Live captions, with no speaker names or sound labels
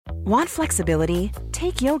Want flexibility?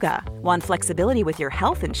 Take yoga. Want flexibility with your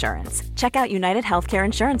health insurance? Check out United Healthcare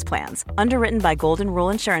Insurance Plans. Underwritten by Golden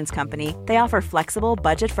Rule Insurance Company, they offer flexible,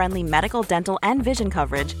 budget-friendly medical, dental, and vision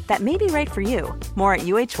coverage that may be right for you. More at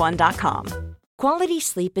uh1.com. Quality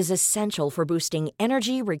sleep is essential for boosting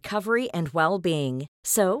energy, recovery, and well-being.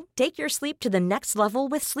 So, take your sleep to the next level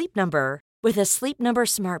with Sleep Number. With a Sleep Number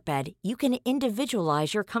smart bed, you can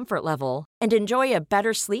individualize your comfort level and enjoy a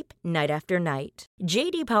better sleep night after night.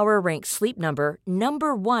 JD Power ranks Sleep Number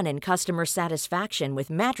number 1 in customer satisfaction with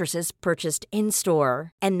mattresses purchased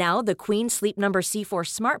in-store. And now the Queen Sleep Number C4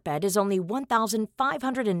 smart bed is only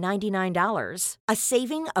 $1,599, a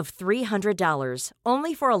saving of $300,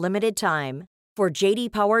 only for a limited time. For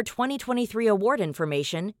JD Power 2023 award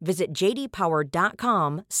information, visit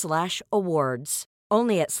jdpower.com/awards.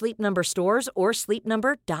 Only at Sleep Number stores or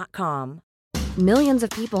sleepnumber.com. Millions of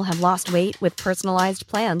people have lost weight with personalized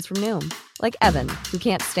plans from Noom. Like Evan, who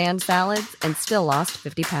can't stand salads and still lost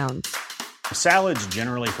 50 pounds. Salads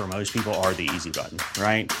generally for most people are the easy button,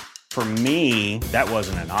 right? For me, that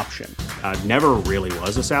wasn't an option. I never really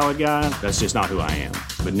was a salad guy. That's just not who I am.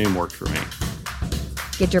 But Noom worked for me.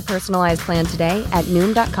 Get your personalized plan today at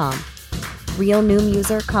Noom.com. Real Noom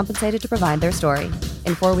user compensated to provide their story.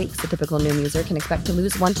 In 4 weeks, the typical Noom user can expect to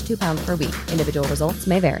lose 1 to 2 pounds per week. Individual results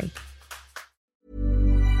may vary.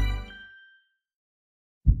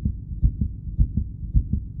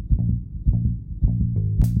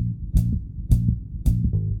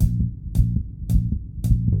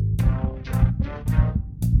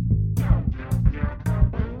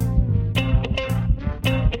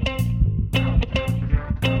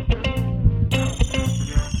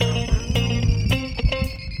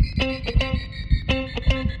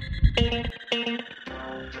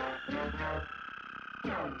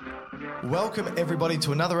 Welcome, everybody,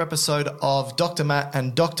 to another episode of Dr. Matt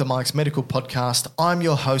and Dr. Mike's Medical Podcast. I'm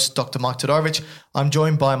your host, Dr. Mike Todorovic. I'm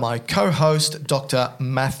joined by my co-host, Dr.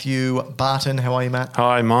 Matthew Barton. How are you, Matt?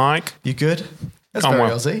 Hi, Mike. You good? That's I'm very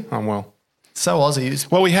well. Aussie. I'm well. So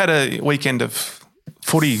Aussie. Well, we had a weekend of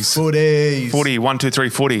footies. Footies. 1, 2, 3,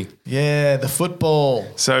 footy. Yeah, the football.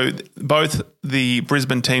 So both the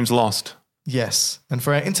Brisbane teams lost. Yes. And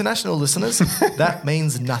for our international listeners, that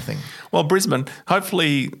means nothing. Well, Brisbane,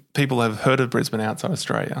 hopefully people have heard of Brisbane outside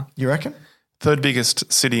Australia. You reckon? Third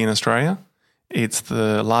biggest city in Australia. It's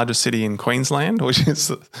the largest city in Queensland, which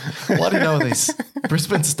is... Why do you know these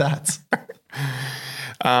Brisbane stats?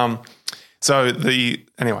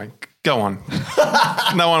 Anyway, go on.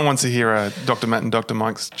 No one wants to hear Dr. Matt and Dr.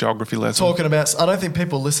 Mike's geography lesson. I don't think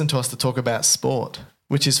people listen to us to talk about sport,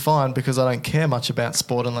 which is fine because I don't care much about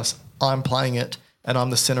sport unless I'm playing it and I'm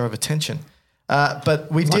the centre of attention.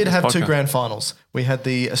 But we did have two grand finals. We had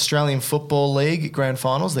the Australian Football League grand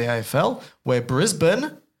finals, the AFL, where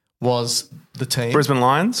Brisbane was the team. Brisbane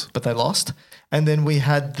Lions. But they lost. And then we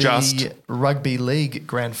had the Rugby League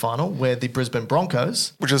grand final where the Brisbane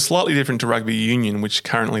Broncos. Which is slightly different to rugby union, which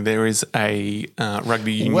currently there is a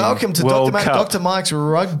rugby union Welcome to World Dr. Cup. Dr. Mike's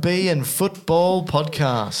Rugby and Football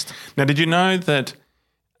Podcast. Now, did you know that,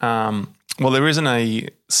 there isn't a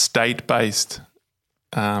state-based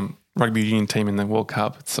rugby union team in the World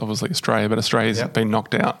Cup. It's obviously Australia, but Australia's been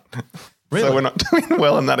knocked out. Really? So we're not doing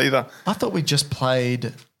well in that either. I thought we just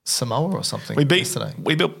played Samoa or something yesterday.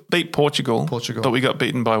 We beat Portugal, but we got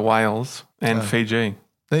beaten by Wales and Fiji.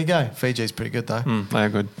 There you go. Fiji's pretty good though. They are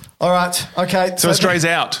good. All right. Okay. So Australia's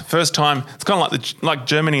out. First time. It's kind of like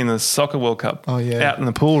Germany in the Soccer World Cup. Oh, yeah. Out in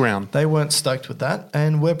the pool round. They weren't stoked with that,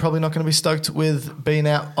 and we're probably not going to be stoked with being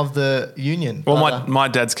out of the union. Well, my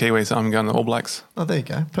dad's Kiwi, so I'm going to All Blacks. Oh, there you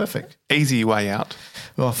go. Perfect. Easy way out.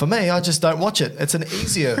 Well, for me, I just don't watch it. It's an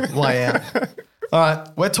easier way out. All right.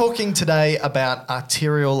 We're talking today about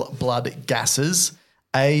arterial blood gases,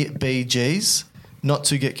 ABGs, not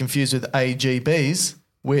to get confused with AGBs,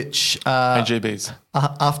 which... AGBs.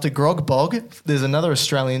 After grog bog, there's another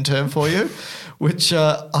Australian term for you, which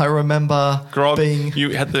I remember being...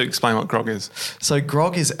 You had to explain what grog is. So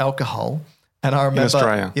grog is alcohol, and I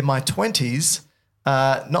remember in my 20s,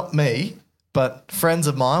 not me, but friends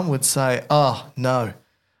of mine would say, oh, no,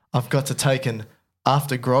 I've got to take an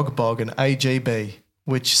after grog bog, an AGB,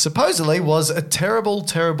 which supposedly was a terrible,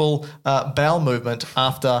 terrible bowel movement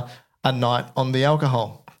after a night on the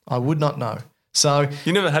alcohol. I would not know. So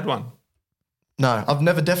you never had one? No, I've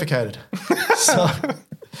never defecated.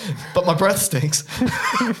 But my breath stinks.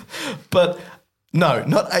 But no,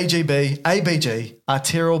 not AGB, ABG,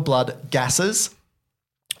 arterial blood gases,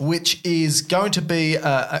 which is going to be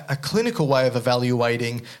a clinical way of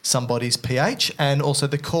evaluating somebody's pH and also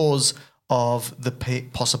the cause of the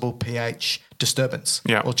possible pH disturbance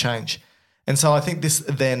or change. And so I think this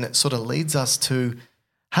then sort of leads us to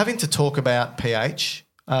having to talk about pH.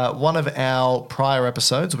 One of our prior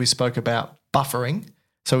episodes, we spoke about buffering.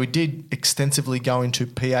 So we did extensively go into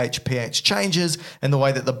pH changes, and the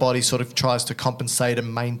way that the body sort of tries to compensate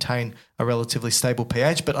and maintain a relatively stable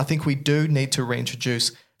pH. But I think we do need to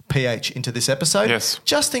reintroduce pH into this episode. Yes.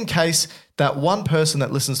 Just in case that one person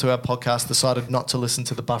that listens to our podcast decided not to listen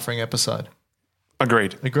to the buffering episode.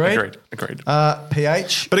 Agreed.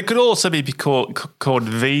 pH. But it could also be called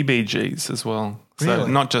VBGs as well. So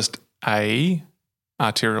really? Not just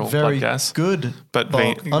arterial Very blood gas. Good. But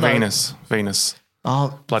venous.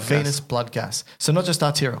 Oh, blood venous gas. Blood gas. So not just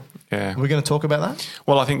arterial. Yeah. We're going to talk about that?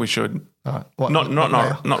 Well, I think we should. All right. What,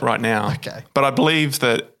 Not right now. Okay. But I believe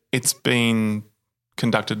that it's been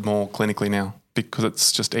conducted more clinically now because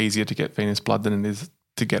it's just easier to get venous blood than it is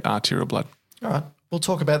to get arterial blood. All right. We'll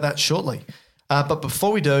talk about that shortly. But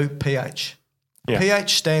before we do, pH. Yeah.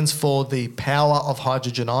 pH stands for the power of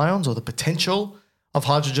hydrogen ions, or the potential of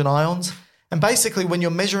hydrogen ions. And basically, when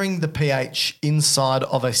you're measuring the pH inside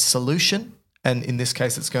of a solution, and in this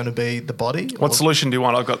case, it's going to be the body. What solution do you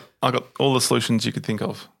want? I've got all the solutions you could think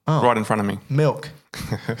of right in front of me. Milk.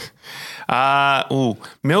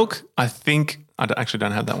 Milk. I think I actually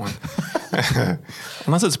don't have that one,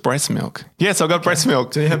 unless it's breast milk. Yes, I've got breast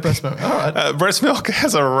milk. Do you have breast milk? All right. Breast milk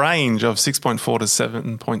has a range of 6.4 to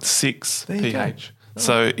 7.6 pH.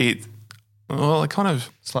 So it kind of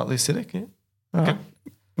slightly acidic. Yeah. All right.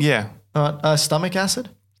 Yeah. All right. Stomach acid.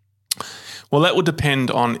 Well, that would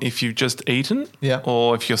depend on if you've just eaten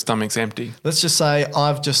or if your stomach's empty. Let's just say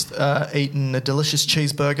I've just eaten a delicious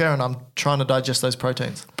cheeseburger and I'm trying to digest those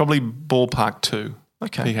proteins. Probably ballpark 2.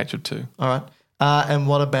 Okay. pH of 2. All right. And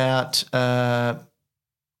what about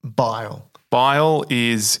bile? Bile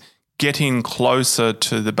is getting closer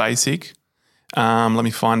to the basic. Let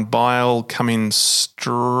me find bile coming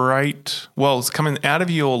straight. Well, it's coming out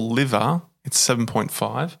of your liver. It's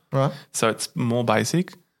 7.5. Right. So it's more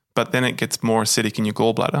basic. But then it gets more acidic in your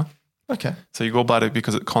gallbladder. Okay. So your gallbladder,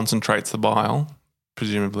 because it concentrates the bile,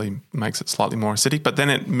 presumably makes it slightly more acidic. But then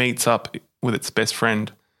it meets up with its best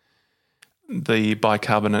friend, the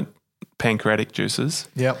bicarbonate pancreatic juices.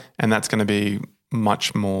 Yep. And that's going to be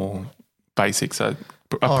much more basic, so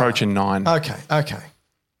approaching 9. Okay.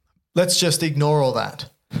 Let's just ignore all that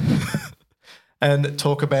and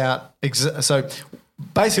talk about so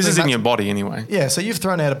basically this is in your body anyway. Yeah, so you've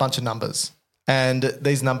thrown out a bunch of numbers. And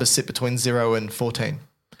these numbers sit between 0 and 14.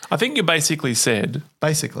 I think you basically said...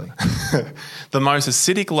 Basically. The most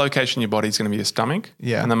acidic location in your body is going to be your stomach.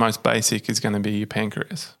 Yeah. And the most basic is going to be your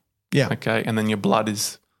pancreas. Yeah. Okay. And then your blood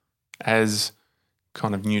is as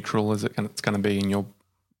kind of neutral as it's going to be in your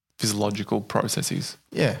physiological processes.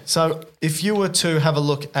 Yeah. So if you were to have a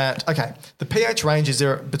look at... Okay, the pH range is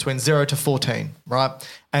between 0 to 14, right?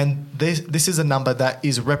 And this is a number that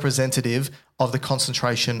is representative of the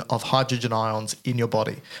concentration of hydrogen ions in your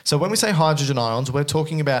body. So when we say hydrogen ions, we're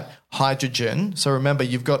talking about hydrogen. So remember,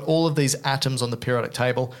 you've got all of these atoms on the periodic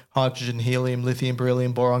table: hydrogen, helium, lithium,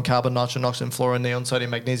 beryllium, boron, carbon, nitrogen, oxygen, fluorine, neon,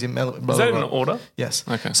 sodium, magnesium. Is that in order? Yes.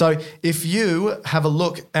 Okay. So if you have a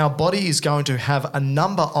look, our body is going to have a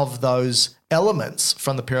number of those elements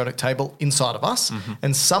from the periodic table inside of us,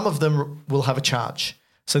 and some of them will have a charge.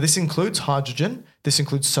 So this includes hydrogen, this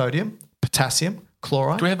includes sodium, potassium,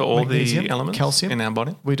 chloride. Do we have all magnesium, the elements calcium in our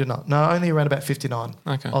body? We do not. No, only around about 59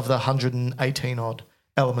 of the 118 odd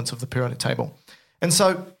elements of the periodic table. And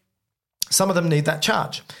so some of them need that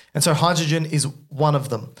charge. And so hydrogen is one of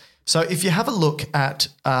them. So if you have a look at,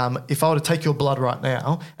 if I were to take your blood right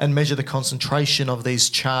now and measure the concentration of these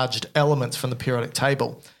charged elements from the periodic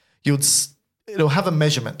table, it'll have a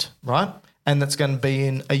measurement, right? And that's going to be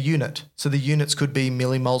in a unit. So the units could be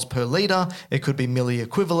millimoles per litre, it could be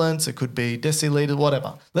milliequivalents, it could be deciliter,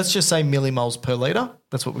 whatever. Let's just say millimoles per litre.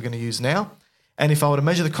 That's what we're going to use now. And if I were to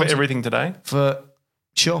measure the For everything today?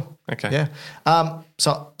 Sure. Okay. Yeah.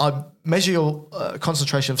 So I measure your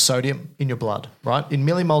concentration of sodium in your blood, right? In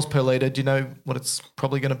millimoles per litre, do you know what it's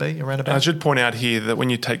probably going to be around about? I should point out here that when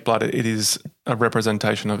you take blood, it is a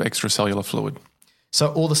representation of extracellular fluid.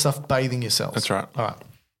 So all the stuff bathing your cells. That's right. All right.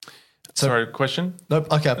 So, sorry, question?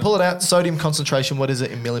 Nope. Okay, pull it out. Sodium concentration, what is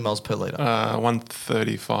it in millimoles per litre?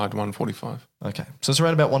 135, 145. Okay, so it's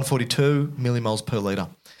around about 142 millimoles per litre.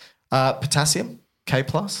 Potassium, K+.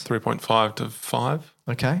 3.5 to 5.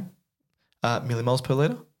 Okay. Millimoles per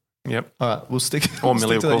litre? Yep. All right, we'll stick. Or we'll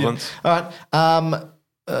stick to that milliequivalents. All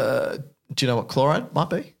right. Do you know what chloride might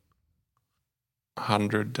be?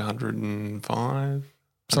 100 to 105,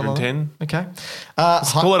 Something 110. Like okay.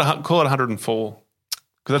 Call it 104.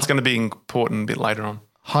 Because that's going to be important a bit later on.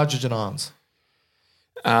 Hydrogen ions.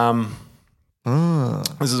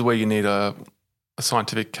 This is where you need a a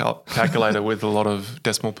scientific calculator with a lot of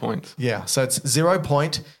decimal points. Yeah, so it's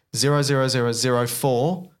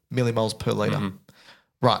 0.00004 millimoles per litre. Mm-hmm.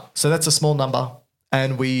 Right, so that's a small number,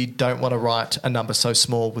 and we don't want to write a number so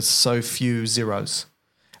small with so few zeros.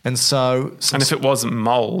 And so... And if it wasn't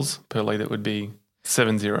moles per litre, it would be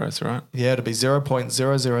 7 zeros, right? Yeah, it'd be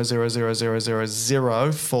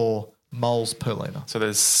 0.0000004 moles per litre. So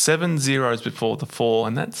there's 7 zeros before the 4,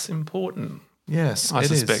 and that's important. Yes, I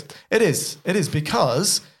suspect. It is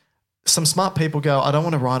because some smart people go, I don't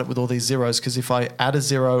want to write it with all these zeros because if I add a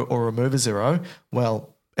zero or remove a zero,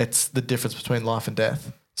 well, it's the difference between life and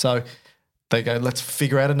death. So they go, let's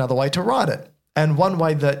figure out another way to write it. And one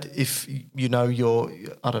way that if you know your,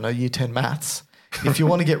 I don't know, year 10 maths, if you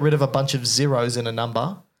want to get rid of a bunch of zeros in a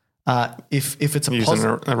number, if it's a using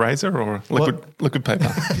a razor or liquid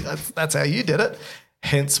paper. that's how you did it.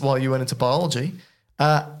 Hence why you went into biology.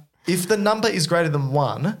 If the number is greater than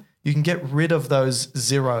 1, you can get rid of those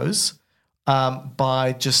zeros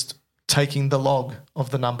by just taking the log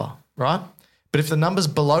of the number, right? But if the number's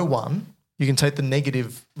below 1, you can take the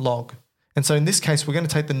negative log. And so in this case, we're going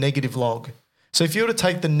to take the negative log. So if you were to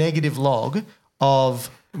take the negative log of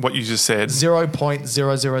what you just said,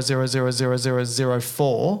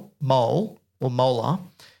 0.0000004 mole or molar,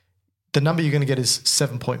 the number you're going to get is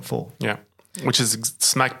 7.4. Yeah, which is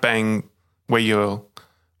smack bang where your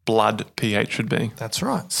blood pH should be. That's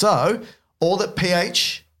right. So all that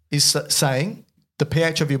pH is saying, the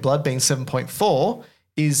pH of your blood being 7.4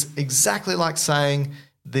 is exactly like saying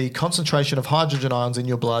the concentration of hydrogen ions in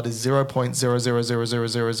your blood is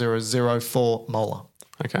 0.0000004 molar.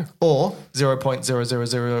 Okay. Or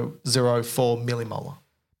 0.00004 millimolar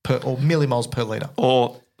or millimoles per litre.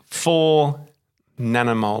 Or 4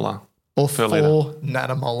 nanomolar or per 4 litre.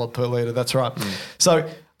 nanomolar per litre. That's right. So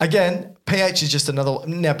again, pH is just another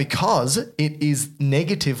one. Now, because it is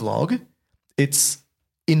negative log, it's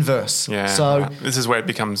inverse. Yeah. So right. This is where it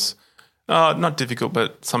becomes not difficult,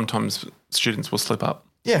 but sometimes students will slip up.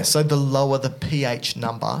 Yeah. So the lower the pH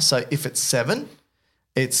number. So if it's 7,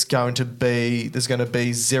 it's going to be, there's going to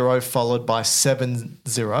be 0 followed by 7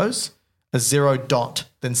 zeros, a 0 dot,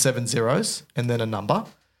 then 7 zeros, and then a number.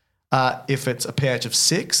 If it's a pH of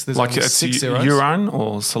 6, there's like only 6 zeros. Urine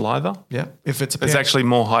or saliva. Yeah. If it's a there's actually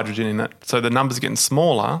more hydrogen in it. So the number's getting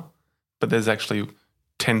smaller, but there's actually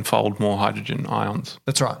 10-fold more hydrogen ions.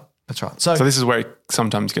 That's right. That's right. So this is where it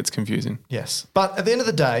sometimes gets confusing. Yes. But at the end of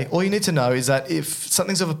the day, all you need to know is that if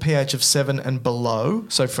something's of a pH of 7 and below,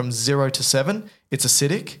 so from 0 to 7, it's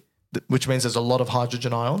acidic, which means there's a lot of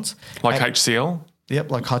hydrogen ions. Like HCl?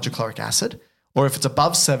 Yep, like hydrochloric acid. Or if it's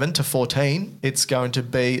above 7 to 14, it's going to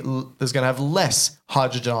be, there's going to have less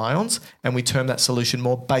hydrogen ions, and we term that solution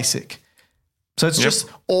more basic. So it's just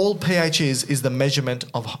all pH is the measurement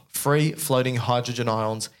of free floating hydrogen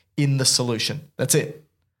ions in the solution. That's it.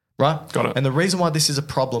 Right? Got it. And the reason why this is a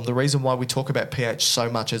problem, the reason why we talk about pH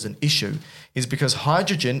so much as an issue is because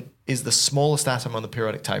hydrogen is the smallest atom on the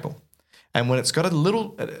periodic table. And when it's got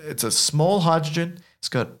it's a small hydrogen, it's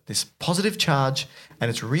got this positive charge,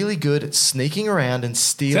 and it's really good at sneaking around and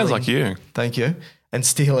stealing. Sounds like you. Thank you. And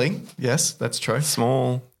stealing. Yes, that's true.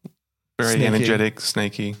 Small, very Sneaky. energetic,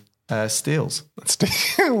 sneaky. Steals.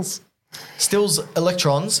 Steals. Steals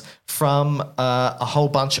electrons from a whole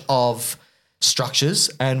bunch of structures,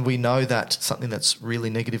 and we know that something that's really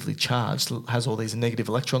negatively charged, has all these negative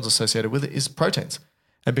electrons associated with it, is proteins.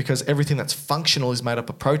 And because everything that's functional is made up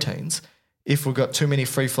of proteins, if we've got too many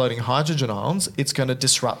free-floating hydrogen ions, it's going to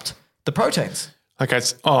disrupt the proteins. Okay.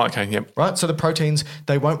 Yep. Right? So the proteins,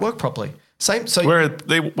 they won't work properly. So where are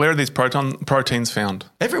these proteins found?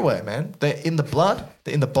 Everywhere, man. They're in the blood,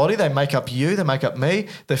 they're in the body, they make up you, they make up me,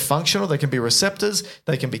 they're functional, they can be receptors,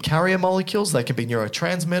 they can be carrier molecules, they can be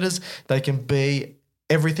neurotransmitters, they can be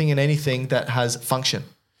everything and anything that has function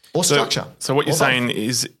or structure. So what you're saying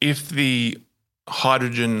is if the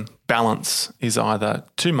hydrogen balance is either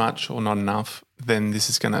too much or not enough, then this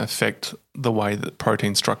is going to affect the way that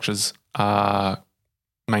protein structures are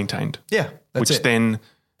maintained. Yeah, that's it. Then,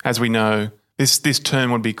 as we know, this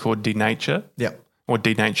term would be called denature or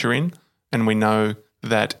denaturing, and we know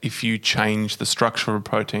that if you change the structure of a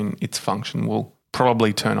protein, its function will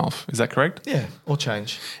probably turn off. Is that correct? Yeah, or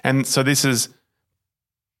change. And so this is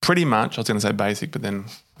pretty much, I was going to say basic, but then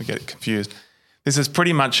I get confused. This is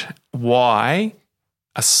pretty much why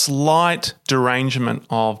a slight derangement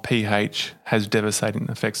of pH has devastating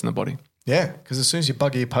effects in the body. Yeah, because as soon as you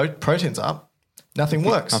bugger your proteins up, nothing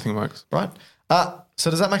works. Nothing works. Right? So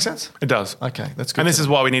does that make sense? It does. Okay, that's good. And this is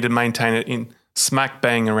why we need to maintain it in smack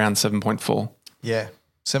bang around 7.4. Yeah,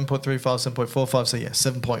 7.35, 7.45, so yeah,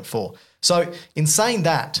 7.4. So in saying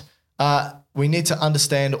that, we need to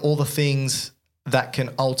understand all the things that can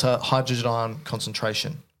alter hydrogen ion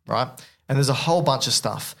concentration, right? And there's a whole bunch of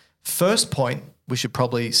stuff. First point we should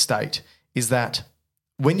probably state is that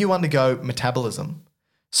when you undergo metabolism,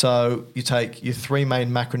 so you take your three main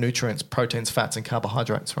macronutrients, proteins, fats, and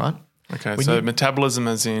carbohydrates, right? Okay, so metabolism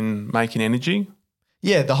as in making energy?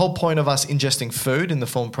 Yeah, the whole point of us ingesting food in the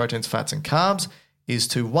form of proteins, fats, and carbs is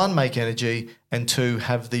to, one, make energy, and two,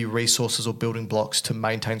 have the resources or building blocks to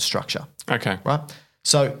maintain structure. Okay. Right?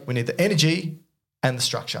 So we need the energy and the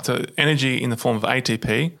structure. So energy in the form of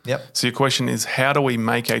ATP. Yep. So your question is, how do we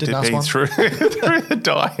make ATP through the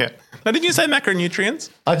diet? Now, didn't you say macronutrients?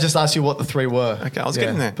 I just asked you what the three were. Okay, I was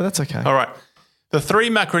getting there. But that's okay. All right. The three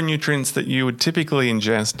macronutrients that you would typically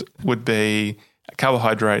ingest would be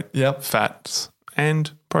carbohydrate, fats,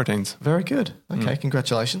 and proteins. Very good. Okay,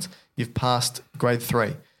 congratulations. You've passed grade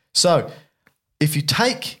 3. So if you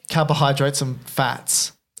take carbohydrates and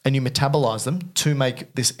fats and you metabolize them to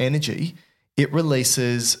make this energy, it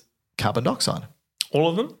releases carbon dioxide. All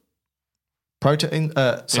of them?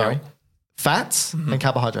 Fats and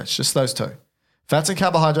carbohydrates, just those two. Fats and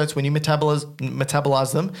carbohydrates, when you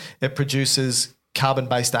metabolize them, it produces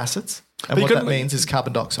carbon-based acids. And what that means is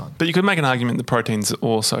carbon dioxide. But you could make an argument that proteins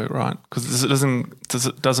also, right? Because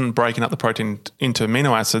it doesn't breaking up the protein into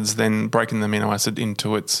amino acids, then breaking the amino acid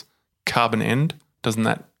into its carbon end. Doesn't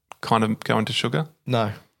that kind of go into sugar?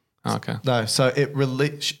 No. Oh, okay. No, so it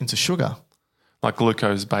releases into sugar. Like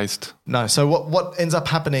glucose-based? No. So what ends up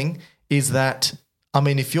happening is that, I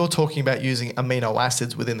mean, if you're talking about using amino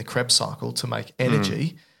acids within the Krebs cycle to make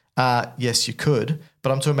energy, yes, you could.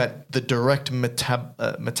 But I'm talking about the direct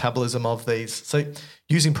metabolism of these. So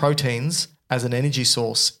using proteins as an energy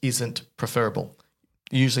source isn't preferable.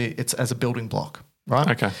 Usually it's as a building block, right?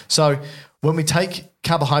 Okay. So when we take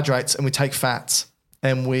carbohydrates and we take fats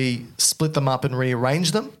and we split them up and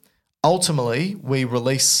rearrange them, ultimately we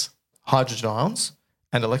release hydrogen ions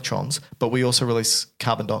and electrons, but we also release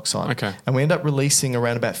carbon dioxide. Okay. And we end up releasing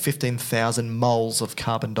around about 15,000 moles of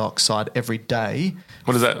carbon dioxide every day.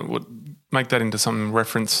 What is that? Make that into some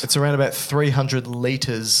reference. It's around about 300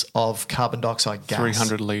 litres of carbon dioxide gas.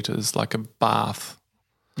 300 litres, like a bath.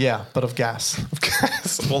 Yeah, but of gas. Of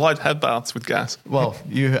gas. Well, I'd have baths with gas. Well,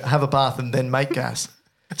 you have a bath and then make gas.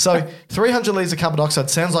 So 300 litres of carbon dioxide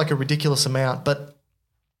sounds like a ridiculous amount, but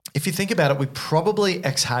if you think about it, we probably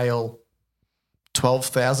exhale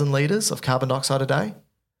 12,000 litres of carbon dioxide a day.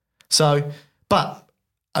 So, but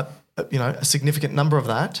a significant number of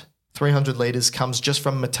that, 300 litres, comes just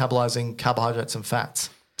from metabolizing carbohydrates and fats.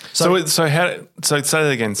 So say that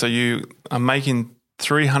again. So you are making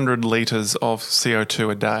 300 litres of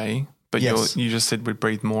CO2 a day, but yes. you just said we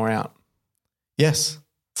breathe more out. Yes.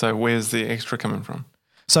 So where's the extra coming from?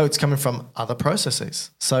 So it's coming from other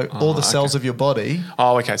processes. So all the cells of your body.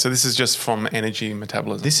 Oh, okay. So this is just from energy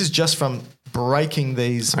metabolism. This is just from breaking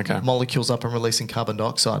these molecules up and releasing carbon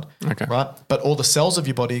dioxide. Okay. Right? But all the cells of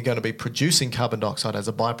your body are going to be producing carbon dioxide as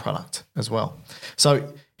a byproduct as well.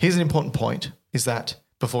 So here's an important point, is that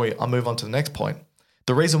before I move on to the next point,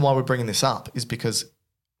 the reason why we're bringing this up is because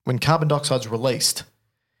when carbon dioxide is released,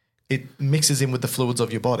 it mixes in with the fluids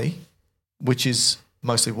of your body, which is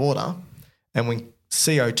mostly water. And when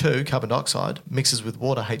CO2, carbon dioxide, mixes with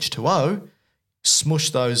water, H2O, smush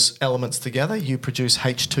those elements together, you produce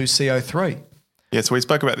H2CO3. Yeah, so we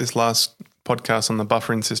spoke about this last podcast on the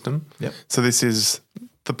buffering system. Yep. So this is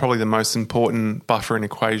probably the most important buffering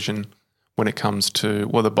equation when it comes to,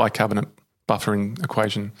 the bicarbonate buffering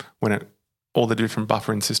equation, all the different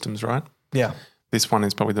buffering systems, right? Yeah. This one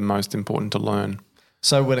is probably the most important to learn.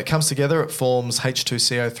 So when it comes together, it forms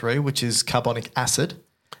H2CO3, which is carbonic acid.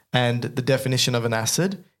 And the definition of an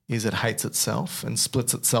acid is it hates itself and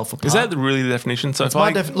splits itself apart. Is that really the definition? So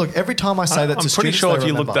look, every time I say that to students, I'm pretty sure if you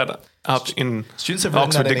remember. look that up in students have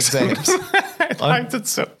Oxford written that in exams. It hates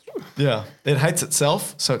itself. Yeah, it hates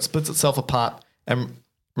itself, so it splits itself apart and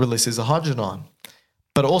releases a hydrogen ion,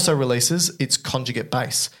 but also releases its conjugate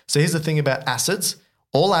base. So here's the thing about acids.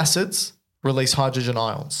 All acids release hydrogen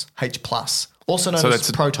ions, H+, also known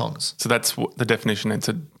as protons. So that's the definition. It's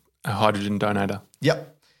a hydrogen donator.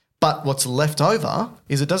 Yep. But what's left over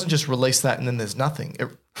is it doesn't just release that and then there's nothing.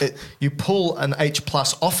 You pull an H+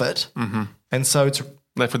 off it, and so it's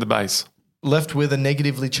left with the base. Left with a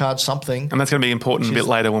negatively charged something. And that's going to be important a bit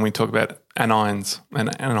later when we talk about anions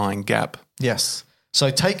and anion gap. Yes.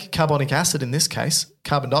 So take carbonic acid in this case,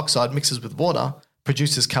 carbon dioxide mixes with water,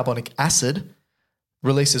 produces carbonic acid,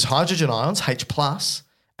 releases hydrogen ions, H+,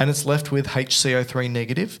 and it's left with HCO3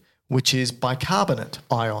 negative, which is bicarbonate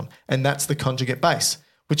ion, and that's the conjugate base,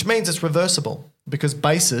 which means it's reversible because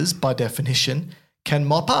bases, by definition, can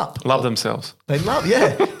mop up. Love themselves. They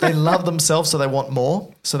love themselves, so they want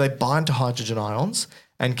more. So they bind to hydrogen ions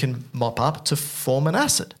and can mop up to form an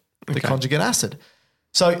acid, the conjugate acid.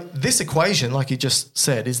 So this equation, like you just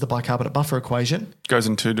said, is the bicarbonate buffer equation. Goes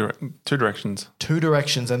in two directions. Two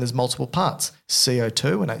directions, and there's multiple parts,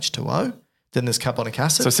 CO2 and H2O. Then there's carbonic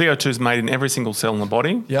acid. So CO2 is made in every single cell in the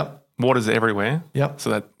body. Yep. Water's everywhere. Yep. So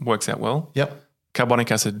that works out well. Yep.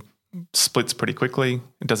 Carbonic acid splits pretty quickly.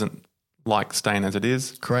 It doesn't like staying as it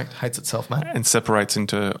is. Correct. Hates itself, mate. And separates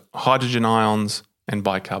into hydrogen ions and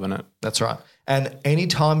bicarbonate. That's right. And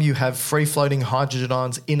anytime you have free-floating hydrogen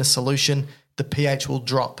ions in a solution, the pH will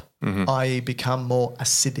drop, i.e. become more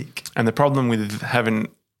acidic. And the problem with having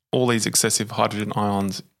all these excessive hydrogen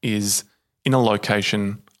ions is in a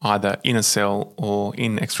location, either in a cell or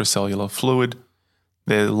in extracellular fluid,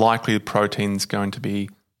 they're likely the protein's going to be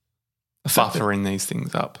buffering these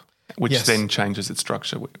things up, which then changes its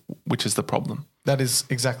structure, which is the problem. That is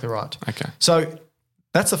exactly right. Okay. So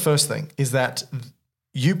that's the first thing, is that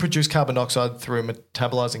you produce carbon dioxide through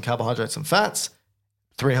metabolizing carbohydrates and fats,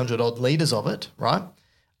 300 odd litres of it, right?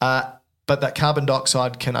 But that carbon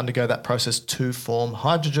dioxide can undergo that process to form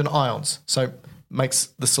hydrogen ions. So makes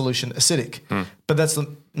the solution acidic. But that's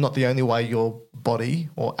not the only way your body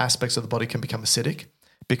or aspects of the body can become acidic,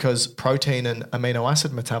 because protein and amino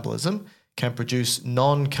acid metabolism can produce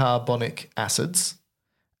non-carbonic acids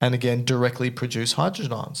and again directly produce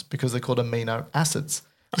hydrogen ions because they're called amino acids.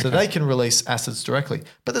 So they can release acids directly.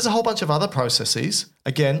 But there's a whole bunch of other processes.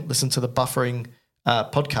 Again, listen to the buffering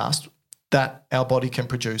podcast, that our body can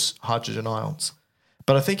produce hydrogen ions.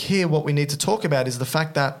 But I think here what we need to talk about is the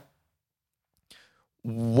fact that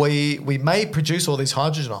we may produce all these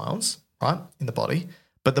hydrogen ions, right, in the body,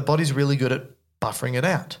 but the body's really good at buffering it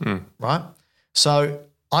out, right? So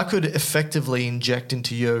I could effectively inject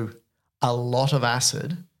into you a lot of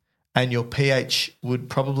acid and your pH would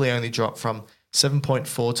probably only drop from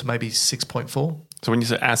 7.4 to maybe 6.4. So when you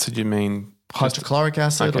say acid, you mean hydrochloric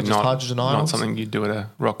acid or just hydrogen ions? Not something you do at a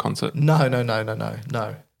rock concert? No.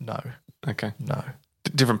 Okay. No.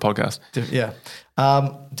 Different podcast.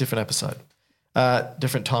 Different episode.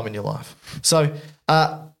 Different time in your life. So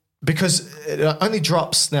because it only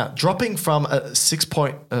drops now, dropping from a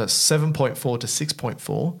 7.4 to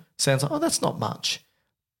 6.4 sounds like, oh, that's not much.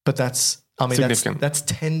 But that's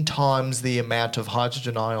 10 times the amount of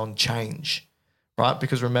hydrogen ion change, right?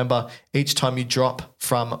 Because remember, each time you drop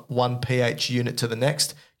from one pH unit to the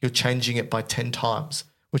next, you're changing it by 10 times,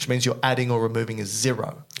 which means you're adding or removing is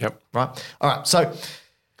 0. Yep. Right? All right. So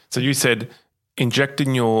you said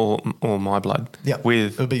injecting my blood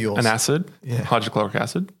with it would be yours. an acid, hydrochloric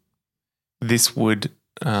acid, this would,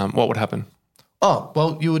 what would happen? Oh,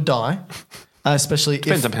 well, you would die. Especially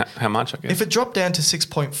depends on how much, I guess. If it dropped down to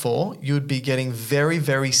 6.4, you would be getting very,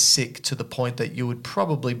 very sick to the point that you would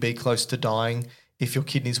probably be close to dying if your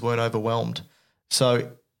kidneys weren't overwhelmed.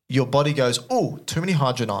 So your body goes, oh, too many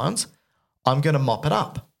hydrogen ions. I'm going to mop it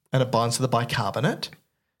up. And it binds to the bicarbonate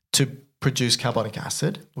to produce carbonic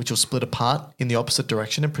acid, which will split apart in the opposite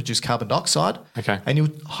direction and produce carbon dioxide. Okay. And you'll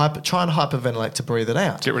try and hyperventilate to breathe it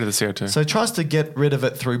out. Get rid of the CO2. So it tries to get rid of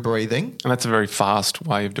it through breathing. And that's a very fast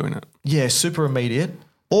way of doing it. Yeah, super immediate.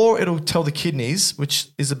 Or it'll tell the kidneys, which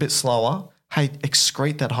is a bit slower, hey,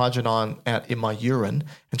 excrete that hydrogen ion out in my urine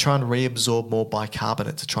and try and reabsorb more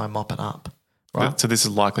bicarbonate to try and mop it up. Right? So this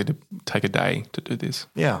is likely to take a day to do this.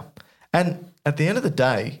 Yeah. And at the end of the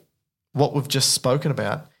day, what we've just spoken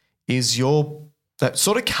about is that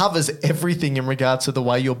sort of covers everything in regards to the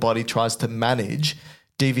way your body tries to manage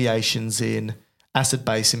deviations in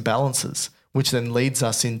acid-base imbalances, which then leads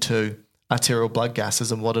us into arterial blood gases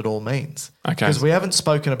and what it all means. Okay. Because we haven't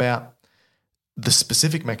spoken about the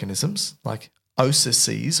specific mechanisms like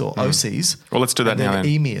OCs or OCs. Well, let's do that now then.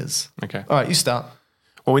 Emias. Okay. All right, you start.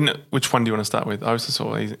 Well, which one do you want to start with, OCs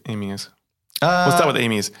or emias? We'll start with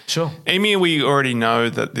emias. Sure. Emia, we already know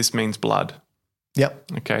that this means blood.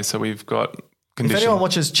 Yep. Okay, so we've got condition. If anyone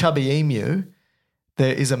watches Chubby Emu,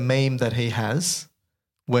 there is a meme that he has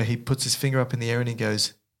where he puts his finger up in the air and he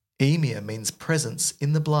goes, Emia means presence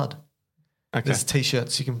in the blood. Okay. There's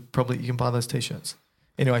T-shirts. You can buy those T-shirts.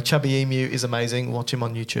 Anyway, Chubby Emu is amazing. Watch him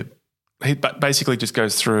on YouTube. He basically just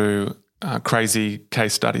goes through crazy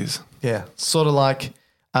case studies. Yeah, sort of like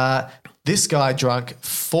this guy drank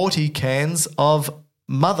 40 cans of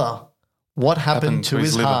Mother. What happened to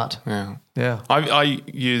his heart? Yeah. Yeah. I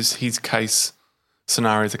use his case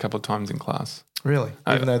scenarios a couple of times in class. Really?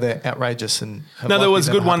 Even though they're outrageous and no, there was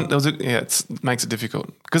a good one. It makes it difficult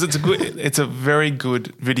because it's a very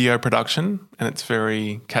good video production and it's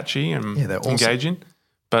very catchy and engaging.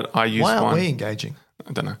 But I use Why aren't we engaging?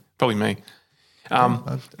 I don't know. Probably me.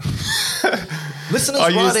 Listeners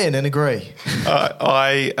write in and agree.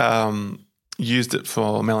 I used it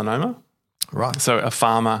for melanoma. Right. So a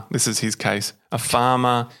farmer, this is his case, a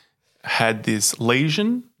farmer had this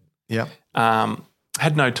lesion. Yeah.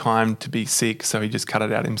 Had no time to be sick, so he just cut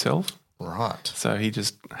it out himself. Right. So he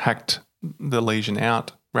just hacked the lesion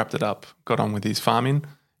out, wrapped it up, got on with his farming,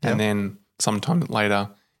 and then sometime later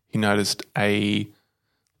he noticed a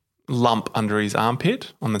lump under his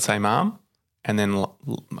armpit on the same arm, and then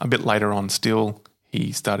a bit later on still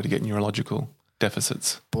he started to get neurological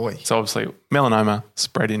deficits. Boy. So obviously melanoma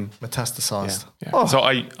spreading. Metastasized. Yeah. Oh. So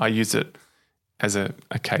I use it as a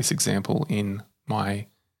case example in my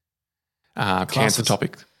cancer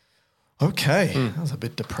topic. Okay. That was a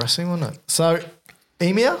bit depressing, wasn't it? So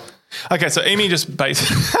emia? Okay, so emia just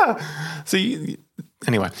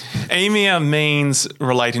anyway, emia means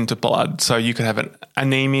relating to blood. So you could have an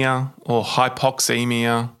anemia or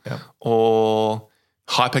hypoxemia or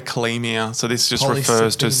hyperkalemia. So this just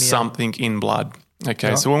refers to something in blood.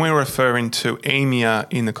 Okay, so when we're referring to emia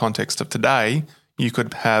in the context of today, you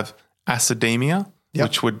could have acidemia,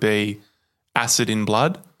 which would be acid in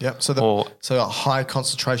blood. Yep. So a high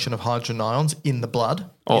concentration of hydrogen ions in the blood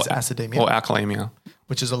is acidemia. Or alkalemia.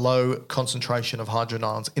 Which is a low concentration of hydrogen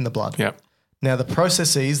ions in the blood. Yep. Now, the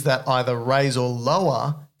processes that either raise or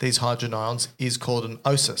lower these hydrogen ions is called an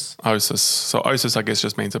osis. Osis. So osis, I guess,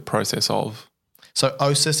 just means a process of. So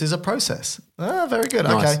osis is a process. Very good.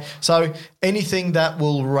 Nice. Okay. So anything that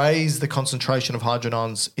will raise the concentration of hydrogen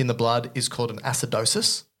ions in the blood is called an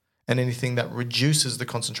acidosis. And anything that reduces the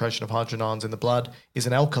concentration of hydrogen ions in the blood is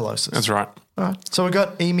an alkalosis. That's right. All right. So we've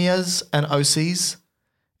got emias and oses.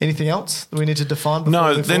 Anything else that we need to define before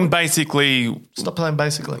No, we then basically... Stop playing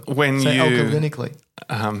basically. Say alkalinically.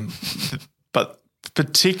 But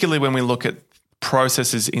particularly when we look at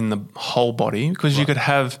processes in the whole body, because you could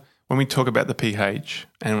have, when we talk about the pH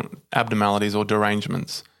and abnormalities or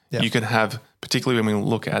derangements, you could have, particularly when we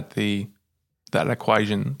look at that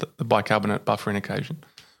equation, the bicarbonate buffering equation,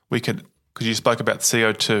 we could, because you spoke about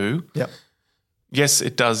CO2, yes,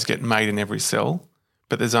 it does get made in every cell,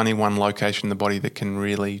 but there's only one location in the body that can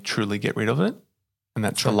really, truly get rid of it, and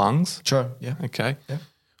that's the lungs. True, yeah. Okay. Yeah.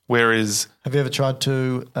 Whereas... Have you ever tried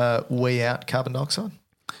to wee out carbon dioxide?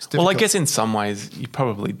 Well, I guess in some ways you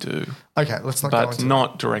probably do. Okay, let's not go into But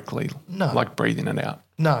not directly, like breathing it out.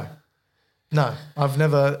 No, I've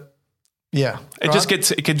never... Yeah. It just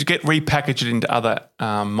gets... It could get repackaged into other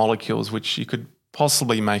molecules, which you could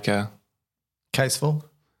possibly make a... Case for?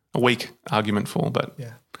 A weak argument for, but...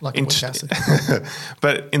 Yeah. Like a weak acid.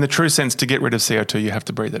 But in the true sense, to get rid of CO2, you have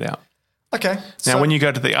to breathe it out. Okay. Now, when you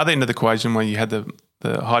go to the other end of the equation where you had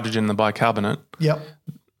the hydrogen and the bicarbonate,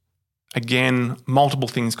 again, multiple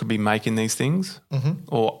things could be making these things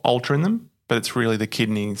or altering them, but it's really the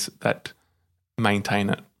kidneys that maintain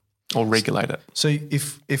it or regulate it. So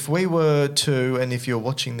if we were to, and if you're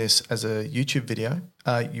watching this as a YouTube video,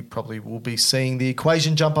 you probably will be seeing the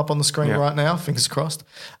equation jump up on the screen right now, fingers crossed.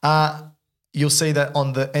 You'll see that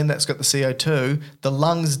on the end that's got the CO2, the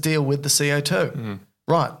lungs deal with the CO2.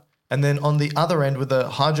 Right. And then on the other end with the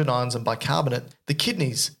hydrogen ions and bicarbonate, the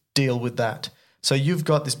kidneys deal with that. So you've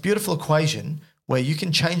got this beautiful equation where you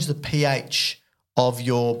can change the pH of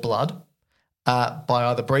your blood by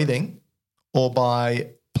either breathing or by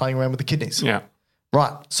playing around with the kidneys. Yeah.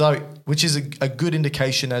 Right. So which is a good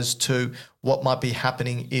indication as to what might be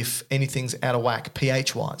happening if anything's out of whack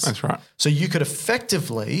pH-wise. That's right. So you could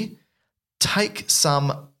effectively take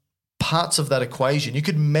some parts of that equation. You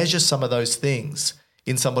could measure some of those things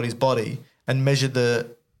in somebody's body and measure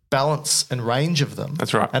the balance and range of them.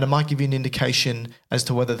 That's right. And it might give you an indication as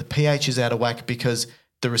to whether the pH is out of whack because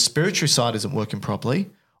the respiratory side isn't working properly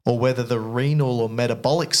or whether the renal or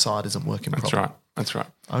metabolic side isn't working properly. That's right.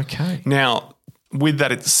 Okay. Now, with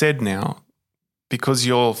that it's said now, because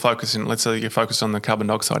you're focusing, let's say you're focused on the carbon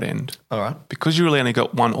dioxide end. All right. Because you really only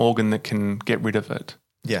got one organ that can get rid of it.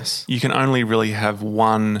 Yes. You can only really have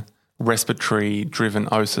one respiratory-driven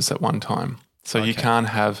osis at one time. So you can't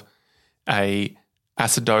have a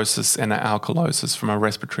acidosis and an alkalosis from a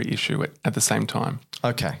respiratory issue at the same time.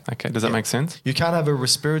 Okay. Okay, does that make sense? You can't have a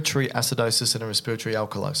respiratory acidosis and a respiratory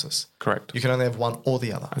alkalosis. Correct. You can only have one or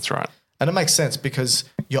the other. That's right. And it makes sense because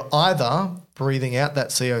you're either breathing out that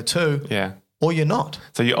CO2 or you're not.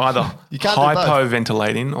 So you're either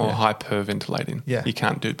hypoventilating or hyperventilating. Yeah. You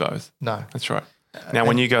can't do both. No. That's right. Now,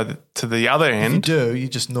 when you go to the other end... you're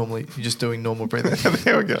just doing normal breathing.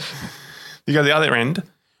 There we go. You go to the other end,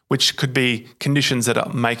 which could be conditions that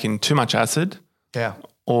are making too much acid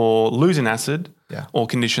or losing acid or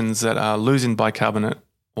conditions that are losing bicarbonate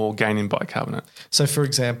or gaining bicarbonate. So, for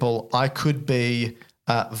example, I could be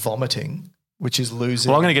vomiting which is losing.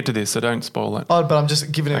 Well, I'm going to get to this, so don't spoil it. Oh, but I'm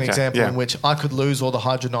just giving an example in which I could lose all the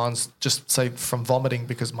hydrogen ions just say from vomiting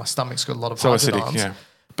because my stomach's got a lot of hydrogen ions. Yeah.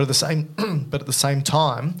 But at the same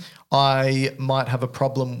time, I might have a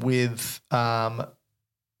problem with my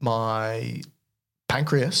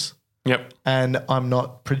pancreas. Yep. And I'm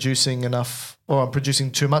not producing enough, or I'm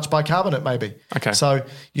producing too much bicarbonate maybe. Okay. So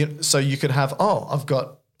you could have,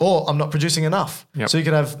 or I'm not producing enough. Yep. So you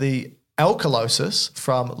could have the alkalosis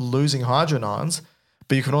from losing hydrogen ions,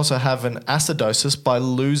 but you can also have an acidosis by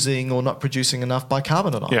losing or not producing enough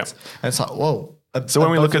bicarbonate ions. Yep. And it's like, whoa. So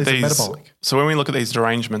when we look at these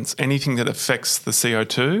derangements, anything that affects the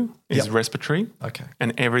CO2 is respiratory. Okay.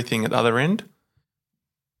 And everything at the other end,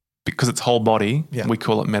 because it's whole body, we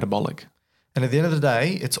call it metabolic. And at the end of the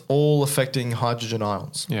day, it's all affecting hydrogen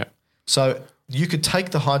ions. Yeah. So you could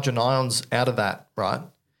take the hydrogen ions out of that, right?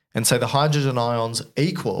 And say the hydrogen ions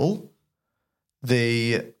equal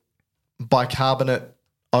the bicarbonate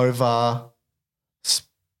over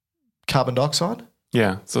carbon dioxide.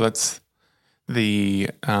 Yeah. So that's the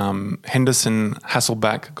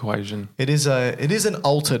Henderson-Hasselbalch equation. It is an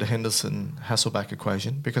altered Henderson-Hasselbalch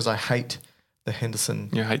equation because I hate the Henderson.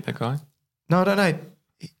 You hate that guy? No, I don't hate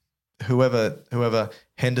whoever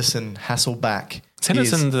Henderson-Hasselbalch. Is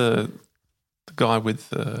Henderson the guy with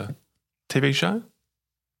the TV show?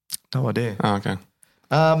 No idea. Oh, okay.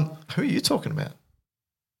 Who are you talking about?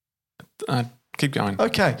 Keep going.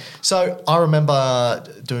 Okay. So I remember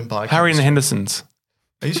doing biochemistry. Harry and the Hendersons.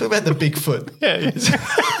 Are you talking about the Bigfoot? Yeah, he is.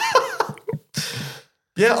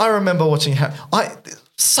 Yeah, I remember watching Harry.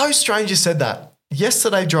 So strange you said that.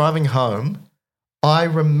 Yesterday driving home, I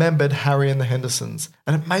remembered Harry and the Hendersons.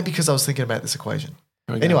 And it may be because I was thinking about this equation.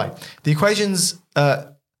 Anyway, the equations,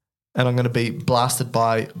 and I'm going to be blasted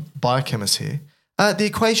by biochemists here. The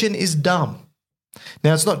equation is dumb.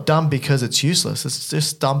 Now, it's not dumb because it's useless. It's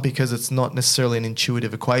just dumb because it's not necessarily an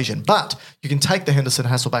intuitive equation. But you can take the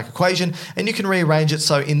Henderson-Hasselbalch equation and you can rearrange it.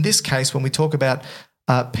 So in this case, when we talk about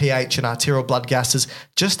pH and arterial blood gases,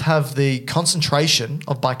 just have the concentration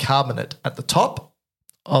of bicarbonate at the top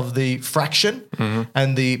of the fraction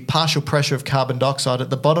and the partial pressure of carbon dioxide at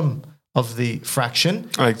the bottom of the fraction.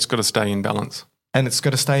 It's got to stay in balance. And it's got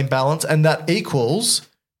to stay in balance. And that equals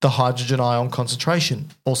the hydrogen ion concentration,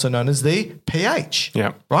 also known as the pH.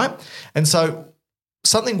 Yeah. Right? And so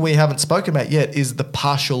something we haven't spoken about yet is the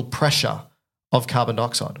partial pressure of carbon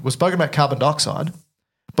dioxide. We've spoken about carbon dioxide,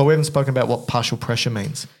 but we haven't spoken about what partial pressure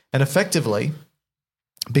means. And effectively,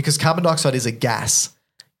 because carbon dioxide is a gas,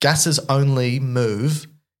 gases only move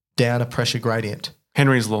down a pressure gradient.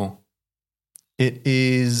 Henry's law. It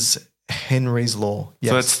is Henry's law. Yes.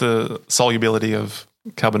 So that's the solubility of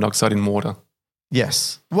carbon dioxide in water.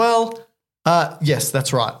 Yes. Well, yes,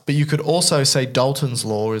 that's right. But you could also say Dalton's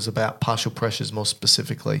law is about partial pressures more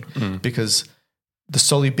specifically because the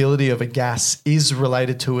solubility of a gas is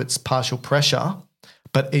related to its partial pressure,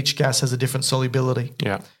 but each gas has a different solubility.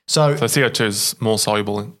 Yeah. So CO2 is more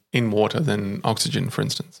soluble in water than oxygen, for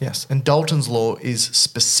instance. Yes. And Dalton's law is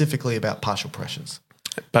specifically about partial pressures.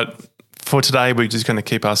 But for today, we're just going to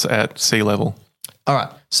keep us at sea level. All right.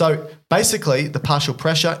 So basically, the partial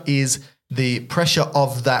pressure is the pressure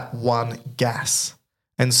of that one gas.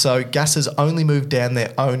 And so gases only move down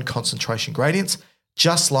their own concentration gradients,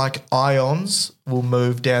 just like ions will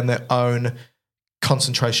move down their own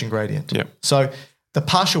concentration gradient. Yep. So the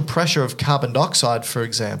partial pressure of carbon dioxide, for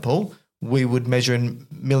example, we would measure in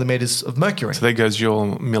millimeters of mercury. So there goes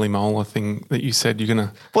your millimolar thing that you said you're going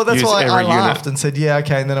to Well, that's use why I laughed unit. and said, yeah,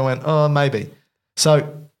 okay. And then I went, oh, maybe.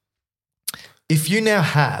 So if you now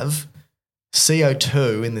have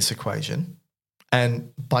CO2 in this equation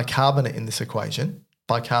and bicarbonate in this equation,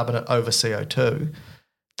 bicarbonate over CO2,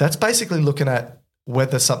 that's basically looking at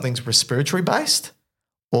whether something's respiratory based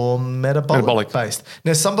or metabolic based.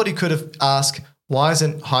 Now, somebody could have asked, why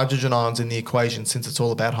isn't hydrogen ions in the equation since it's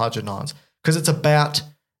all about hydrogen ions? Because it's about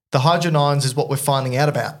the hydrogen ions is what we're finding out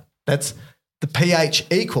about. That's the pH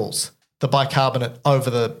equals the bicarbonate over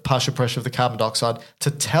the partial pressure of the carbon dioxide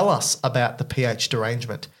to tell us about the pH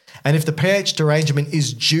derangement. And if the pH derangement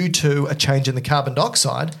is due to a change in the carbon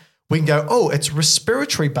dioxide, we can go, oh, it's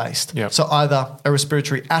respiratory based. Yep. So either a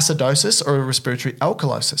respiratory acidosis or a respiratory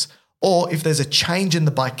alkalosis. Or if there's a change in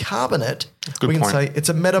the bicarbonate, we can say it's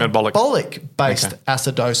a metabolic based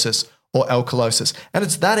acidosis or alkalosis. And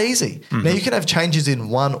it's that easy. Now, you can have changes in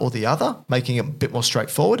one or the other, making it a bit more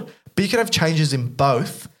straightforward, but you can have changes in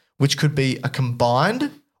both, which could be a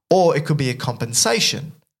combined or it could be a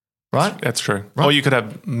compensation. Right? That's true. Right. Or you could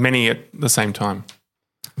have many at the same time.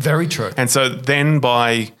 Very true. And so then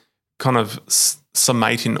by kind of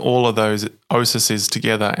summating all of those osises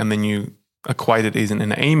together and then you equate it as an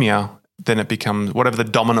anemia, then it becomes whatever the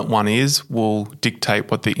dominant one is will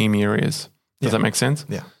dictate what the EMEA is. Does that make sense?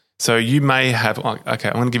 Yeah. So you may have, okay,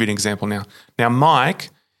 I'm going to give you an example now. Now, Mike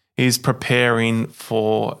is preparing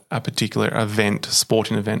for a particular event,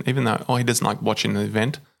 sporting event, even though he doesn't like watching the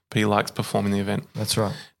event, but he likes performing the event. That's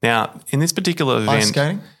right. Now, in this particular event, ice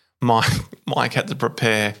skating? Mike had to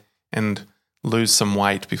prepare and lose some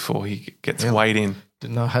weight before he gets weighed in.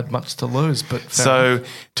 Didn't know I had much to lose, but so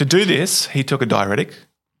to do this, he took a diuretic.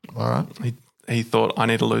 All right. He thought, I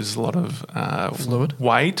need to lose a lot of fluid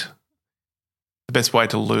weight. The best way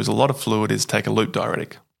to lose a lot of fluid is take a loop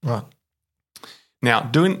diuretic. Right. Now,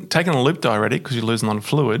 taking a loop diuretic, because you're losing a lot of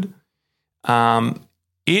fluid,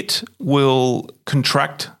 it will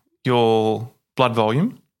contract your blood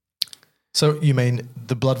volume. So you mean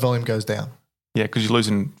the blood volume goes down? Yeah, because you're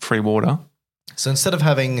losing free water. So instead of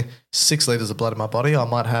having 6 litres of blood in my body, I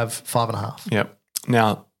might have 5.5. Yep.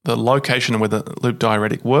 Now, the location where the loop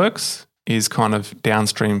diuretic works is kind of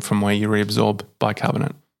downstream from where you reabsorb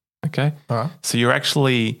bicarbonate. Okay? All right. So you're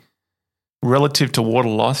actually, relative to water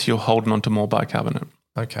loss, you're holding on to more bicarbonate.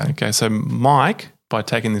 Okay. So Mike, by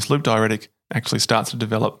taking this loop diuretic, actually starts to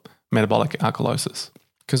develop metabolic alkalosis.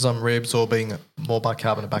 Because I'm reabsorbing more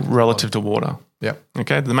bicarbonate back relative to water. Yep.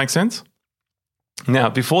 Okay, does that make sense? Now,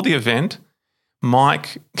 before the event,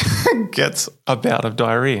 Mike gets a bout of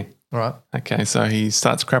diarrhea. All right. Okay, so he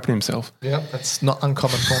starts crapping himself. Yeah, that's not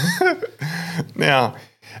uncommon for me. Now,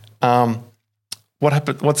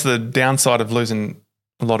 what's the downside of losing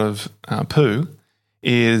a lot of poo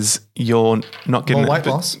is you're not getting more weight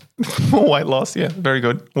loss. More weight loss, yeah, very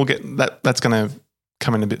good. We'll get that. That's going to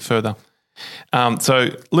come in a bit further. So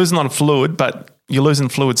losing a lot of fluid, but you're losing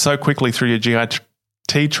fluid so quickly through your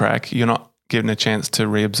GIT tract, you're not given a chance to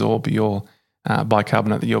reabsorb your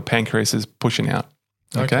bicarbonate that your pancreas is pushing out.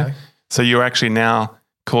 Okay. So you're actually now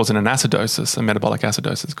causing an acidosis, a metabolic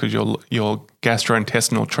acidosis, because your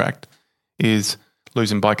gastrointestinal tract is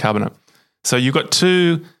losing bicarbonate. So you've got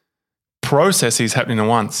two processes happening at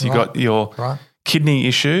once. You've got your kidney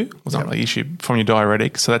issue, well, not really issue, from your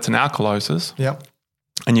diuretic, so that's an alkalosis. Yep.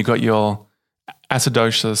 And you've got your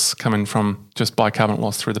acidosis coming from just bicarbonate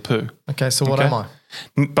loss through the poo. Okay, so what am I?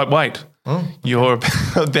 But wait, you're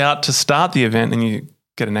about to start the event and you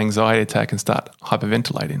get an anxiety attack and start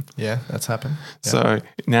hyperventilating. Yeah, that's happened. Yep. So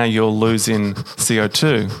now you're losing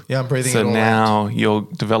CO2. Yeah, I'm breathing it all out. So now you're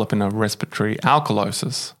developing a respiratory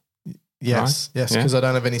alkalosis. Yes, right? Yes, because I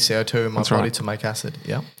don't have any CO2 in my body to make acid.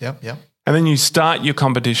 Yep. And then you start your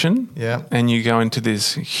competition and you go into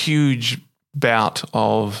this huge bout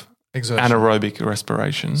of exertion. Anaerobic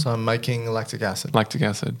respiration. So I'm making lactic acid.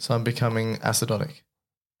 So I'm becoming acidotic.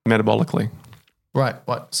 Metabolically. Right.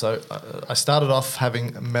 So I started off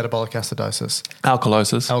having metabolic acidosis.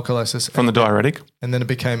 Alkalosis. From the diuretic. And then it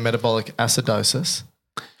became metabolic acidosis.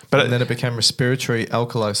 And then it became respiratory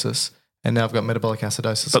alkalosis. And now I've got metabolic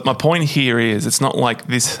acidosis. But my point here is it's not like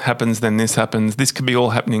this happens, then this happens. This could be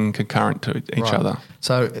all happening concurrent to each other.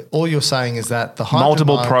 So all you're saying is that the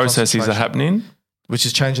multiple processes are happening. Which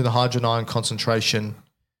is changing the hydrogen ion concentration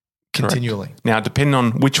continually. Correct. Now, depending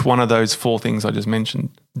on which one of those four things I just mentioned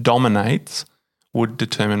dominates, would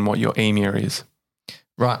determine what your EMEA is.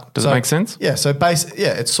 Right. Does that make sense? Yeah. So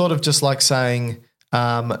it's sort of just like saying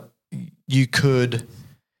you've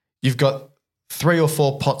got 3 or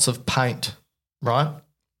 4 pots of paint, right?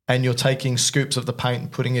 And you're taking scoops of the paint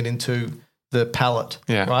and putting it into the palette,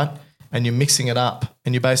 right? And you're mixing it up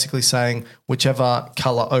and you're basically saying whichever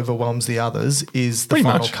colour overwhelms the others is the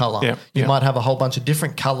final colour. Yeah, you might have a whole bunch of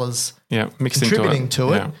different colours mixed contributing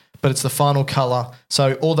to it, but it's the final colour.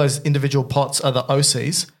 So all those individual pots are the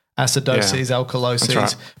OCs, acidoses,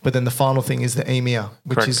 alkaloses, but then the final thing is the EMEA,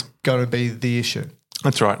 which is going to be the issue.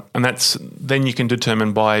 That's right. And then you can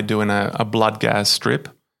determine by doing a blood gas strip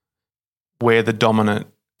where the dominant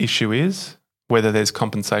issue is, whether there's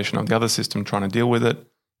compensation of the other system trying to deal with it,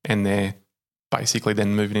 and they're basically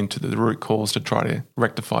then moving into the root cause to try to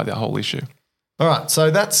rectify the whole issue. All right. So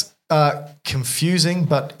that's confusing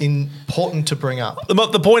but important to bring up.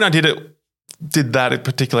 The point I did that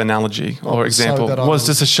particular analogy or example was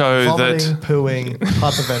just to show vomiting, that pooing,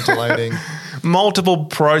 hyperventilating. Multiple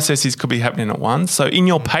processes could be happening at once. So in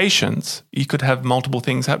your patients, you could have multiple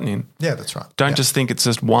things happening. Yeah, that's right. Don't just think it's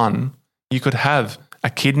just one. You could have a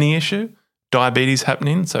kidney issue, diabetes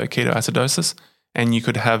happening, so ketoacidosis, and you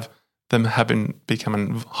could have them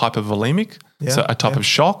becoming hypervolemic, so a type of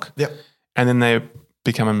shock, and then they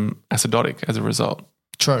become acidotic as a result.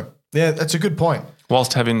 True. Yeah, that's a good point.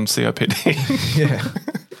 Whilst having COPD. Yeah.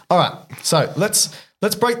 All right. So let's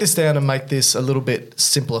break this down and make this a little bit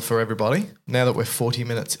simpler for everybody now that we're 40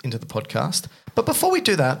 minutes into the podcast. But before we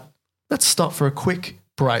do that, let's stop for a quick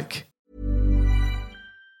break.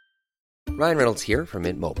 Ryan Reynolds here from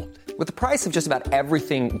Mint Mobile. With the price of just about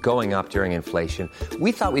everything going up during inflation,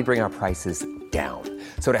 we thought we'd bring our prices down.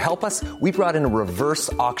 So to help us, we brought in a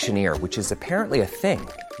reverse auctioneer, which is apparently a thing.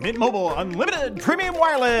 Mint Mobile Unlimited Premium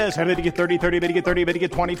Wireless. How to get 30, 30, bit to get 30, bit to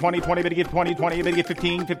get 20, 20, 20, bit to get 20, 20, bit to get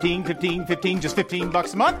 15, 15, 15, 15, just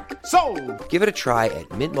 $15 a month? Sold! Give it a try at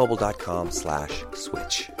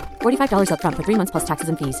mintmobile.com/switch. $45 up front for 3 months plus taxes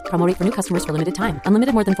and fees. Promo rate for new customers for limited time.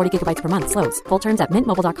 Unlimited more than 40 gigabytes per month. Slows full terms at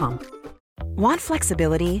mintmobile.com. Want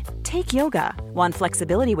flexibility? Take yoga. Want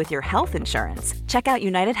flexibility with your health insurance? Check out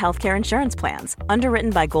United Healthcare Insurance Plans. Underwritten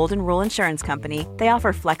by Golden Rule Insurance Company, they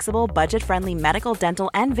offer flexible, budget-friendly medical,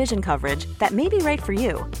 dental, and vision coverage that may be right for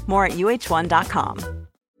you. More at uh1.com.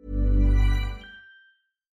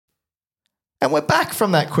 And we're back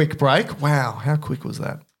from that quick break. Wow, how quick was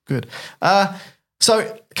that? Good. So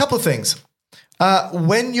a couple of things.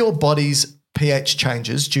 When your body's pH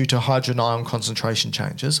changes due to hydrogen ion concentration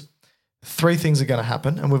changes, 3 things are going to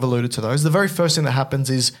happen, and we've alluded to those. The very first thing that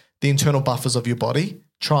happens is the internal buffers of your body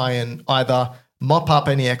try and either mop up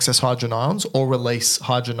any excess hydrogen ions or release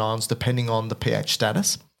hydrogen ions depending on the pH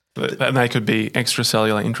status. And they could be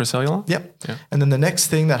extracellular, intracellular? Yep. Yeah. And then the next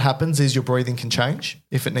thing that happens is your breathing can change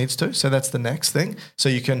if it needs to. So that's the next thing. So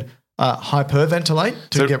you can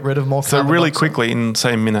hyperventilate to get rid of more carbon So really dioxide. quickly, in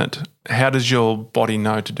say a minute, how does your body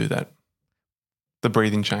know to do that? The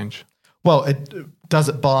breathing change? Well, it does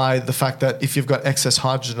it by the fact that if you've got excess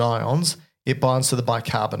hydrogen ions, it binds to the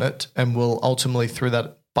bicarbonate and will ultimately, through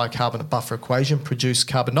that bicarbonate buffer equation, produce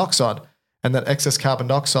carbon dioxide. And that excess carbon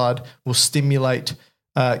dioxide will stimulate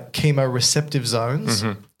chemoreceptive zones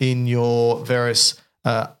in your various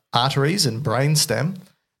arteries and brainstem,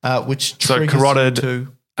 which triggers carotid, to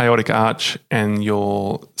aortic arch, and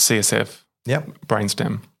your CSF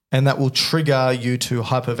brainstem. And that will trigger you to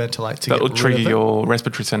hyperventilate. That will trigger your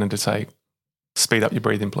respiratory center to say, speed up your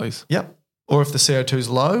breathing, please. Yep. Or if the CO2 is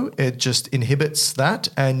low, it just inhibits that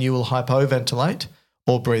and you will hypoventilate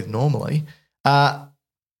or breathe normally.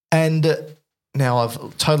 And now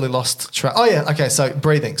I've totally lost track. Oh, yeah. Okay. So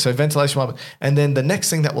breathing. So ventilation. And then the next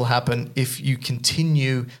thing that will happen if you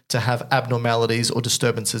continue to have abnormalities or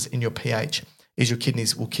disturbances in your pH is your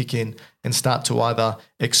kidneys will kick in and start to either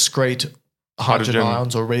excrete hydrogen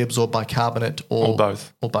ions or reabsorb bicarbonate or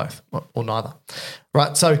both or neither.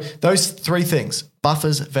 Right. So those 3 things: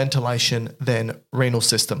 buffers, ventilation, then renal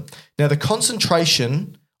system. Now the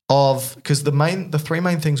concentration of, because the 3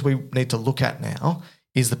 main things we need to look at now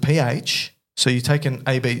is the pH. So you take an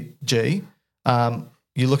ABG,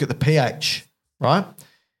 you look at the pH, right?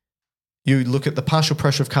 You look at the partial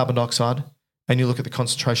pressure of carbon dioxide and you look at the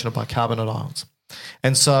concentration of bicarbonate ions.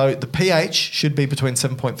 And so the pH should be between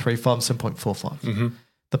 7.35 and 7.45. Mm-hmm.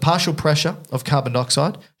 The partial pressure of carbon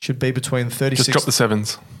dioxide should be between 36... Just drop the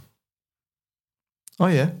 7s. Oh,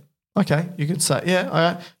 yeah. Okay, you could say, yeah, all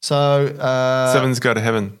right. So... 7s go to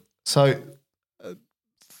heaven. So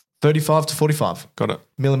 35 to 45. Got it.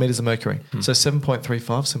 Millimeters of mercury. So 7.35,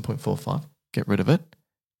 7.45, get rid of it.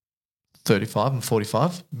 35 and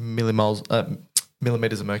 45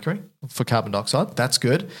 millimeters of mercury for carbon dioxide. That's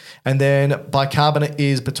good. And then bicarbonate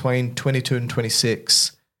is between 22 and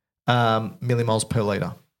 26 millimoles per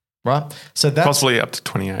litre, right? So that's possibly up to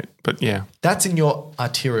 28, but yeah. That's in your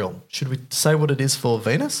arterial. Should we say what it is for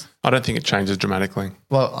venous? I don't think it changes dramatically.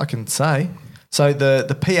 Well, I can say. So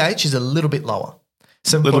the pH is a little bit lower.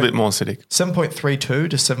 A little bit more acidic. 7.32 to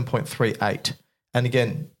 7.38. And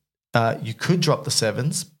again, you could drop the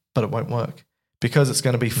 7s, but it won't work because it's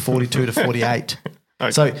going to be 42 to 48.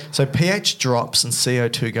 Okay. So pH drops and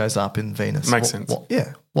CO2 goes up in venous. Makes sense.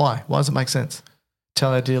 Yeah. Why? Why does it make sense?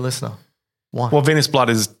 Tell our dear listener. Why? Well, venous blood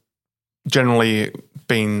is generally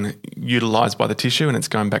being utilised by the tissue and it's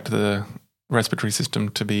going back to the respiratory system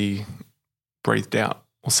to be breathed out,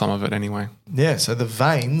 or some of it anyway. Yeah, so the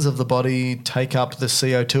veins of the body take up the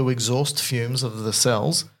CO2 exhaust fumes of the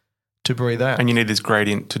cells to breathe out. And you need this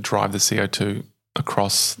gradient to drive the CO2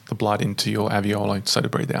 across the blood into your alveoli, so to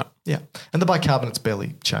breathe out. Yeah, and the bicarbonate's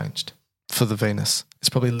barely changed for the venous. It's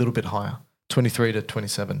probably a little bit higher, 23 to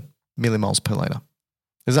 27 millimoles per litre.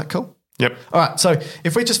 Is that cool? Yep. All right, so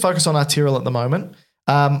if we just focus on arterial at the moment,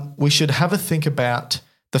 we should have a think about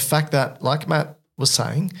the fact that, like Matt was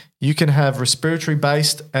saying, you can have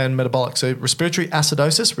respiratory-based and metabolic. So respiratory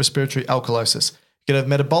acidosis, respiratory alkalosis. You can have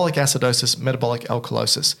metabolic acidosis, metabolic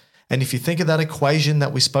alkalosis. And if you think of that equation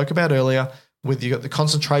that we spoke about earlier, with you got the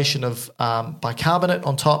concentration of bicarbonate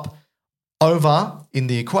on top, over in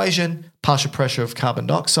the equation, partial pressure of carbon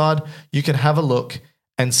dioxide, you can have a look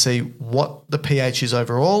and see what the pH is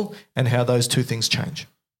overall and how those 2 things change.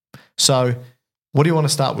 So what do you want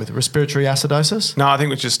to start with? Respiratory acidosis? No, I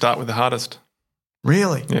think we should start with the hardest.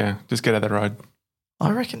 Really? Yeah, just get out of the road.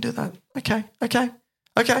 I reckon do that. Okay.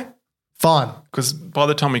 Fine. Because by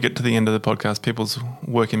the time we get to the end of the podcast, people's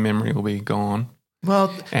working memory will be gone.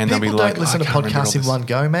 Well, and people they'll be don't listen to podcasts in one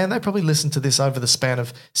go, man. They probably listen to this over the span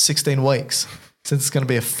of 16 weeks since it's going to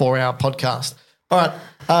be a 4-hour podcast. All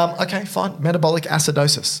right. Okay, fine. Metabolic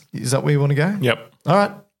acidosis. Is that where you want to go? Yep. All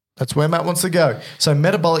right. That's where Matt wants to go. So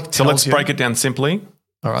metabolic tells So let's break it down simply.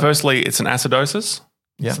 All right. Firstly, it's an acidosis.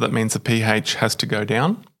 Yep. So that means the pH has to go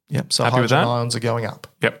down. Yep. So Happy with hydrogen that? ions are going up.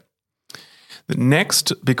 Yep. The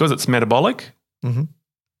next, because it's metabolic,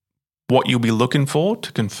 what you'll be looking for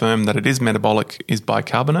to confirm that it is metabolic is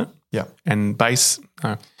bicarbonate. Yeah. And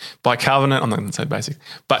bicarbonate, I'm not going to say basic,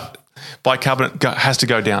 but bicarbonate has to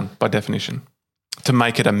go down by definition to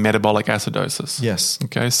make it a metabolic acidosis. Yes.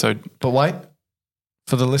 Okay, so. But wait,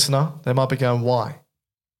 for the listener, they might be going, why?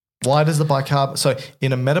 Why does the bicarbonate, so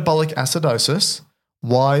in a metabolic acidosis,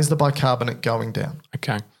 why is the bicarbonate going down?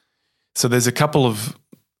 Okay. So there's a couple of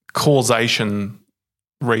causation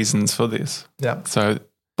reasons for this. Yeah. So.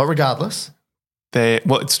 But regardless.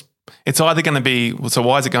 It's either going to be, so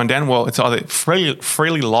why is it going down? Well, it's either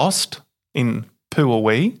freely lost in poo or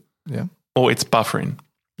wee, or it's buffering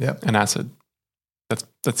an acid.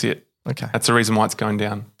 That's it. Okay. That's the reason why it's going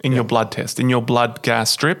down. In your blood test, in your blood gas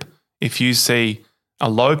strip, if you see a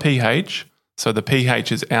low pH, so the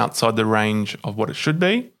pH is outside the range of what it should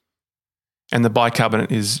be, and the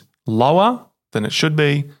bicarbonate is lower than it should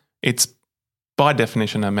be, it's by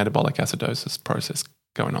definition a metabolic acidosis process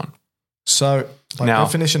going on. So by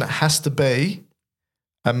definition, it has to be,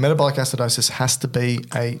 a metabolic acidosis has to be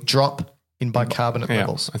a drop in bicarbonate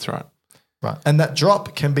levels. That's right. Right. And that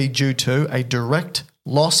drop can be due to a direct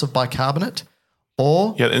loss of bicarbonate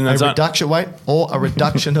or a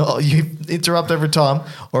reduction, you interrupt every time,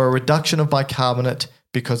 or a reduction of bicarbonate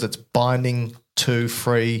because it's binding to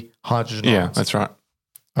free hydrogen ions. Yeah, that's right.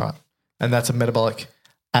 All right. And that's a metabolic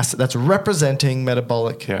acid, that's representing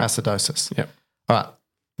metabolic acidosis. Yep. All right.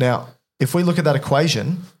 Now, if we look at that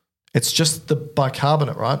equation, it's just the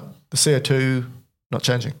bicarbonate, right? The CO2 not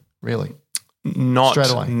changing, really. Not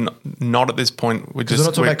straight away. Not at this point. We're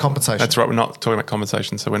not talking about compensation. That's right. We're not talking about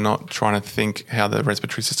compensation. So we're not trying to think how the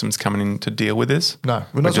respiratory system's coming in to deal with this. No,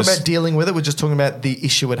 we're not talking about dealing with it. We're just talking about the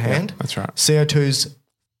issue at hand. Yeah, that's right. CO2's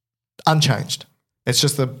unchanged. It's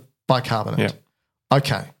just the bicarbonate. Yeah.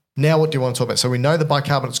 Okay. Now what do you want to talk about? So we know the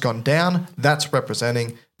bicarbonate's gone down. That's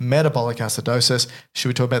representing metabolic acidosis. Should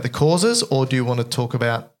we talk about the causes, or do you want to talk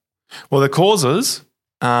about? Well, the causes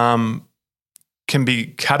can be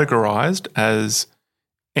categorized as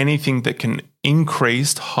anything that can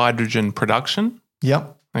increase hydrogen production.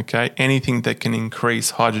 Yep. Okay. Anything that can increase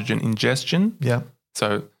hydrogen ingestion. Yep.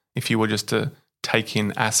 So if you were just to take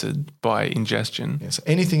in acid by ingestion. Yes.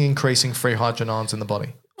 Anything increasing free hydrogen ions in the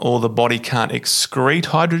body. Or the body can't excrete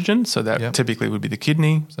hydrogen, so that typically would be the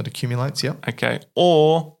kidney. So it accumulates, Okay.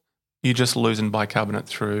 Or you're just losing bicarbonate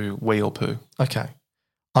through wee or poo. Okay.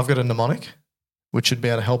 I've got a mnemonic which should be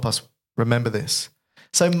able to help us remember this.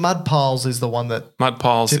 So mud piles is the one that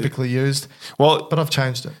typically used. Well, but I've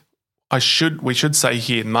changed it. We should say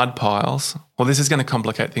here mud piles. Well, this is going to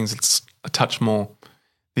complicate things. It's a touch more.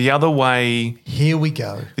 The other way. Here we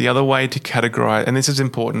go. The other way to categorize, and this is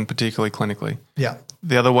important, particularly clinically. Yeah.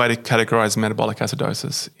 The other way to categorize metabolic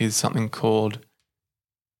acidosis is something called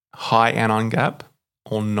high anion gap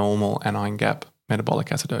or normal anion gap metabolic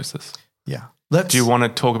acidosis. Yeah. Do you want to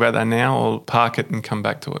talk about that now or park it and come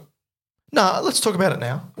back to it? No, let's talk about it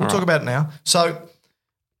now. We'll talk about it now. So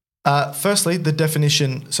firstly, the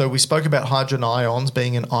definition. So we spoke about hydrogen ions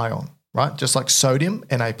being an ion, right? Just like sodium,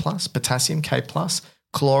 Na+, potassium, K+,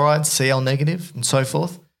 chloride, Cl negative, and so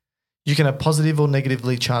forth. You can have positive or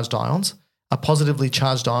negatively charged ions. A positively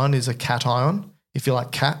charged ion is a cation. If you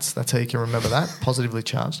like cats, that's how you can remember that, positively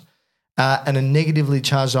charged. And a negatively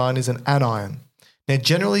charged ion is an anion. Now,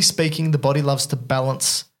 generally speaking, the body loves to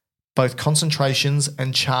balance both concentrations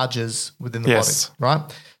and charges within the body, right?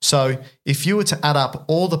 So if you were to add up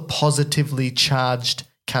all the positively charged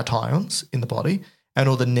cations in the body and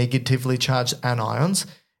all the negatively charged anions,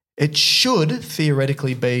 it should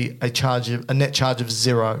theoretically be a net charge of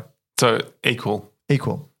 0. So equal.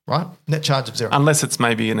 Equal, right? Net charge of 0. Unless it's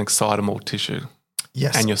maybe an excitable tissue.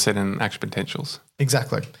 Yes. And you're setting action potentials.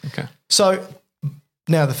 Exactly. Okay. So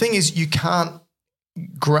now the thing is, you can't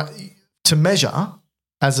to measure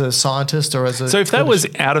as a scientist or as a... So if that was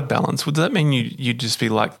out of balance, would that mean you'd just be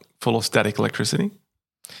like full of static electricity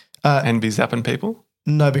and be zapping people?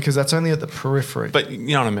 No, because that's only at the periphery. But you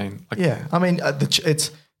know what I mean? Yeah. I mean,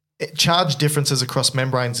 charge differences across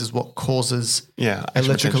membranes is what causes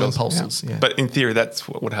electrical impulses. Yeah. But in theory, that's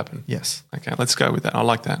what would happen. Yes. Okay, let's go with that. I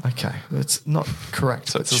like that. Okay, it's not correct.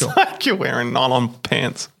 So it's like you're wearing nylon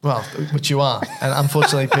pants. Well, which you are. And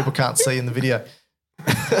unfortunately, people can't see in the video.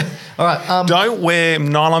 All right. Don't wear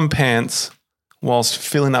nylon pants whilst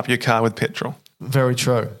filling up your car with petrol. Very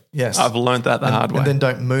true. Yes. I've learned that the hard way. And then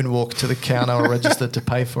don't moonwalk to the counter or register to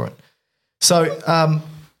pay for it. So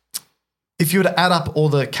if you were to add up all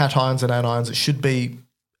the cations and anions, it should be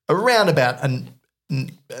around about an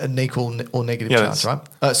equal or negative charge, right?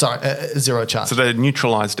 A zero charge. So they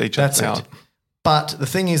neutralised each other out. That's it. But the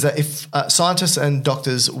thing is that if scientists and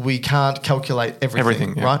doctors, we can't calculate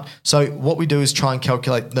everything, right? So what we do is try and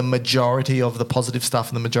calculate the majority of the positive stuff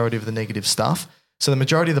and the majority of the negative stuff. So the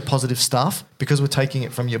majority of the positive stuff, because we're taking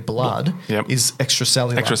it from your blood, is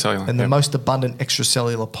extracellular. Extracellular. And the most abundant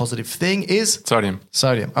extracellular positive thing is? Sodium.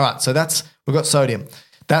 All right, so we've got sodium.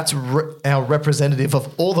 That's our representative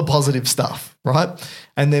of all the positive stuff, right?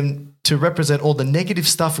 And then to represent all the negative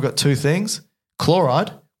stuff, we've got two things.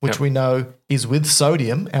 Chloride, which we know is with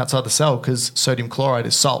sodium outside the cell because sodium chloride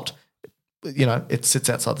is salt. You know, it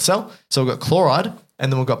sits outside the cell. So we've got chloride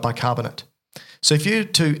and then we've got bicarbonate. So if you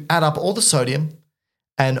to add up all the sodium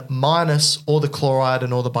and minus all the chloride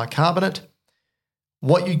and all the bicarbonate,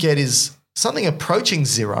 what you get is something approaching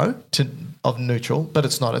zero of neutral, but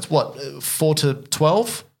it's not. It's what, 4 to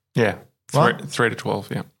 12? Yeah, right? 3 to 12,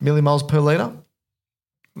 yeah. Millimoles per litre?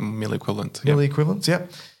 Milliequivalent. Milliequivalents, yeah.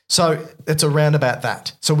 So it's around about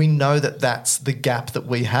that. So we know that that's the gap that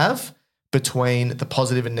we have between the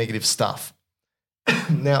positive and negative stuff.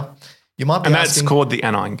 Now, you might be asking... And that's called the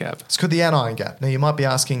anion gap. It's called the anion gap. Now, you might be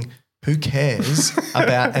asking, who cares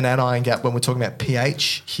about an anion gap when we're talking about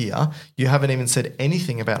pH here? You haven't even said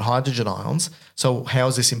anything about hydrogen ions. So how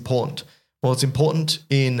is this important? Well, it's important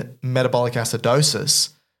in metabolic acidosis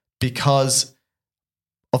because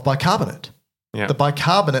of bicarbonate. Yeah. The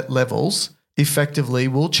bicarbonate levels effectively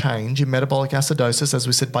will change in metabolic acidosis. As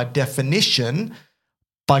we said, by definition,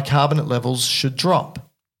 bicarbonate levels should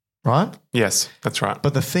drop, right? Yes, that's right.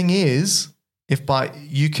 But the thing is,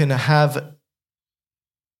 you can have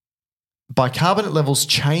bicarbonate levels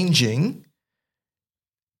changing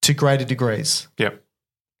to greater degrees. Yep.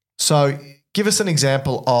 So give us an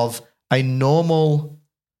example of a normal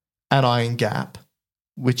anion gap,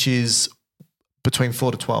 which is between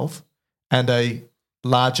 4 to 12, and a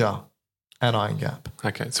larger anion gap.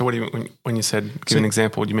 Okay. So what do you when you said give an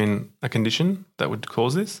example, do you mean a condition that would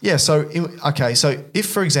cause this? Yeah. So if,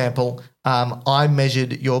 for example, I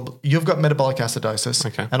measured you've got metabolic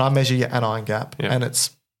acidosis, and I measure your anion gap, and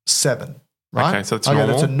it's 7, right? Okay, so it's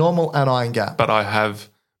normal. It's a normal anion gap. But I have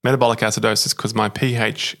metabolic acidosis because my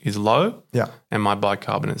pH is low, and my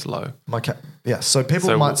bicarbonate is low. So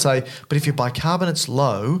people might say, but if your bicarbonate's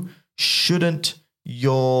low, shouldn't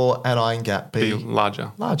your anion gap be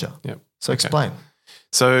larger? Larger. Yep. So explain.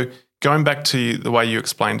 So going back to the way you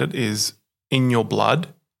explained it is in your blood,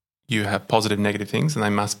 you have positive, negative things, and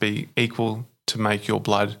they must be equal to make your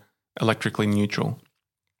blood electrically neutral.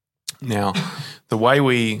 Now, the way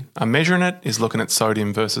we are measuring it is looking at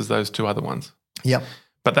sodium versus those two other ones. Yep.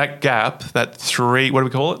 But that gap, that 3, what do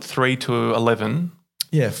we call it? 3 to 11.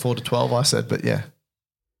 Yeah, 4 to 12 I said, but yeah.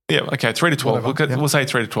 Yeah, okay, 3 to 12. We'll say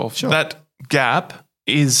 3 to 12. Sure. That gap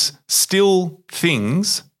is still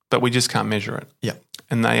things, but we just can't measure it. Yeah.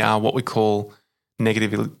 And they are what we call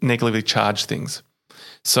negatively charged things.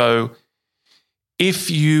 So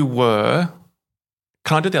if you were,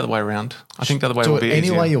 can I do it the other way around? I think the other way will be easier.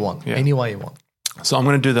 Any way you want. Yeah. Any way you want. So I'm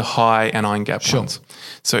going to do the high anion gap ones.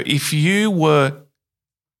 So if you were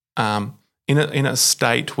in a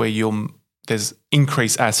state where there's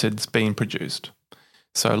increased acids being produced.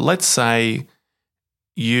 So let's say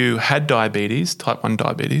you had diabetes, type 1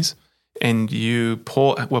 diabetes, and you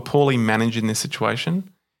were poorly managing this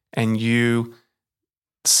situation, and you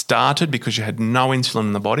started because you had no insulin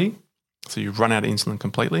in the body, so you run out of insulin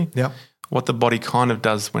completely. Yep. What the body kind of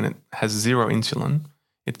does when it has zero insulin,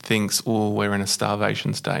 it thinks, oh, we're in a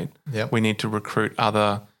starvation state. Yep. We need to recruit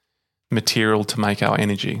other material to make our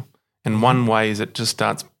energy. And one way is it just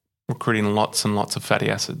starts recruiting lots and lots of fatty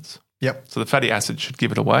acids. Yep. So the fatty acid should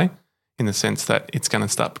give it away in the sense that it's going to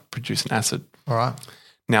start producing acid. All right.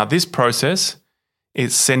 Now, this process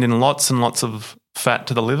is sending lots and lots of fat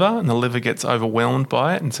to the liver, and the liver gets overwhelmed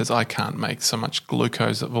by it and says, I can't make so much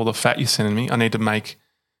glucose of all the fat you're sending me. I need to make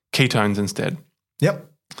ketones instead. Yep.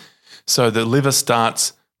 So the liver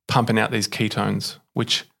starts pumping out these ketones,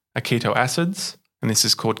 which are keto acids, and this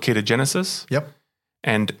is called ketogenesis. Yep.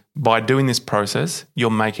 And by doing this process, you're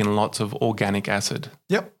making lots of organic acid.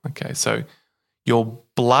 Yep. Okay, so your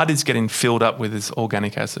blood is getting filled up with this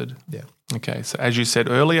organic acid. Yeah. Okay, so as you said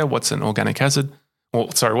earlier, what's an organic acid?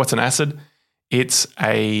 What's an acid? It's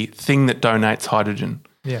a thing that donates hydrogen.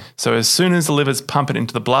 Yeah. So as soon as the liver's pumping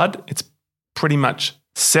into the blood, it's pretty much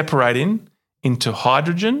separating into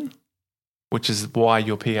hydrogen, which is why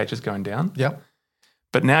your pH is going down. Yep.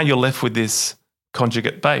 But now you're left with this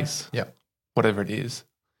conjugate base. Yep. Whatever it is.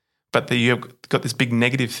 But you've got this big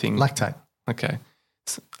negative thing. Lactate. Okay.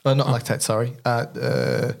 Not lactate, sorry.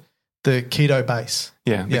 The keto base.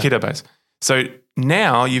 Yeah, the keto base. So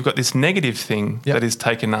now you've got this negative thing that is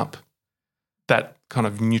taken up, that kind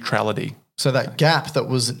of neutrality. So that gap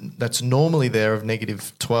that's normally there of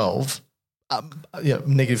negative 12,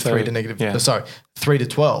 negative 3 to negative, 3 to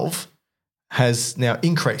 12 has now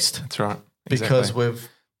increased. That's right. Because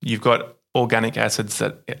you've got organic acids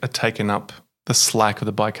that are taking up the slack of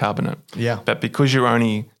the bicarbonate. Yeah. But because you're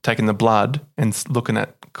only taking the blood and looking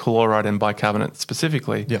at chloride and bicarbonate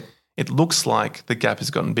specifically, it looks like the gap has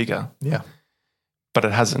gotten bigger. Yeah. But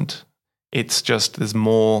it hasn't. It's just there's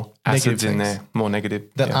more acids in there, more negative.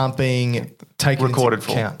 That aren't being taken recorded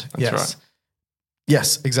into account. That's right.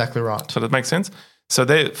 Yes, exactly right. So that makes sense? So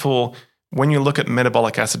therefore, when you look at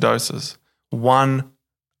metabolic acidosis, one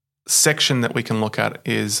section that we can look at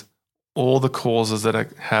is all the causes that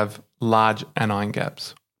have large anion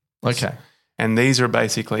gaps. Okay. And these are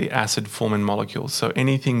basically acid-forming molecules. So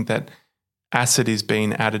anything that acid is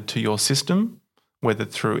being added to your system, whether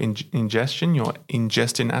through ingestion, you're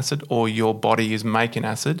ingesting acid, or your body is making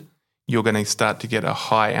acid, you're going to start to get a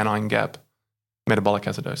high anion gap metabolic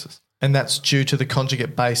acidosis. And that's due to the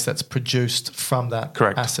conjugate base that's produced from that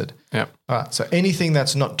acid. Yeah. All right. So anything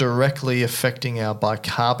that's not directly affecting our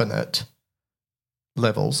bicarbonate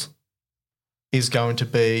levels is going to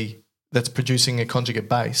be, that's producing a conjugate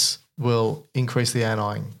base, will increase the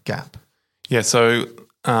anion gap. Yeah. So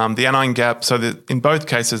the anion gap, in both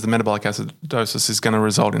cases, the metabolic acidosis is going to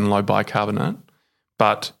result in low bicarbonate,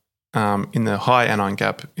 but in the high anion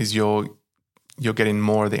gap is you're getting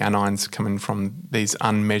more of the anions coming from these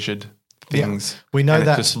unmeasured things. Yeah. We know and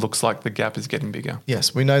that it just looks like the gap is getting bigger.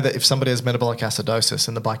 Yes, we know that if somebody has metabolic acidosis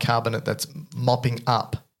and the bicarbonate that's mopping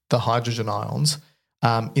up the hydrogen ions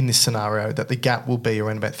in this scenario, that the gap will be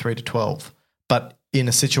around about 3 to 12. But in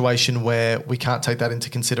a situation where we can't take that into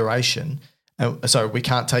consideration, we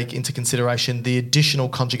can't take into consideration the additional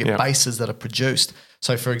conjugate bases that are produced.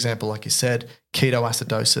 So, for example, like you said,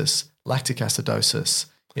 ketoacidosis, lactic acidosis.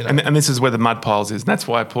 And this is where the mud piles is. And that's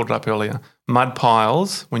why I pulled it up earlier. Mud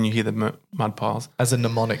piles, when you hear the mud piles. As a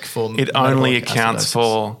mnemonic for it only accounts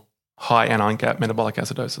for high anion gap metabolic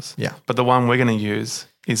acidosis. Yeah. But the one we're going to use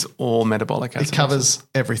is all metabolic acidosis. It covers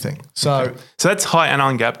everything. So that's high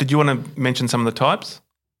anion gap. Did you want to mention some of the types?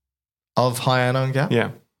 Of high anion gap?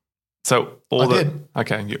 Yeah. So I did.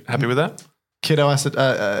 Okay, you happy with that?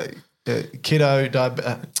 Diabetic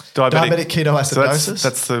ketoacidosis. So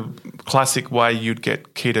that's the classic way you'd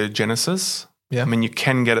get ketogenesis. Yeah. I mean, you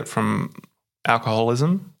can get it from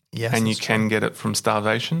alcoholism. Yes. And you can get it from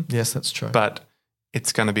starvation. Yes, that's true. But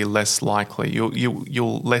it's going to be less likely.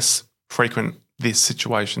 You'll less frequent this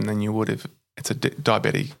situation than you would if it's a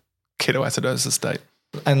diabetic ketoacidosis state.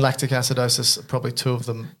 And lactic acidosis are probably two of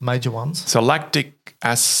the major ones. So lactic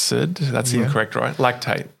acid, that's incorrect, right?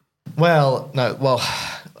 Lactate.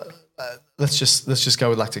 Let's just go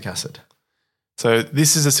with lactic acid. So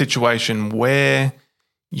this is a situation where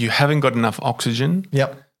you haven't got enough oxygen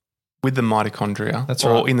with the mitochondria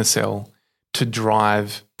or in the cell to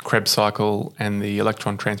drive Krebs cycle and the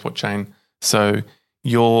electron transport chain. So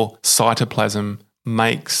your cytoplasm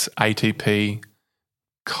makes ATP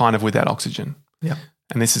kind of without oxygen. Yeah.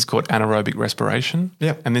 And this is called anaerobic respiration.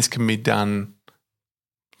 Yeah. And this can be done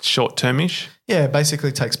short-termish. Yeah, it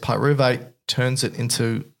basically takes pyruvate, turns it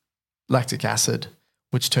into lactic acid,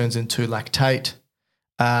 which turns into lactate.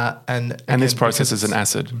 And this process is an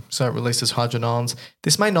acid. So it releases hydrogen ions.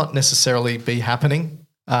 This may not necessarily be happening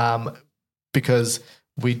because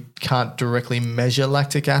we can't directly measure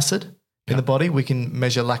lactic acid in the body. We can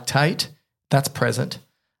measure lactate. That's present.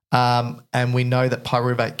 And we know that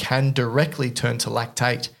pyruvate can directly turn to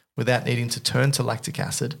lactate without needing to turn to lactic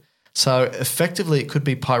acid. So effectively it could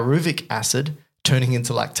be pyruvic acid turning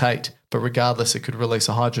into lactate, but regardless it could release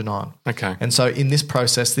a hydrogen ion. Okay. And so in this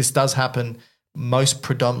process, this does happen most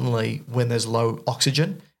predominantly when there's low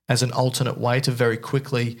oxygen as an alternate way to very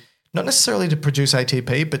quickly, not necessarily to produce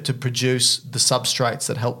ATP, but to produce the substrates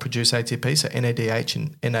that help produce ATP, so NADH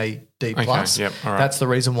and NAD+. Okay, yep, all right. That's the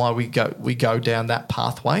reason why we go down that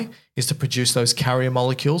pathway, is to produce those carrier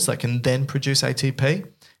molecules that can then produce ATP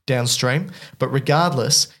downstream. But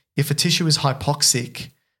regardless, if a tissue is hypoxic,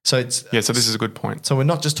 So it's So this is a good point. So we're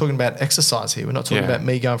not just talking about exercise here. We're not talking about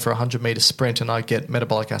me going for a 100-meter sprint and I get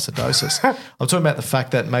metabolic acidosis. I'm talking about the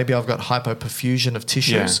fact that maybe I've got hypoperfusion of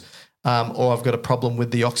tissues, or I've got a problem with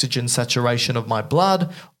the oxygen saturation of my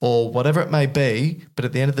blood, or whatever it may be. But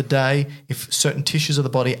at the end of the day, if certain tissues of the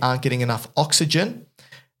body aren't getting enough oxygen,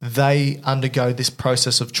 they undergo this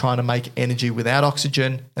process of trying to make energy without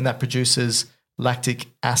oxygen, and that produces lactic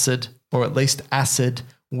acid, or at least acid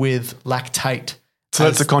with lactate. So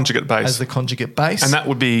that's the conjugate base. As the conjugate base. And that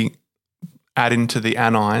would be add into the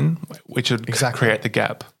anion, which would create the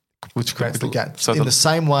gap. Which creates the gap. So in the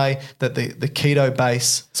same way that the keto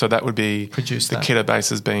base. So that would be keto base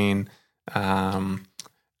has been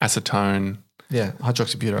acetone. Yeah,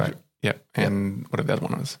 hydroxybutyrate. Yeah, and whatever the other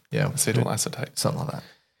one was. Yeah. Acetyl acetate. Something like that.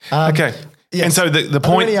 Okay. Yes. And so the point.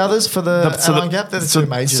 Are there any others for the anion gap? They're the two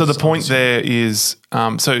majors. So the point there is,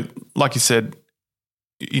 so like you said,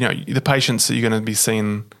 the patients that you're going to be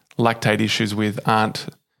seeing lactate issues with aren't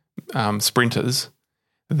sprinters.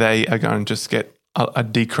 They are going to just get a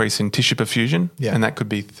decrease in tissue perfusion, and that could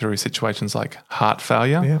be through situations like heart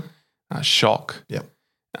failure, shock,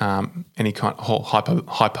 any kind of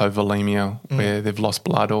hypovolemia where they've lost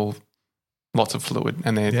blood or lots of fluid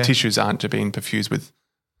and their tissues aren't being perfused with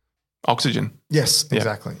oxygen. Yes,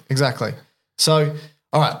 exactly. So,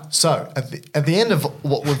 all right. So at the end of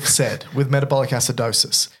what we've said with metabolic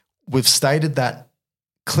acidosis, we've stated that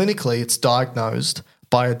clinically it's diagnosed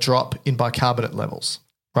by a drop in bicarbonate levels,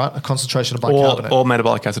 right? A concentration of bicarbonate. Or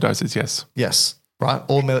metabolic acidosis, yes. Yes, right?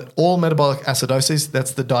 All metabolic acidosis,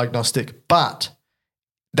 that's the diagnostic. But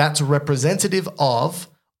that's representative of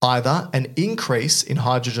either an increase in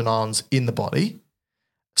hydrogen ions in the body,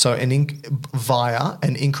 so via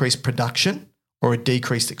an increased production or a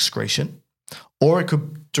decreased excretion, or it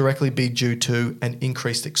could directly be due to an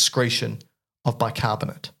increased excretion of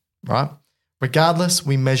bicarbonate, right? Regardless,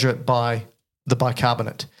 we measure it by the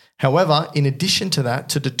bicarbonate. However, in addition to that,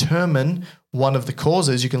 to determine one of the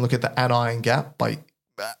causes, you can look at the anion gap by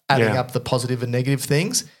adding up the positive and negative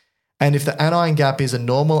things. And if the anion gap is a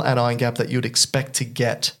normal anion gap that you'd expect to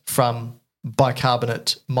get from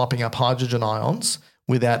bicarbonate mopping up hydrogen ions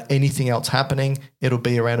without anything else happening, it'll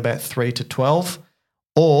be around about 3 to 12.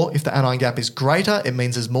 Or if the anion gap is greater, it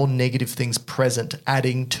means there's more negative things present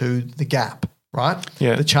adding to the gap, right?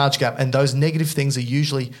 Yeah. The charge gap. And those negative things are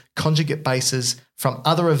usually conjugate bases from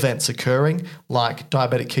other events occurring like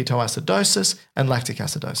diabetic ketoacidosis and lactic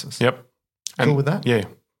acidosis. Yep. Cool with that? Yeah.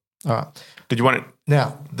 All right. Did you want it?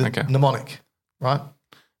 Now, the mnemonic, right?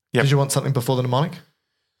 Yep. Did you want something before the mnemonic?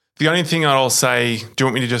 The only thing I'll say, do you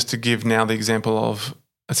want me to give now the example of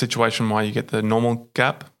a situation where you get the normal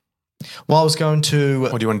gap? Well, I was going to...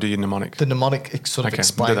 Or do you want to do your mnemonic? The mnemonic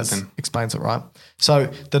explains it, right? So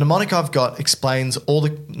the mnemonic I've got explains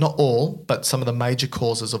not all, but some of the major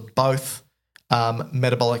causes of both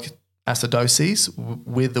metabolic acidoses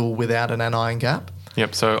with or without an anion gap.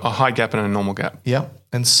 Yep, so a high gap and a normal gap. Yep,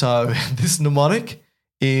 and so this mnemonic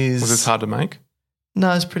is... Was this hard to make?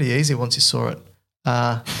 No, it's pretty easy once you saw it.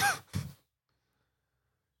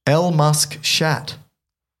 L. Musk Shat.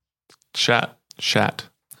 Shat.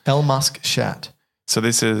 L. Musk Shat. So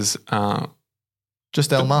this is...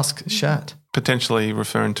 just L. Musk Shat. Potentially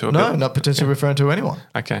referring to not potentially referring to anyone.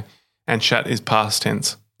 Okay. And shat is past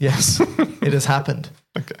tense. Yes, it has happened.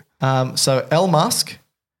 Okay. So L. Musk,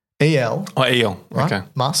 E-L. Oh, E-L. Right? Okay.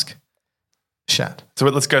 Musk, Shat. So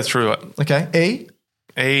let's go through it. Okay.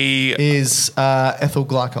 E is ethyl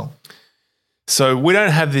glycol. So we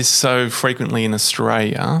don't have this so frequently in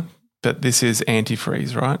Australia, but this is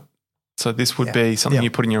antifreeze, right? So this would be something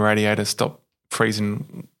you put in your radiator to stop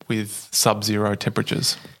freezing with sub-zero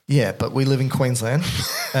temperatures. Yeah, but we live in Queensland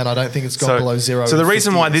and I don't think it's gone below zero. So the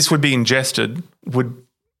reason why this would be ingested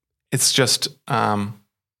it's just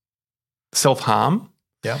self-harm.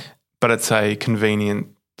 Yeah. But it's a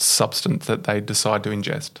convenient substance that they decide to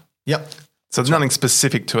ingest. Yep. So there's nothing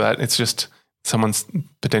specific to that. It's just someone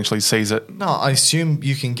potentially sees it. No, I assume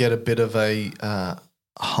you can get a bit of a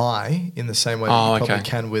high in the same way that you probably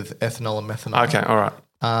can with ethanol and methanol. Okay, all right.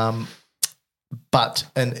 But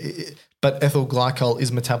ethyl glycol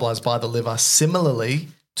is metabolized by the liver similarly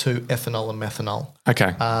to ethanol and methanol.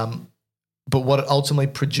 Okay. But what it ultimately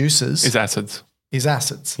produces is acids.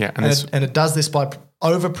 Yeah, and it does this by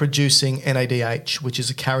overproducing NADH, which is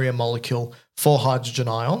a carrier molecule for hydrogen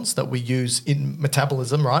ions that we use in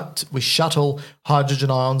metabolism, right? We shuttle hydrogen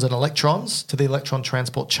ions and electrons to the electron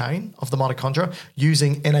transport chain of the mitochondria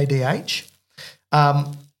using NADH.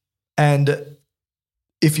 And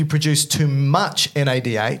if you produce too much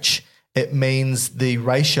NADH, it means the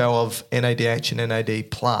ratio of NADH and NAD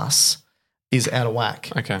plus is out of whack.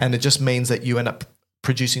 Okay. And it just means that you end up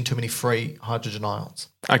producing too many free hydrogen ions.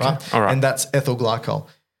 Okay, right? all right. And that's ethyl glycol.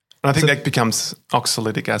 And I think that becomes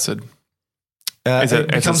oxylitic acid. It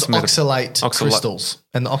becomes oxalate crystals.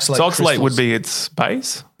 And the oxalate oxalate would be its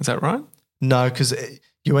base? Is that right? No, because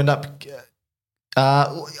you end up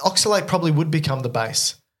oxalate probably would become the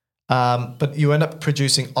base, but you end up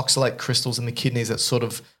producing oxalate crystals in the kidneys that sort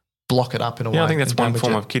of block it up in a way. Yeah, I think that's one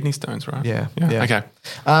form of kidney stones, right? Yeah. Okay.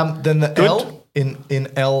 Then the L in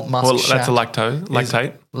L musk that's a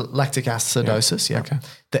lactate. Lactic acidosis, yeah. Okay.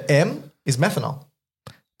 The M is methanol.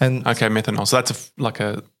 And okay, methanol. So that's like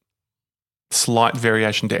a slight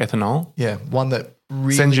variation to ethanol. Yeah, one that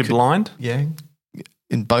really sends you blind. Yeah,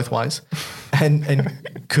 in both ways, and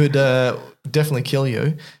could definitely kill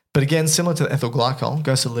you. But again, similar to the ethyl glycol,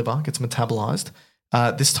 goes to the liver, gets metabolized.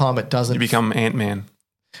 This time it doesn't. You become Ant-Man.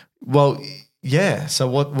 Well, yeah. So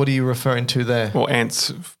what are you referring to there? Well,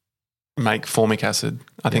 ants make formic acid.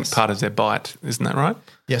 I think part of their bite, isn't that right?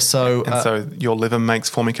 Yes. So so your liver makes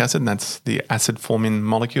formic acid, and that's the acid forming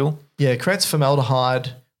molecule. Yeah, it creates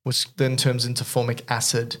formaldehyde, which then turns into formic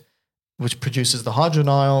acid, which produces the hydrogen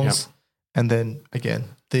ions, and then again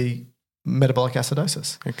the metabolic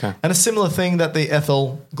acidosis. Okay. And a similar thing that the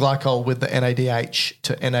ethyl glycol with the NADH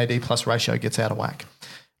to NAD plus ratio gets out of whack.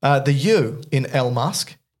 The U in L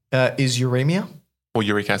musk is uremia. Or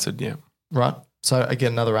uric acid, yeah. Right. So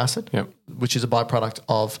again, another acid, which is a byproduct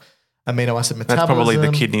of amino acid metabolism. That's probably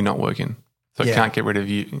the kidney not working. So it can't get rid of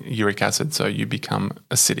uric acid, so you become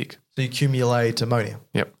acidic. So you accumulate ammonia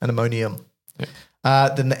and ammonium. Yep.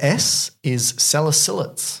 Then the S is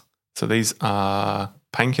salicylates. So these are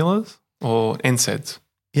painkillers or NSAIDs?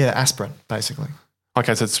 Yeah, aspirin, basically.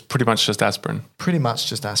 Okay, so it's pretty much just aspirin. Pretty much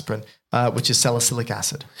just aspirin, which is salicylic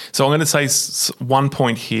acid. So I'm going to say one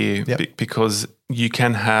point here because you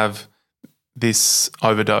can have this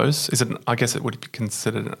overdose. I guess it would be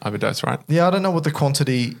considered an overdose, right? Yeah, I don't know what the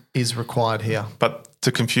quantity is required here. But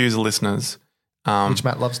to confuse the listeners, which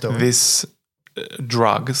Matt loves doing, this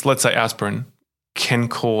drug, let's say aspirin, can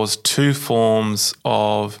cause two forms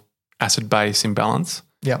of acid-base imbalance.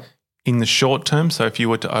 Yeah. In the short term, so if you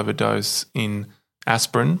were to overdose in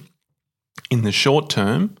aspirin, in the short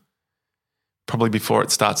term, probably before it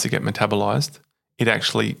starts to get metabolized, it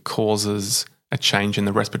actually causes a change in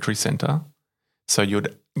the respiratory center. So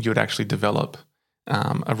you'd actually develop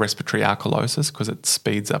a respiratory alkalosis because it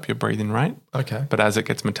speeds up your breathing rate. Okay. But as it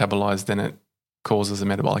gets metabolized, then it causes a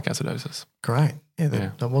metabolic acidosis. Great. Yeah,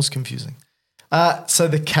 that was confusing. So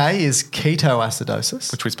the K is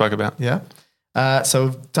ketoacidosis. Which we spoke about. Yeah. So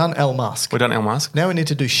we've done L musk. We've done L musk. Now we need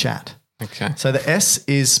to do SHAT. Okay. So the S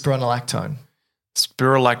is spironolactone.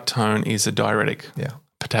 Spironolactone is a diuretic. Yeah.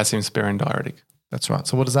 Potassium sparing diuretic. That's right.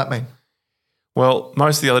 So what does that mean? Well,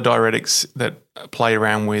 most of the other diuretics that play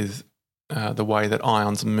around with the way that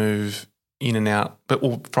ions move in and out,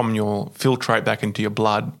 but from your filtrate back into your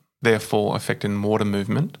blood, therefore affecting water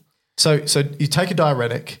movement. So you take a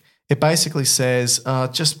diuretic, it basically says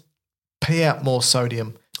just pee out more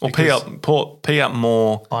sodium. Or pee out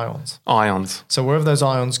more ions. So wherever those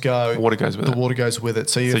ions go, water goes with the water goes with it.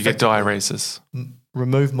 So you get diuresis.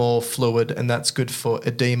 Remove more fluid, and that's good for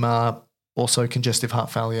edema, also congestive heart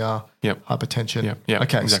failure, hypertension. Yeah,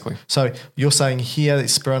 okay, exactly. So you're saying here that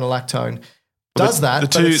spironolactone does that,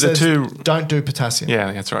 but it says don't do potassium.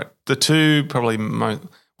 Yeah, that's right. The two probably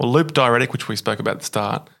loop diuretic, which we spoke about at the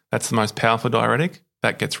start, that's the most powerful diuretic.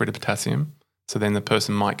 That gets rid of potassium. So then the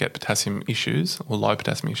person might get potassium issues or low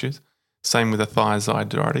potassium issues. Same with the thiazide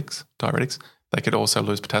diuretics. They could also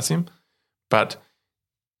lose potassium. But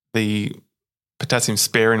the potassium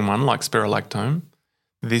sparing one, like spironolactone,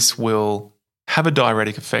 this will have a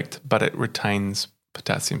diuretic effect, but it retains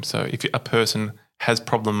potassium. So if a person has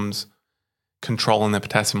problems controlling their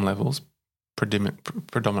potassium levels,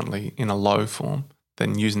 predominantly in a low form,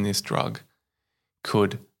 then using this drug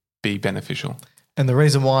could be beneficial. And the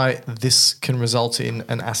reason why this can result in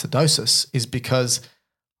an acidosis is because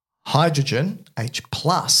hydrogen, H+,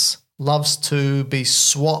 loves to be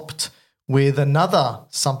swapped with another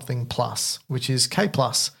something plus, which is K+.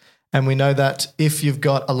 And we know that if you've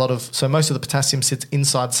got so most of the potassium sits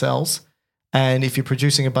inside cells, and if you're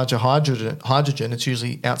producing a bunch of hydrogen, it's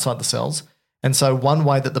usually outside the cells. And so one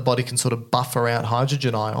way that the body can sort of buffer out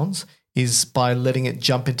hydrogen ions is by letting it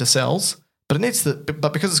jump into cells. But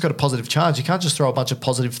because it's got a positive charge, you can't just throw a bunch of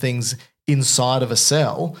positive things inside of a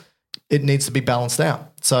cell. It needs to be balanced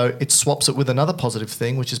out. So it swaps it with another positive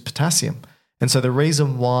thing, which is potassium. And so the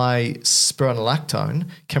reason why spironolactone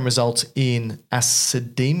can result in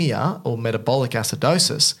acidemia or metabolic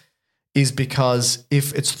acidosis is because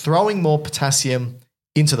if it's throwing more potassium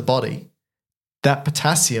into the body, that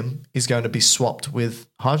potassium is going to be swapped with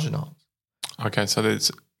hydrogen ions. Okay, so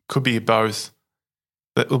there's could be both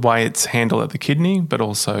the way it's handled at the kidney, but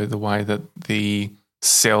also the way that the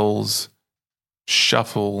cells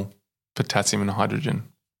shuffle potassium and hydrogen.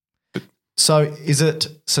 So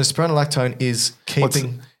spironolactone is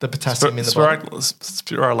keeping the potassium in the body?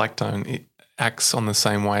 Spironolactone, it acts on the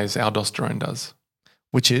same way as aldosterone does.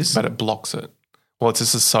 Which is? But it blocks it. Well, it's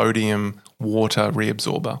just a sodium water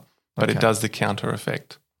reabsorber, but it does the counter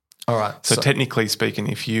effect. All right. So technically speaking,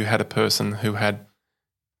 if you had a person who had,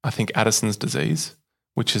 I think, Addison's disease,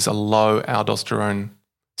 which is a low aldosterone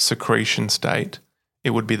secretion state,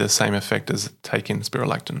 it would be the same effect as taking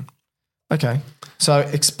spironolactone. Okay. So I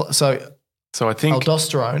think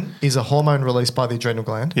aldosterone is a hormone released by the adrenal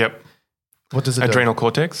gland. Yep. What does it do? Adrenal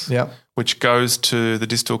cortex. Yep. Which goes to the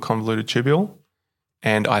distal convoluted tubule.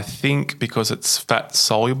 And I think because it's fat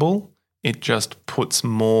soluble, it just puts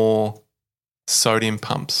more sodium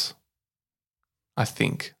pumps. I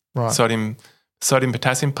think. Right. Sodium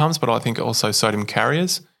potassium pumps, but I think also sodium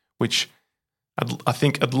carriers, which I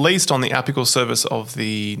think at least on the apical surface of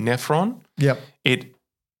the nephron,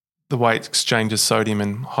 the way it exchanges sodium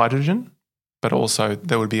and hydrogen, but also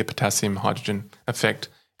there would be a potassium hydrogen effect.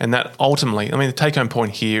 And that ultimately, the take-home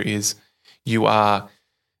point here is you are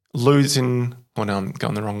losing. Oh no, I'm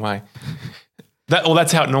going the wrong way.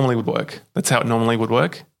 That's how it normally would work.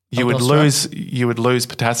 You would lose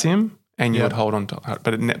potassium, and you would hold on to it.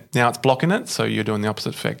 But now it's blocking it, so you're doing the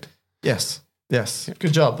opposite effect. Yes.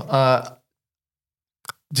 Good job.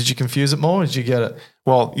 Did you confuse it more? Or did you get it?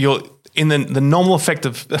 Well, you're in the normal effect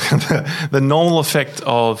of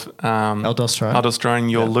aldosterone.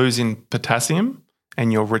 You're losing potassium,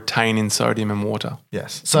 and you're retaining sodium and water.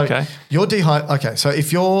 Yes. So you're So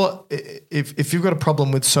if you've got a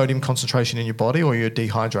problem with sodium concentration in your body, or you're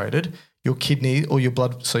dehydrated, your kidney or your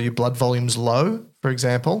blood, so your blood volume's low, for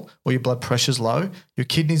example, or your blood pressure's low, your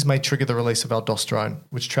kidneys may trigger the release of aldosterone,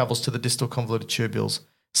 which travels to the distal convoluted tubules.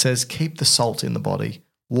 Says keep the salt in the body.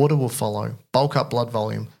 Water will follow. Bulk up blood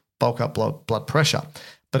volume. Bulk up blood pressure.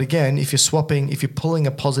 But again, if you're pulling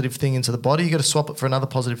a positive thing into the body, you got to swap it for another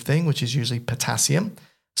positive thing, which is usually potassium.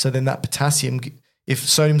 So then that potassium, if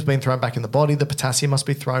sodium's been thrown back in the body, the potassium must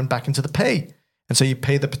be thrown back into the pee. And so you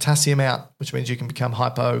pee the potassium out, which means you can become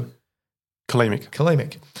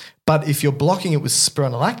hypokalemic. But if you're blocking it with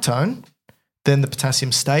spironolactone, then the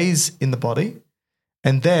potassium stays in the body.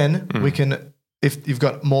 And then if you've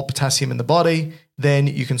got more potassium in the body, then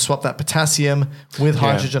you can swap that potassium with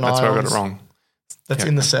hydrogen ions. That's where I got it wrong. That's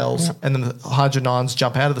in the cells, and then the hydrogen ions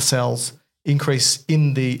jump out of the cells, increase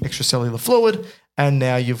in the extracellular fluid, and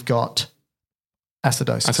now you've got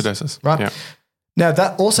acidosis. Right? Yeah. Now,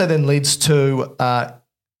 that also then leads to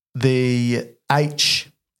the H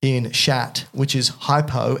in SHAT, which is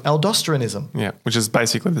hypoaldosteronism. Yeah, which is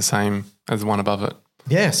basically the same as the one above it.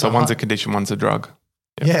 Yeah. So one's a condition, one's a drug.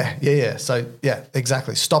 Yep. Yeah. So,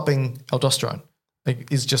 exactly. Stopping aldosterone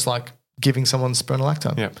is just like giving someone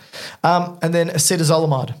spironolactone. Yeah. And then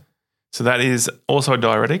acetazolamide. So that is also a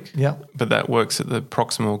diuretic. Yeah. But that works at the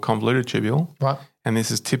proximal convoluted tubule. Right. And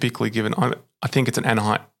this is typically given, I think it's an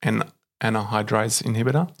anhydrase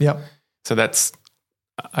inhibitor. Yep. So that's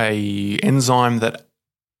a enzyme that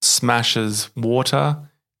smashes water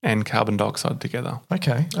and carbon dioxide together.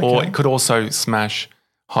 Okay. Or it could also smash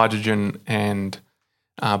hydrogen and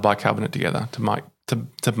bicarbonate together to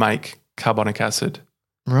make carbonic acid.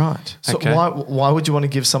 Right. So why would you want to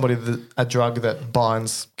give somebody a drug that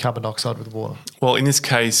binds carbon dioxide with water? Well, in this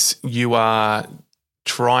case, you are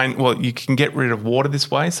you can get rid of water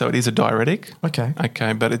this way, so it is a diuretic. Okay.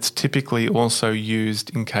 But it's typically also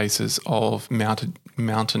used in cases of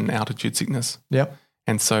mountain altitude sickness. Yep.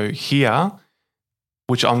 And so here,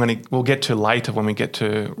 which we'll get to later when we get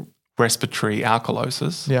to respiratory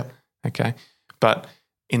alkalosis. Yep. Okay. But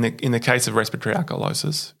in the case of respiratory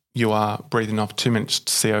alkalosis, you are breathing off too much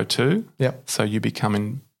CO2. Yep. So you're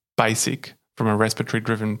becoming basic from a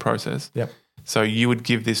respiratory-driven process. Yep. So you would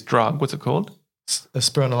give this drug, what's it called?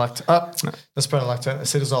 Spironolactone,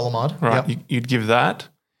 acetazolamide. Right. Yep. You'd give that,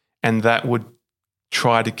 and that would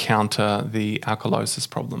try to counter the alkalosis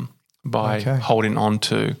problem by holding on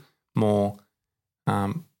to more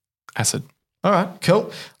acid. All right,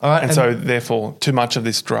 cool. All right. And so therefore, too much of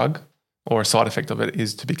this drug or a side effect of it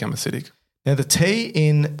is to become acidic. Now, the T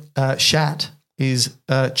in SHAT is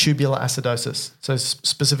tubular acidosis, so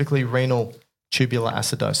specifically renal tubular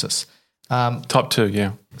acidosis. Type 2,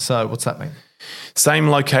 yeah. So what's that mean? Same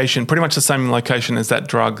location, pretty much the same location as that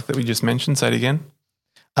drug that we just mentioned. Say it again.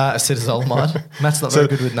 Acetazolamide. Matt's not very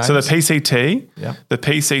good with names. So the PCT,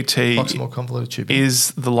 proximal convoluted tubule,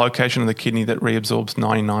 is the location of the kidney that reabsorbs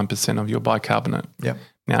 99% of your bicarbonate. Yep.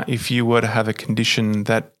 Now, if you were to have a condition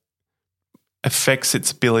that affects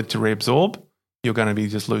its ability to reabsorb, you're going to be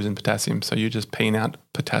just losing potassium. So you're just peeing out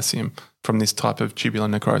potassium from this type of tubular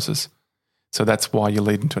necrosis. So that's why you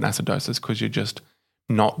lead into an acidosis, because you're just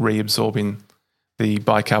not reabsorbing the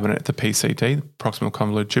bicarbonate, the PCT, the proximal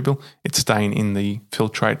convoluted tubule. It's staying in the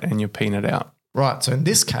filtrate and you're peeing it out. Right. So in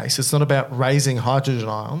this case, it's not about raising hydrogen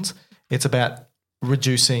ions. It's about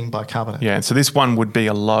reducing bicarbonate. Yeah. So this one would be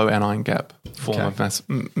a low anion gap form of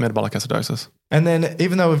metabolic acidosis. And then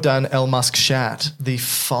even though we've done L-Musk-Shat, the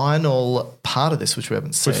final part of this, which we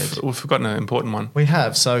haven't said. We've forgotten an important one. We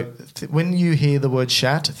have. So when you hear the word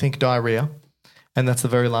shat, think diarrhea, and that's the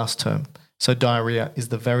very last term. So diarrhea is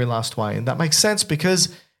the very last way. And that makes sense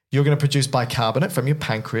because you're going to produce bicarbonate from your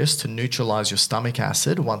pancreas to neutralize your stomach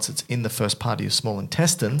acid once it's in the first part of your small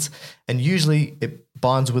intestines. And usually it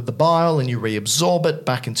binds with the bile and you reabsorb it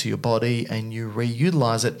back into your body and you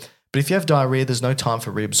reutilize it. But if you have diarrhea, there's no time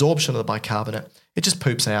for reabsorption of the bicarbonate. It just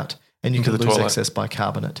poops out and you can lose excess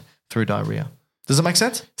bicarbonate through diarrhea. Does that make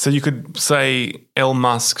sense? So you could say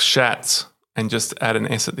L-Musk-Shat and just add an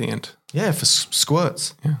S at the end. Yeah, for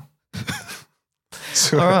squirts. Yeah.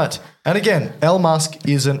 All right. And again, L-Musk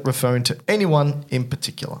isn't referring to anyone in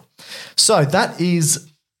particular. So that is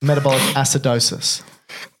metabolic acidosis.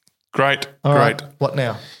 Great. All great. Right. What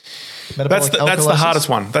now? That's the hardest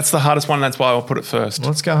one. That's the hardest one. That's why I'll put it first.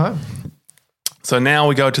 Let's go home. So now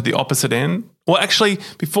we go to the opposite end. Well, actually,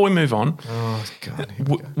 before we move on,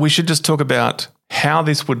 we should just talk about how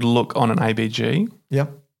this would look on an ABG. Yep.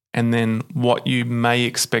 And then what you may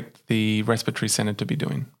expect the respiratory center to be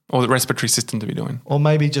doing or the respiratory system to be doing. Or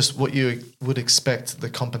maybe just what you would expect the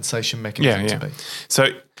compensation mechanism to be. So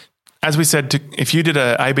as we said, if you did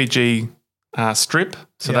a ABG strip,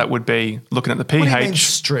 so that would be looking at the pH. What do you mean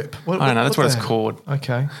strip? I don't know. That's what it's called.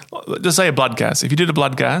 Okay. Just say a blood gas. If you did a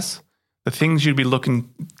blood gas, the things you'd be looking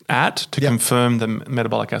at to confirm the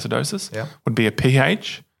metabolic acidosis would be a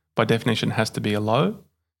pH. By definition, has to be a low.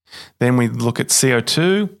 Then we look at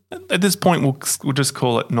CO2. At this point, we'll just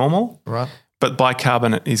call it normal. Right. But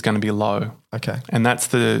bicarbonate is going to be low. Okay. And that's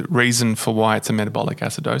the reason for why it's a metabolic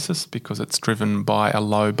acidosis, because it's driven by a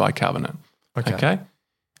low bicarbonate. Okay.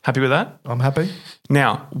 Happy with that? I'm happy.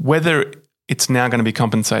 Now, whether it's now going to be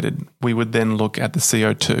compensated, we would then look at the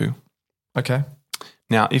CO2. Okay.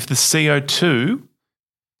 Now, if the CO2,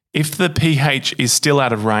 if the pH is still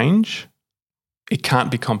out of range, it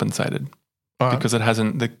can't be compensated. Right. Because it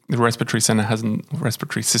hasn't, the respiratory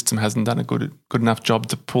system hasn't done a good enough job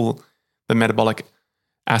to pull the metabolic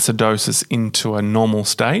acidosis into a normal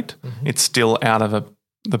state. Mm-hmm. It's still out of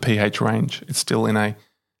the pH range. It's still in a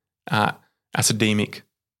acidemic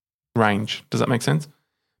range. Does that make sense?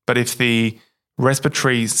 But if the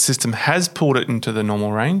respiratory system has pulled it into the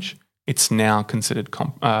normal range, it's now considered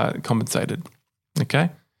compensated.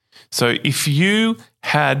 Okay? So if you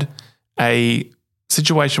had a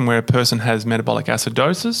situation where a person has metabolic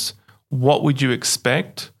acidosis, what would you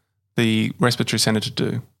expect the respiratory center to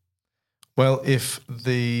do? Well, if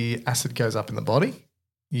the acid goes up in the body,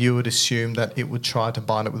 you would assume that it would try to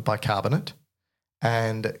bind it with bicarbonate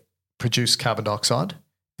and produce carbon dioxide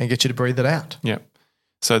and get you to breathe it out. Yeah.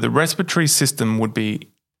 So the respiratory system would be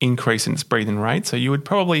increasing its breathing rate. So you would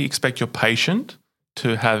probably expect your patient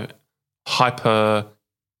to have hypernemia.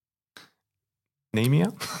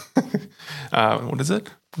 What is it?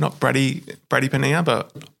 Not bradypnea,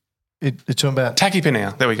 but it's talking about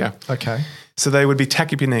tachypnea. There we go. Okay. So they would be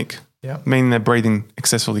tachypneic, meaning they're breathing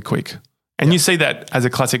excessively quick. And you see that as a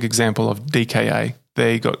classic example of DKA.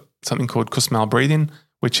 They got something called Kussmaul breathing,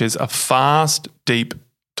 which is a fast, deep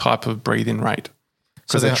type of breathing rate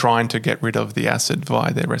because they're trying to get rid of the acid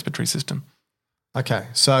via their respiratory system. Okay.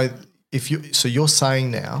 So you're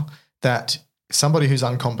saying now that somebody who's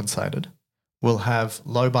uncompensated will have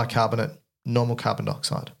low bicarbonate, normal carbon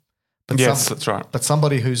dioxide. But that's right. But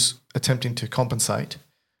somebody who's attempting to compensate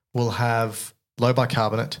will have low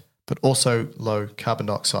bicarbonate, but also low carbon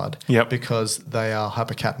dioxide because they are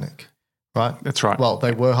hypercapnic, right? That's right. Well,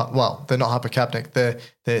 they're not hypercapnic. They're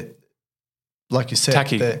like you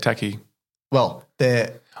said. Tachy. Well,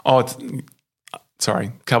 they're... carbon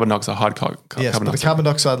dioxide, high carbon yes, but dioxide. the carbon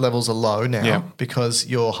dioxide levels are low now because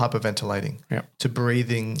you're hyperventilating to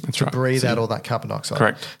breathe out all that carbon dioxide.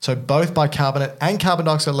 Correct. So both bicarbonate and carbon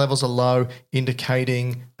dioxide levels are low,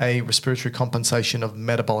 indicating a respiratory compensation of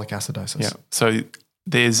metabolic acidosis. Yeah. So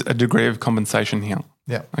there's a degree of compensation here.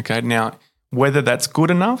 Yeah. Okay. Now, whether that's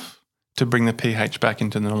good enough to bring the pH back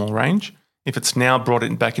into the normal range, if it's now brought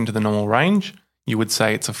it back into the normal range, you would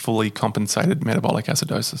say it's a fully compensated metabolic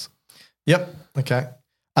acidosis. Yep. Okay.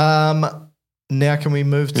 Now can we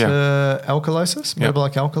move to alkalosis,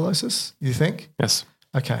 metabolic alkalosis, you think? Yes.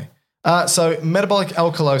 Okay. So metabolic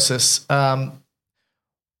alkalosis.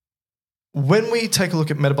 When we take a look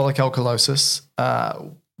at metabolic alkalosis,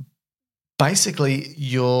 basically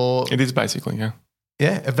It is basically, yeah.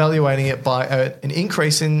 Yeah, evaluating it by an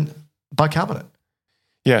increase in bicarbonate.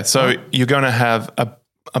 Yeah, so you're going to have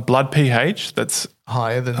a blood pH that's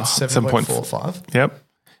higher than 7.45. Yep.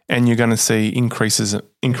 And you're going to see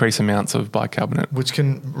increased amounts of bicarbonate. Which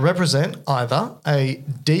can represent either a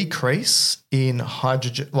decrease in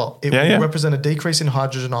hydrogen. Well, it will represent a decrease in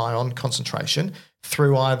hydrogen ion concentration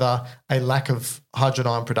through either a lack of hydrogen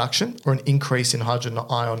ion production or an increase in hydrogen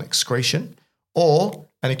ion excretion, or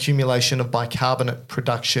an accumulation of bicarbonate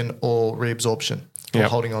production or reabsorption, or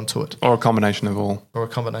holding on to it. Or a combination of all.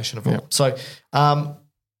 So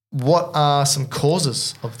what are some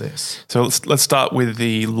causes of this? So let's start with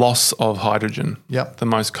the loss of hydrogen. Yep. The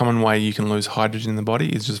most common way you can lose hydrogen in the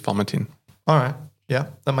body is just vomiting. All right. Yeah,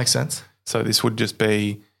 that makes sense. So this would just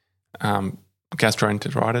be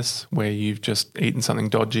gastroenteritis, where you've just eaten something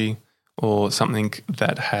dodgy or something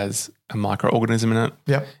that has a microorganism in it.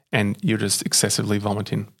 Yep. And you're just excessively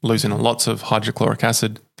vomiting, losing lots of hydrochloric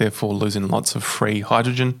acid, therefore losing lots of free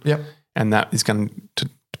hydrogen. Yep. And that is going to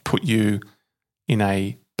put you in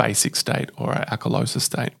a basic state or an alkalosis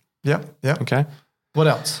state. Yep. Yep. Okay. What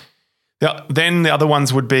else? Then the other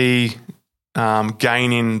ones would be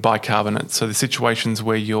gain in bicarbonate. So the situations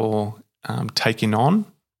where you're taking on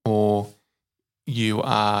or you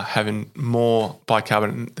are having more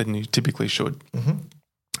bicarbonate than you typically should. Mm-hmm.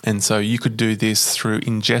 And so you could do this through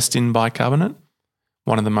ingesting bicarbonate.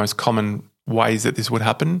 One of the most common ways that this would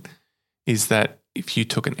happen is that if you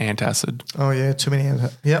took an antacid. Oh, yeah, too many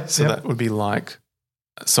antacids. Yep. So that would be like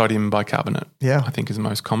sodium bicarbonate, I think is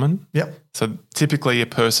most common. Yep. So typically a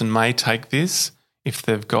person may take this if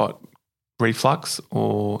they've got reflux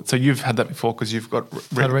or – so you've had that before because you've got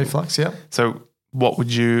 – Had reflux, yeah. So what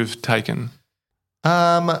would you have taken?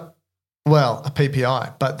 Well, a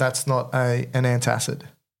PPI, but that's not an antacid.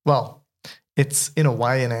 Well, it's in a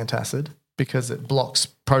way an antacid because it blocks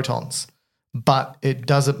protons, but it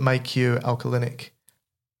doesn't make you alkalinic.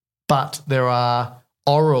 But there are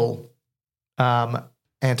oral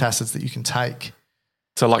antacids that you can take.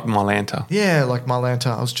 So like Mylanta. Yeah, like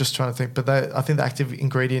Mylanta. I was just trying to think, but I think the active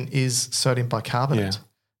ingredient is sodium bicarbonate.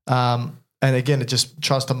 Yeah. And again, it just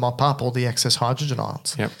tries to mop up all the excess hydrogen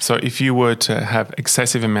ions. Yep. So if you were to have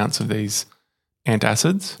excessive amounts of these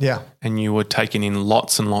antacids, and you were taking in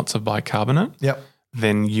lots and lots of bicarbonate,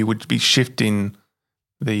 then you would be shifting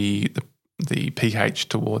the pH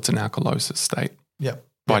towards an alkalosis state.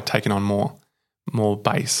 By taking on more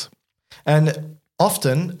base. And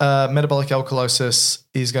often metabolic alkalosis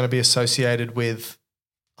is going to be associated with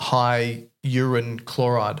high urine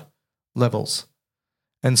chloride levels.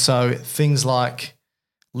 And so things like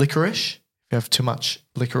licorice, if you have too much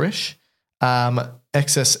licorice,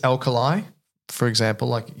 excess alkali, for example,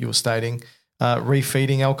 like you were stating,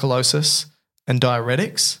 refeeding alkalosis and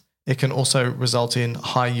diuretics, it can also result in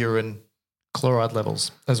high urine chloride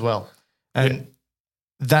levels as well. And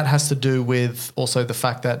that has to do with also the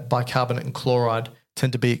fact that bicarbonate and chloride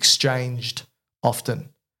tend to be exchanged often.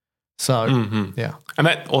 So, And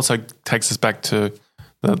that also takes us back to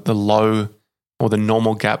the low or the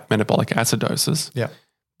normal gap metabolic acidosis. Yeah.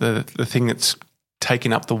 The thing that's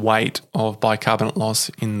taking up the weight of bicarbonate loss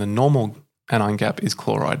in the normal anion gap is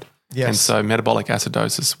chloride. Yes. And so metabolic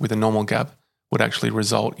acidosis with a normal gap would actually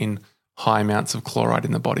result in high amounts of chloride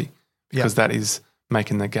in the body because that is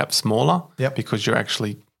making the gap smaller because you're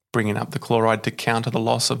actually bringing up the chloride to counter the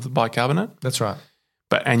loss of the bicarbonate. That's right.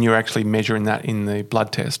 And you're actually measuring that in the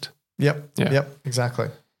blood test. Yep, exactly.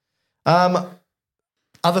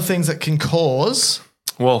 Other things that can cause?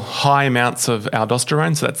 Well, high amounts of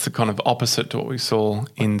aldosterone, so that's the kind of opposite to what we saw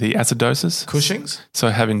in the acidosis. Cushing's? So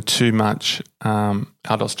having too much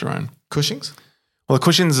aldosterone. Cushing's? Well, the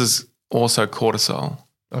Cushing's is also cortisol.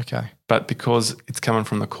 Okay. But because it's coming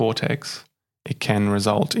from the cortex, it can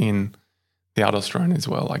result in the aldosterone as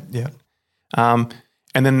well. And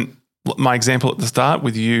then my example at the start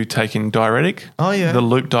with you taking diuretic. Oh, yeah. The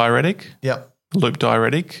loop diuretic. Yep. Loop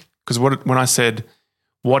diuretic. Because when I said,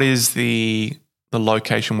 what is the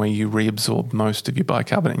location where you reabsorb most of your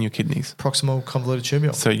bicarbonate in your kidneys? Proximal convoluted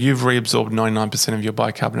tubule. So you've reabsorbed 99% of your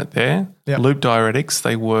bicarbonate there. Yep. Loop diuretics,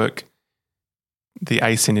 they work the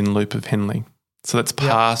ascending loop of Henle. So that's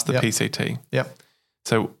past the PCT. Yep.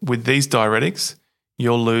 So with these diuretics,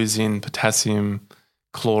 you're losing potassium,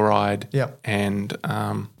 chloride, and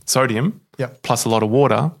sodium, plus a lot of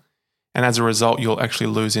water. And as a result, you're actually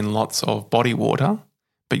losing lots of body water,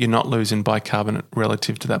 but you're not losing bicarbonate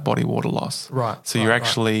relative to that body water loss. Right. So you're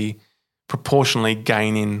actually proportionally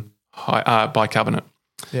gaining high, bicarbonate.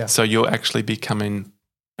 Yeah. So you're actually becoming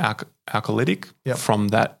alkalytic from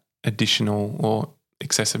that additional or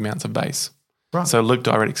excessive amounts of base. Right. So loop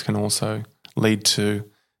diuretics can also lead to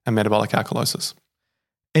a metabolic alkalosis.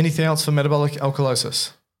 Anything else for metabolic alkalosis?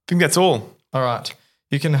 I think that's all. All right.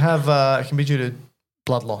 You can have, it can be due to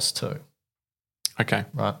blood loss too. Okay.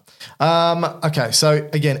 Right. Okay. So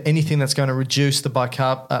again, anything that's going to reduce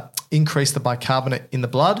the increase the bicarbonate in the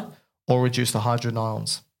blood or reduce the hydrogen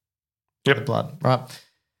ions in the blood. Right.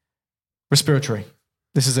 Respiratory.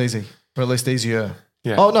 This is easy, or at least easier.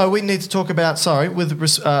 Yeah. Oh no, we need to talk about. with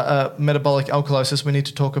metabolic alkalosis, we need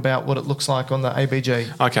to talk about what it looks like on the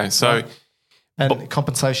ABG. Okay. So and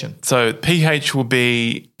compensation. So pH will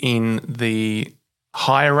be in the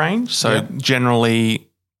higher range. So generally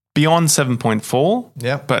beyond 7.4.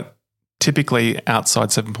 Yeah. But typically outside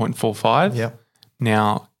 7.45. Yeah.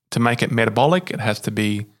 Now, to make it metabolic, there has to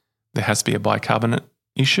be a bicarbonate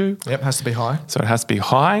issue. Yep, has to be high. So it has to be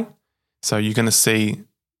high. So you're going to see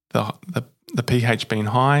the pH being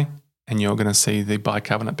high, and you're going to see the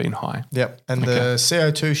bicarbonate being high. Yep, and the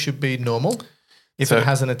CO2 should be normal if it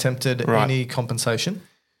hasn't attempted any compensation.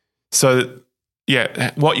 So,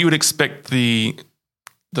 what you would expect the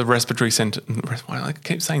respiratory center. I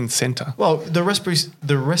keep saying center. Well, the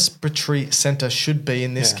respiratory center should be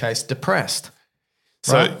in this case depressed.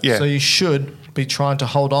 Right? So you should be trying to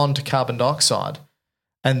hold on to carbon dioxide,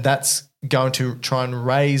 and that's going to try and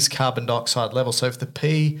raise carbon dioxide levels. So if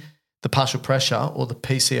the partial pressure or the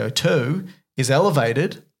PCO2 is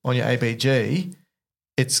elevated on your ABG,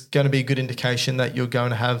 it's going to be a good indication that you're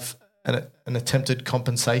going to have an attempted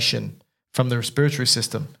compensation from the respiratory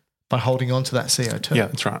system by holding on to that CO2. Yeah,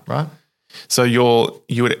 that's right. Right? So you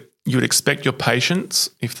would expect your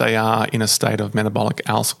patients, if they are in a state of metabolic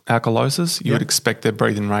alkalosis, you would expect their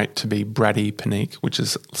breathing rate to be bradypneic, which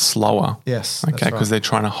is slower. Yes. Okay, because they're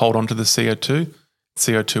trying to hold on to the CO2.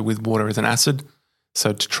 CO2 with water is an acid,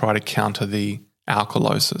 so to try to counter the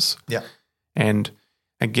alkalosis. Yeah. And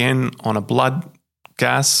again, on a blood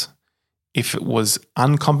gas, if it was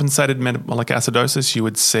uncompensated metabolic acidosis, you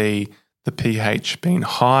would see the pH being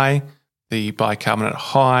high, the bicarbonate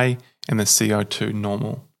high, and the CO2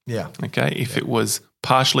 normal. Yeah. Okay. If it was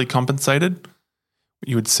partially compensated,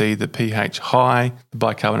 you would see the pH high, the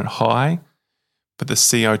bicarbonate high, but the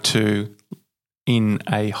CO2 in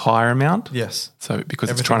a higher amount. Yes. So because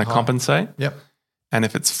Everything it's trying to high. compensate. Yep. And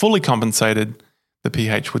if it's fully compensated, the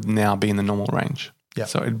pH would now be in the normal range. Yep.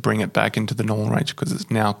 So it'd bring it back into the normal range because it's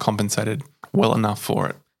now compensated well enough for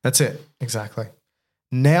it. That's it. Exactly.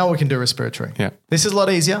 Now we can do respiratory. Yeah. This is a lot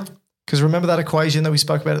easier because remember that equation that we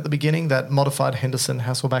spoke about at the beginning, that modified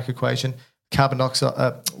Henderson-Hasselbalch equation, carbon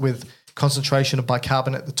dioxide with concentration of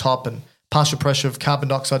bicarbonate at the top and partial pressure of carbon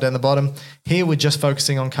dioxide down the bottom. Here we're just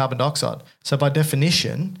focusing on carbon dioxide. So by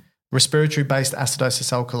definition, respiratory-based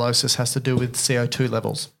acidosis alkalosis has to do with CO2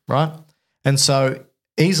 levels, right? And so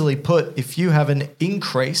easily put, if you have an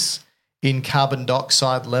increase in carbon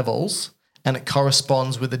dioxide levels and it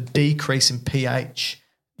corresponds with a decrease in pH,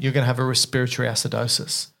 you're going to have a respiratory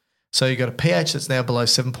acidosis. So you've got a pH that's now below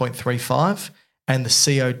 7.35 and the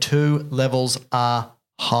CO2 levels are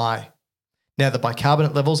high. Now the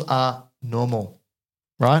bicarbonate levels are normal,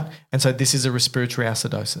 right? And so this is a respiratory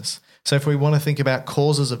acidosis. So if we want to think about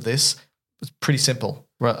causes of this, it's pretty simple,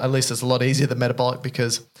 right? At least it's a lot easier than metabolic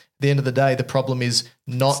because at the end of the day, the problem is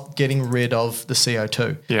not getting rid of the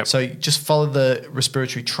CO2. Yep. So you just follow the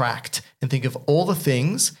respiratory tract and think of all the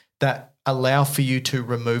things that allow for you to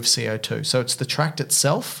remove CO2. So it's the tract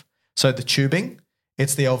itself, so the tubing,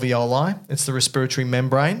 it's the alveoli, it's the respiratory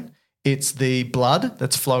membrane, it's the blood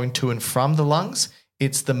that's flowing to and from the lungs,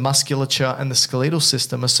 it's the musculature and the skeletal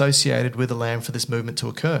system associated with allowing for this movement to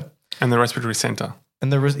occur. And the respiratory center.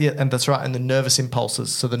 And and that's right, and the nervous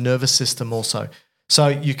impulses, so the nervous system also. So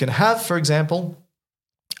you can have, for example,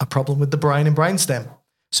 a problem with the brain and brainstem.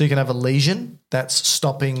 So you can have a lesion that's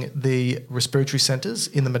stopping the respiratory centers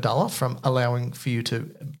in the medulla from allowing for you to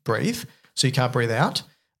breathe, so you can't breathe out.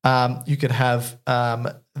 You could have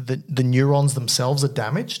the neurons themselves are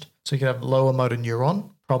damaged, so you can have lower motor neuron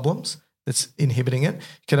problems that's inhibiting it.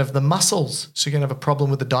 You can have the muscles, so you can have a problem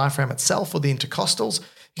with the diaphragm itself or the intercostals.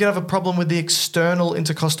 You can have a problem with the external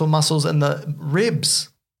intercostal muscles and the ribs,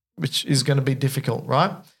 which is going to be difficult,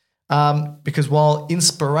 right? Because while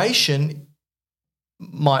inspiration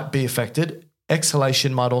might be affected,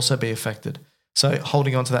 exhalation might also be affected. So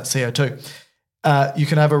holding on to that CO2. You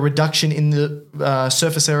can have a reduction in the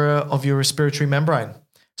surface area of your respiratory membrane.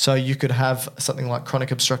 So you could have something like chronic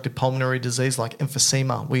obstructive pulmonary disease like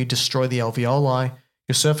emphysema, where you destroy the alveoli,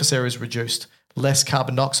 your surface area is reduced. Less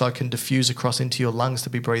carbon dioxide can diffuse across into your lungs to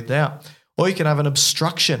be breathed out. Or you can have an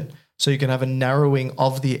obstruction. So you can have a narrowing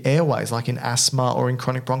of the airways, like in asthma or in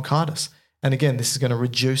chronic bronchitis. And again, this is going to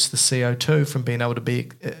reduce the CO2 from being able to be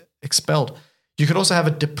expelled. You could also have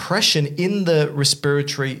a depression in the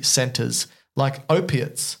respiratory centers, like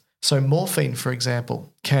opiates. So morphine, for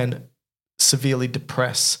example, can severely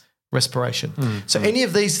depress respiration. So any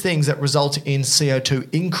of these things that result in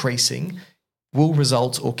CO2 increasing will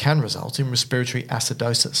result or can result in respiratory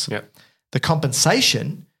acidosis. Yep. The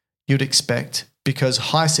compensation you'd expect, because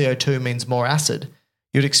high CO2 means more acid,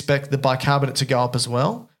 you'd expect the bicarbonate to go up as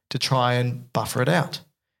well to try and buffer it out.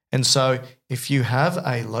 And so if you have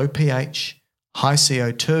a low pH, high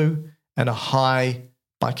CO2, and a high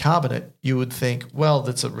bicarbonate, you would think, well,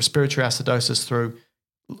 that's a respiratory acidosis through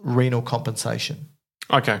renal compensation.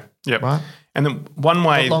 Okay. Yep. Right? And then one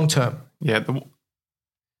way... But long term. Yeah.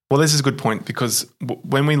 Well, this is a good point because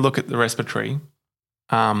when we look at the respiratory,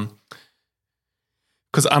 because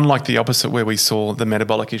unlike the opposite where we saw the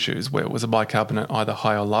metabolic issues where it was a bicarbonate either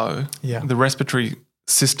high or low, the respiratory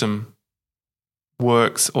system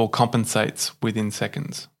works or compensates within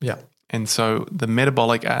seconds. Yeah. And so the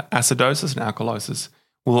metabolic acidosis and alkalosis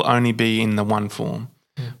will only be in the one form.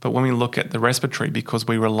 But when we look at the respiratory, because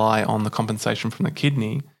we rely on the compensation from the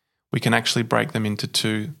kidney, we can actually break them into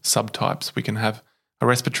two subtypes. We can have a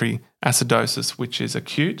respiratory acidosis, which is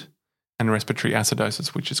acute, and a respiratory acidosis,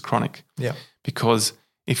 which is chronic. Yeah. Because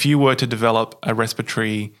if you were to develop a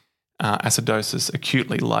respiratory acidosis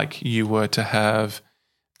acutely, like you were to have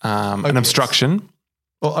an obstruction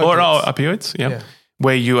or opioids,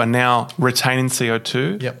 where you are now retaining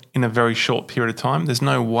CO2 in a very short period of time, there's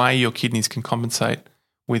no way your kidneys can compensate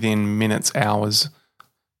within minutes, hours,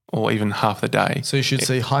 or even half the day. So you should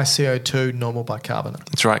see high CO2, normal bicarbonate.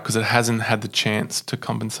 That's right, because it hasn't had the chance to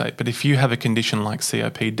compensate. But if you have a condition like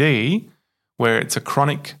COPD, where it's a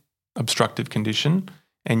chronic obstructive condition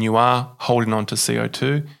and you are holding on to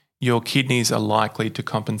CO2, your kidneys are likely to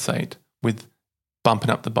compensate with bumping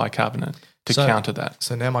up the bicarbonate to counter that.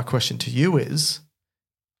 So now my question to you is,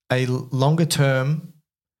 a longer-term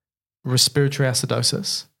respiratory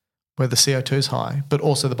acidosis where the CO2 is high, but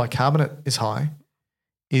also the bicarbonate is high,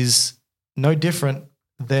 is no different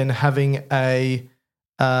than having a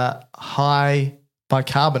high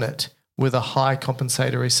bicarbonate with a high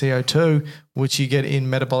compensatory CO2, which you get in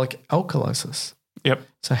metabolic alkalosis. Yep.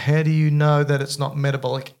 So how do you know that it's not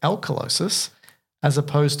metabolic alkalosis as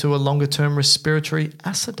opposed to a longer-term respiratory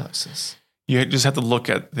acidosis? You just have to look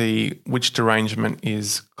at which derangement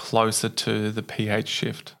is closer to the pH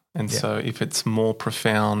shift. And so if it's more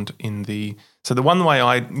profound so the one way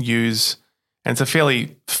I use, and it's a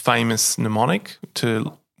fairly famous mnemonic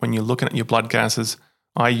when you're looking at your blood gases,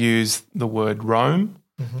 I use the word ROME,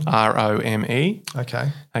 R-O-M-E.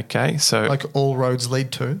 Okay. So like all roads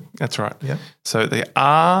lead to. That's right. Yeah. So the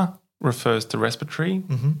R refers to respiratory,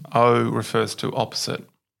 O refers to opposite.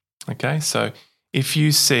 Okay. So if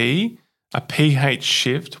you see a pH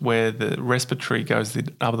shift where the respiratory goes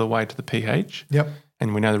the other way to the pH. Yep.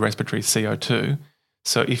 And we know the respiratory is CO2.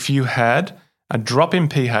 So if you had a drop in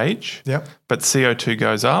pH, but CO2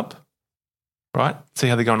 goes up, right? See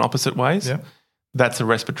how they go in opposite ways? Yep. That's a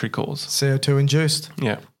respiratory cause. CO2 induced.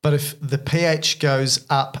 Yeah. But if the pH goes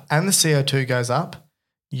up and the CO2 goes up,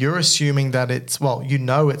 you're assuming that it's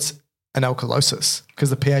an alkalosis because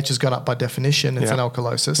the pH has gone up by definition. It's an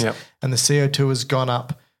alkalosis. Yep. And the CO2 has gone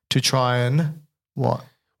up to try and what?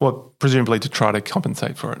 Well, presumably to try to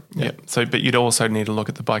compensate for it. Yeah. So, but you'd also need to look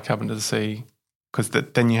at the bicarbonate to see, because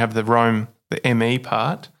then you have the ROME, the ME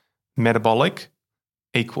part, metabolic,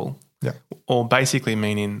 equal. Yeah. Or basically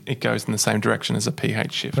meaning it goes in the same direction as a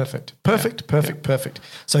pH shift. Perfect.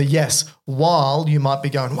 So yes, while you might be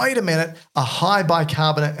going, wait a minute, a high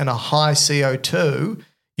bicarbonate and a high CO2,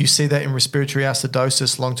 you see that in respiratory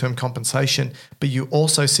acidosis, long-term compensation, but you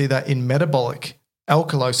also see that in metabolic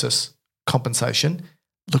alkalosis compensation.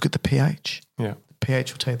 Look at the pH. Yeah. The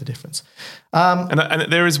pH will tell you the difference.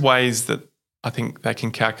 And there is ways that I think they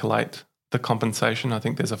can calculate the compensation. I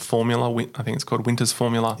think there's a formula. I think it's called Winter's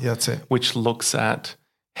formula. Yeah, that's it. Which looks at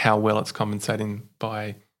how well it's compensating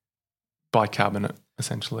by bicarbonate,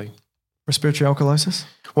 essentially. Respiratory alkalosis?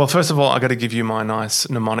 Well, first of all, I got to give you my nice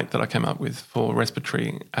mnemonic that I came up with for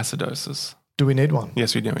respiratory acidosis. Do we need one?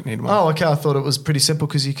 Yes, we do need one. Oh, okay. I thought it was pretty simple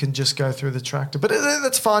because you can just go through the tractor. But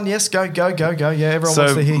that's fine. Yes, go. Yeah, everyone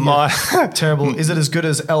wants to hear you. Terrible. Is it as good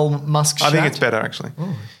as Elon Musk's I shat? think it's better, actually.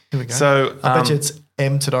 Oh, here we go. So, I bet you it's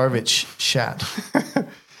M. Todorovich shat.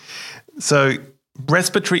 So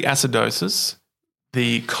respiratory acidosis,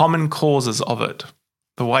 the common causes of it,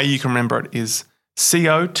 the way you can remember it is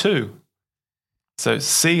CO2. So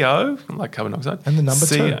CO, like carbon dioxide. And the number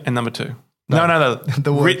 2. And number 2. No, No.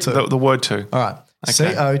 the word 2. The word 2. All right.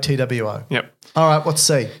 Okay. COTWO. Yep. All right, what's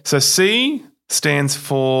C? So C stands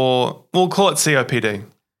for, we'll call it COPD.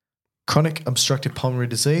 Chronic obstructive pulmonary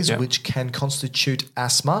disease, Yep. which can constitute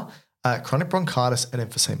asthma, chronic bronchitis, and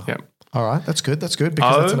emphysema. Yep. All right, that's good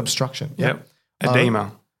because that's an obstruction. Yep.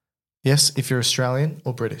 Edema. Yes, if you're Australian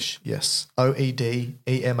or British. Yes. OED,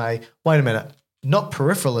 EMA. Wait a minute. Not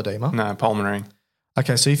peripheral edema. No, pulmonary.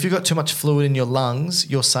 Okay, so if you've got too much fluid in your lungs,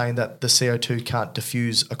 you're saying that the CO2 can't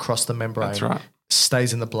diffuse across the membrane. That's right.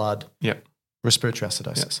 Stays in the blood. Yep. Respiratory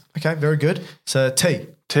acidosis. Yep. Okay, very good. So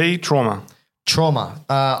T, trauma. Trauma.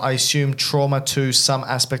 I assume trauma to some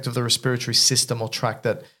aspect of the respiratory system or tract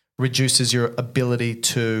that reduces your ability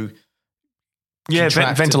to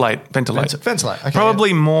ventilate. Ventilate. Okay,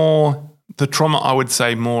 Probably more, the trauma I would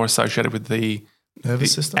say more associated with the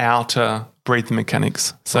nervous system, outer breathing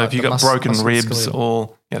mechanics. So right, if you've got broken ribs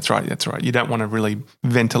or, that's right. You don't want to really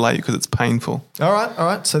ventilate because it's painful. All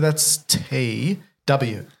right. So that's T.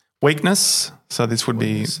 W. Weakness. So this would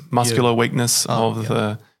be muscular weakness of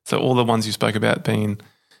the, so all the ones you spoke about being,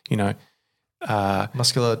 muscular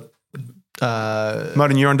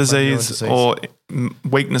motor neuron disease or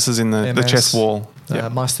weaknesses in the chest wall.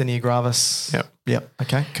 Myasthenia gravis. Yep.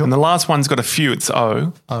 Okay, cool. And the last one's got a few. It's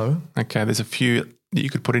O. O. Okay, there's a few that you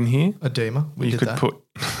could put in here. Edema. You could put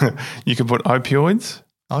opioids.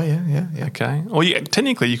 Oh, yeah. Okay. Or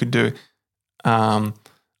technically you could do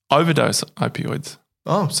overdose opioids.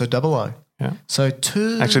 Oh, so double O. Yeah. So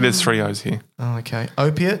two. Actually, there's 3 O's here. Oh, okay.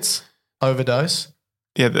 Opiates, overdose.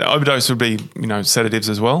 Yeah, the overdose would be, sedatives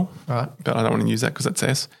as well. Right. But I don't want to use that because that's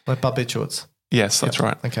S. Like barbiturates. Yes, that's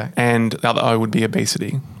right. Okay. And the other O would be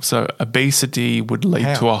obesity. So obesity would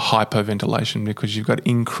lead to a hypoventilation because you've got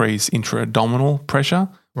increased intra-abdominal pressure,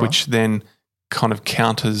 which then kind of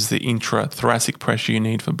counters the intrathoracic pressure you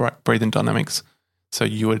need for breathing dynamics. So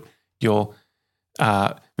your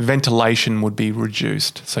ventilation would be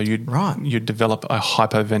reduced. So you'd develop a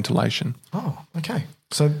hypoventilation. Oh, okay.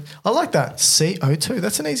 So I like that. CO2.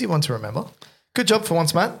 That's an easy one to remember. Good job for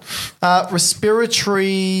once, Matt.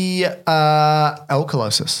 Respiratory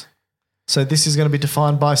alkalosis. So this is going to be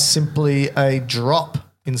defined by simply a drop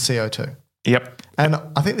in CO2. Yep. And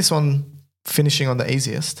I think this one, finishing on the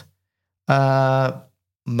easiest,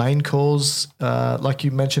 main cause, like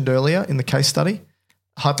you mentioned earlier in the case study,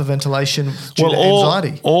 hyperventilation due to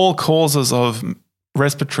anxiety. All causes of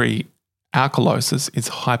respiratory alkalosis is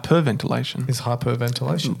hyperventilation.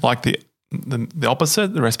 Like the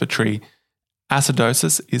opposite, the respiratory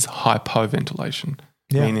acidosis is hypoventilation,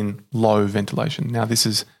 meaning low ventilation. Now this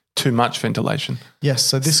is too much ventilation. Yes,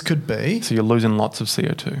 so this could be... So you're losing lots of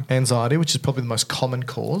CO2. Anxiety, which is probably the most common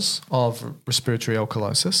cause of respiratory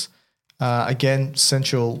alkalosis. Again,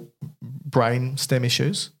 central brain stem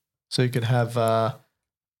issues. So you could have a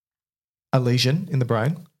lesion in the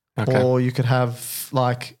brain, or you could have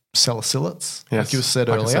like salicylates, like you said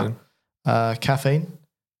earlier. Caffeine.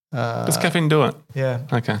 Does caffeine do it? Yeah.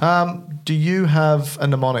 Okay. Do you have a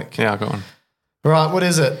mnemonic? Yeah, go on. Right, what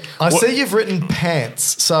is it? I see you've written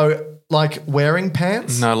pants. So like wearing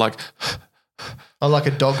pants? No, like... Oh, like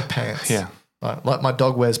a dog pants. Yeah. Right, like my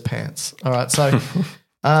dog wears pants. All right, so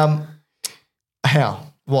how?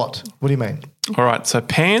 What? What do you mean? All right, so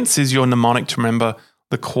pants is your mnemonic to remember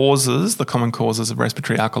the common causes of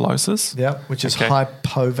respiratory alkalosis. Yeah, which is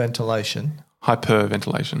hypoventilation.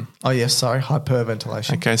 Hyperventilation. Oh, yes, sorry,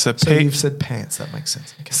 hyperventilation. Okay, so you've said pants. That makes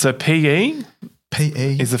sense. Okay. So PE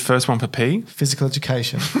is the first one for P. Physical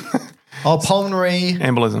education. Pulmonary...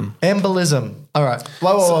 Embolism. All right.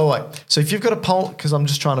 Wait. So if you've got a because I'm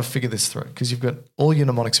just trying to figure this through because you've got all your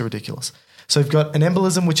mnemonics are ridiculous. So you've got an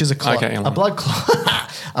embolism, which is a clot. Okay, a blood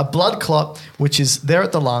clot. A blood clot, which is there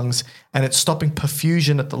at the lungs, and it's stopping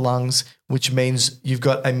perfusion at the lungs, which means you've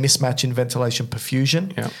got a mismatch in ventilation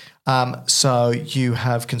perfusion. Yeah. So you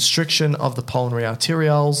have constriction of the pulmonary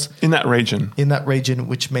arterioles. In that region.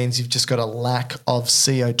 Which means you've just got a lack of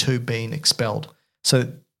CO2 being expelled.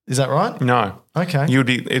 So is that right? No. Okay.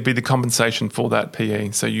 It'd be the compensation for that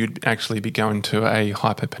PE. So you'd actually be going to a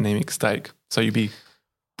hyperpanemic state. So you'd be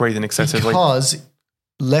breathing excessively. Because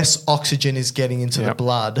less oxygen is getting into the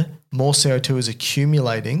blood, more CO2 is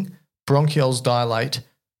accumulating, bronchioles dilate,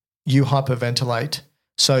 you hyperventilate.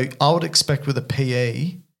 So I would expect with a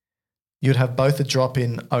PE, you'd have both a drop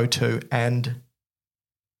in O2 and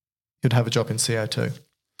you'd have a drop in CO2.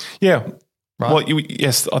 Yeah. Right? Well,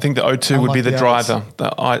 yes, I think the O2 would be the driver. The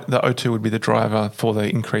O2 would be the driver for the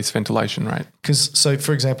increased ventilation rate. So,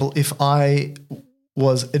 for example, if I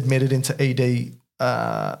was admitted into ED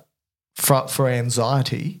for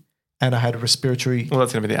anxiety and I had respiratory. Well,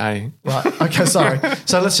 that's going to be the A. Right. Okay, sorry.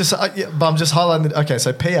 So let's just, but I'm just highlighting. Okay,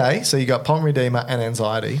 so PA, so you got pulmonary edema and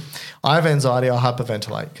anxiety. I have anxiety, I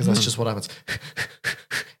hyperventilate because that's just what happens.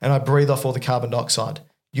 And I breathe off all the carbon dioxide.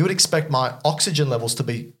 You would expect my oxygen levels to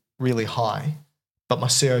be really high, but my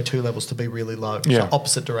CO2 levels to be really low. Yeah. So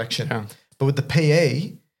opposite direction. Yeah. But with the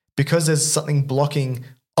PE, because there's something blocking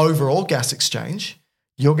overall gas exchange,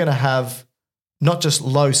 you're going to have not just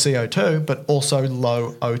low CO2, but also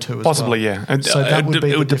low O2 as Possibly, well. yeah. So that would be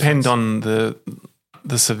it would the depend difference. on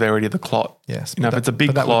the severity of the clot. Yes. If it's a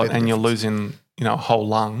big clot and you're difference. losing, a whole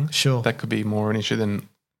lung, Sure. that could be more an issue than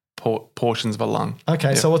portions of a lung. Okay,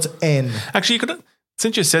 Yeah. so what's N? Actually,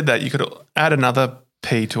 since you said that, you could add another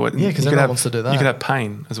P to it. Yeah, because You could everyone have- wants to do that. You could have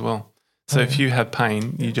pain as well. So if you have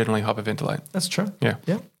pain, you generally hyperventilate. That's true. Yeah.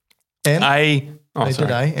 Yeah. N? A. Oh, They sorry.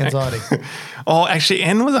 did A, anxiety. Oh, actually,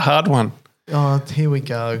 N was a hard one. Oh, here we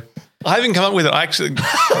go. I haven't come up with it.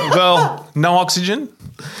 No oxygen.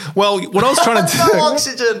 Well, what I was trying to do, No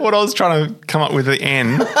oxygen. What I was trying to come up with the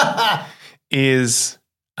N is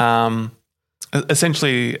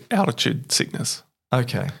essentially altitude sickness.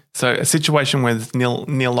 Okay. So a situation with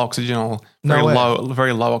nil oxygen or No air.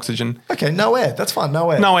 very low oxygen. Okay, no air. That's fine. No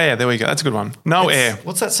air. No air. There we go. That's a good one. No air.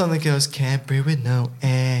 What's that song that goes, can't breathe with no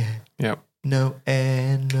air. Yep. No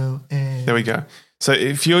air, no air. There we go. So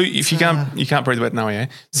if you can't breathe with no air.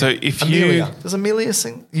 So if Amelia. Does Amelia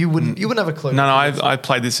sing? You wouldn't have a clue. No, I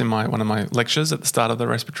played this in one of my lectures at the start of the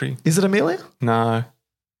respiratory. Is it Amelia? No.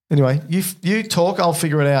 Anyway, you talk, I'll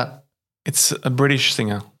figure it out. It's a British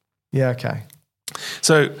singer. Yeah, okay.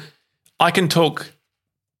 So I can talk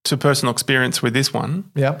to personal experience with this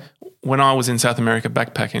one. Yeah. When I was in South America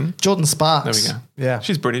backpacking. Jordan Sparks. There we go. Yeah.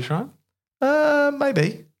 She's British, right?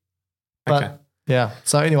 Maybe. But Okay. yeah.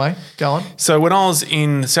 So anyway, go on. So when I was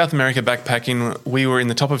in South America backpacking, we were in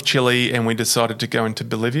the top of Chile and we decided to go into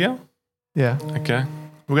Bolivia. Yeah. Okay.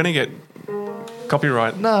 We're going to get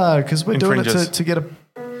copyright. No, because we're doing Infringes. it to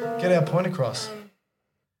get our point across.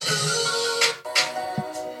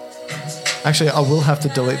 Actually, I will have to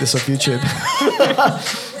delete this off YouTube.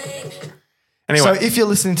 Anyway. So if you're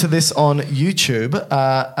listening to this on YouTube,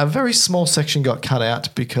 a very small section got cut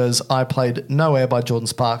out because I played No Air by Jordan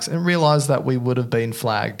Sparks and realised that we would have been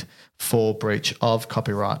flagged for breach of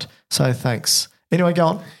copyright. So thanks. Anyway, go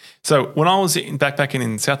on. So when I was backpacking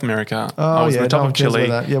in South America, I was at the top of Chile.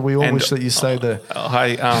 That. Yeah, we all and wish that you stayed there.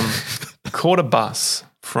 I caught a bus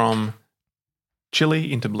from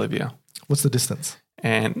Chile into Bolivia. What's the distance?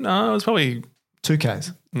 And it was probably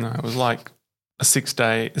 2Ks. No, it was like a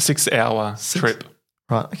 6-hour trip.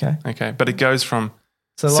 Right, okay. Okay, but it goes from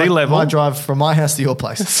So sea level. my drive from my house to your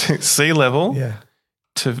place. Sea level Yeah.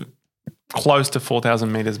 to close to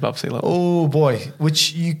 4,000 meters above sea level. Oh boy,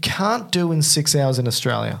 which you can't do in 6 hours in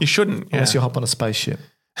Australia You shouldn't. unless yeah. you hop on a spaceship.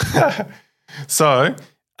 So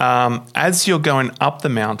as you're going up the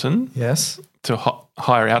mountain Yes. to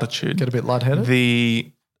higher altitude, Get a bit lightheaded?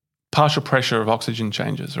 the partial pressure of oxygen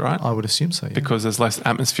changes, right? I would assume so. Yeah. Because there's less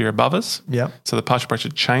atmosphere above us. Yep. So the partial pressure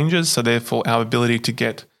changes. So therefore our ability to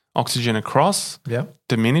get oxygen across Yep.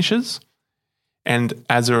 diminishes. And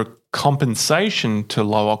as a compensation to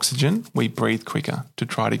low oxygen, we breathe quicker to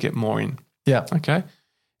try to get more in. Yeah. Okay.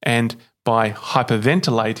 And by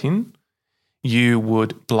hyperventilating, you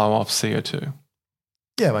would blow off CO2.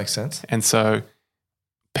 Yeah, makes sense. And so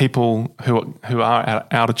people who are at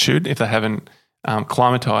altitude, if they haven't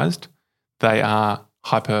climatized, they are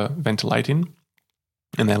hyperventilating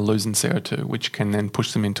and they're losing CO2, which can then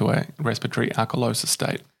push them into a respiratory alkalosis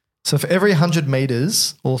state. So for every 100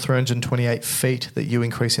 meters or 328 feet that you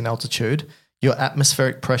increase in altitude, your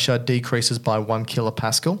atmospheric pressure decreases by 1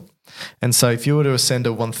 kilopascal. And so if you were to ascend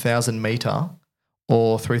a 1,000 meter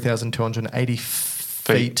or 3,280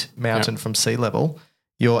 feet mountain from sea level,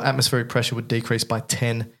 your atmospheric pressure would decrease by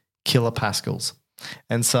 10 kilopascals.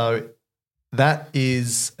 And so that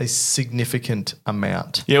is a significant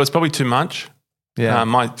amount. Yeah, it was probably too much. Yeah.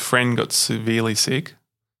 My friend got severely sick.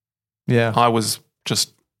 Yeah. I was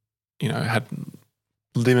just, had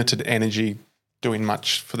limited energy doing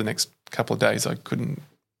much for the next couple of days. I couldn't.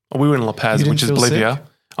 We were in La Paz, You didn't which is feel Bolivia. sick?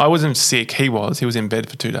 I wasn't sick. He was. He was in bed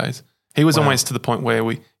for 2 days. He was Wow. almost to the point where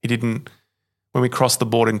when we crossed the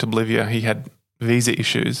border into Bolivia, he had visa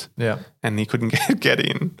issues Yeah. and he couldn't get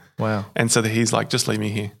in. Wow. And so he's like, just leave me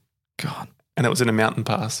here. God. And it was in a mountain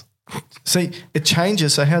pass. See, it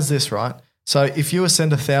changes. So how's this, right? So if you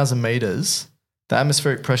ascend 1,000 meters, the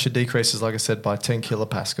atmospheric pressure decreases, like I said, by 10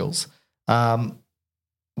 kilopascals.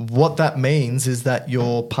 What that means is that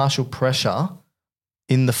your partial pressure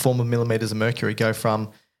in the form of millimeters of mercury go from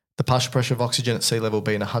the partial pressure of oxygen at sea level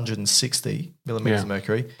being 160 millimeters Yeah. of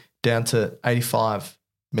mercury down to 85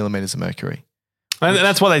 millimeters of mercury. And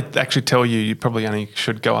that's why they actually tell you probably only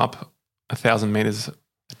should go up 1,000 meters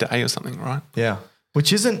a day or something, right? Yeah,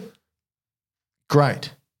 which isn't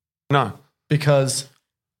great. No. Because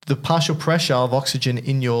the partial pressure of oxygen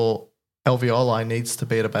in your alveoli needs to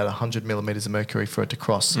be at about 100 millimeters of mercury for it to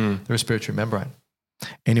cross the respiratory membrane.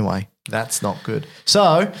 Anyway, that's not good.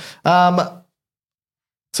 So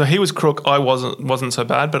he was crook. I wasn't so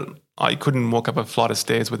bad, but I couldn't walk up a flight of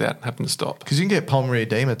stairs without having to stop. Because you can get pulmonary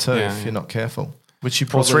edema too if you're not careful. Which you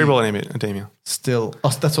probably cerebral edema. Still,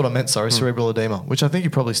 that's what I meant. Sorry, cerebral edema, which I think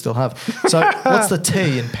you probably still have. So, what's the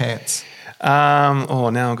T in pants?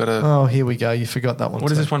 Now I've got to. Oh, here we go. You forgot that one.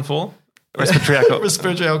 What is this one for? Respiratory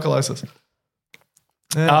alkalosis.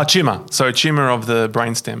 Tumor. So a tumor of the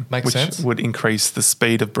brainstem, Makes sense. Would increase the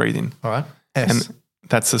speed of breathing. All right. S. And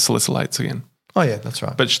that's the salicylates again. Oh yeah, that's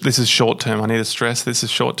right. But this is short term. I need to stress this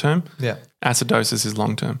is short term. Yeah. Acidosis is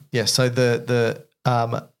long term. Yeah. So the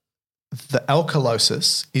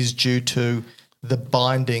alkalosis is due to the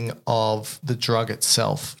binding of the drug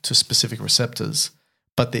itself to specific receptors,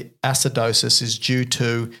 but the acidosis is due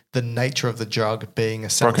to the nature of the drug being a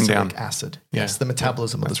salicylic acid. Yes, the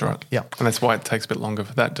metabolism of the drug. Right. Yeah. And that's why it takes a bit longer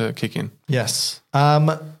for that to kick in. Yes.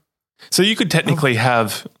 So you could technically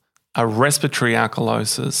have a respiratory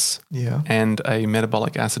alkalosis and a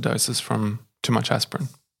metabolic acidosis from too much aspirin.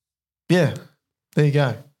 Yeah. There you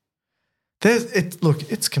go.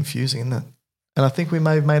 Look, it's confusing, isn't it? And I think we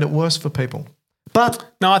may have made it worse for people. But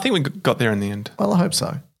no, I think we got there in the end. Well, I hope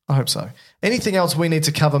so. Anything else we need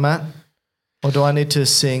to cover, Matt? Or do I need to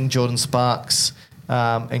sing Jordan Sparks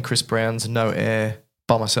and Chris Brown's No Air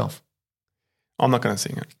by myself? I'm not going to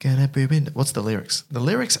sing it. Gonna be wind. What's the lyrics? The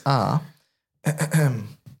lyrics are...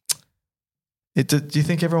 do you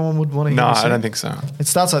think everyone would want to hear No, me sing? I don't think so. It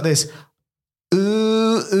starts like this.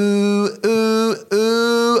 Ooh, ooh, ooh,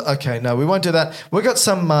 ooh. Okay, no, we won't do that. We've got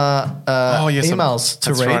some emails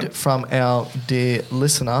to read from our dear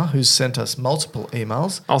listener who's sent us multiple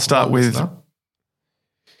emails. I'll start with...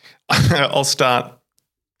 I'm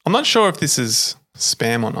not sure if this is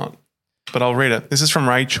spam or not, but I'll read it. This is from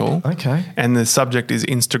Rachel. Okay. And the subject is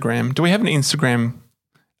Instagram. Do we have an Instagram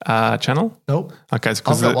channel? Nope. Okay,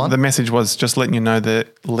 because the message was just letting you know the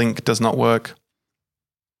link does not work.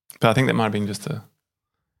 But I think that might have been just a...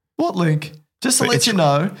 What link? Just to let you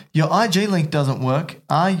know, your IG link doesn't work.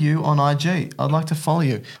 Are you on IG? I'd like to follow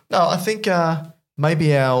you. No, I think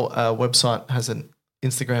maybe our website has an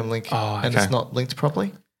Instagram link and it's not linked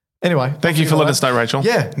properly. Anyway. Thank you for letting us know, Rachel.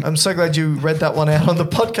 Yeah, I'm so glad you read that one out on the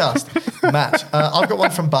podcast. Matt, I've got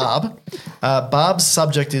one from Barb. Barb's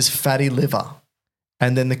subject is fatty liver.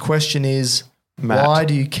 And then the question is, why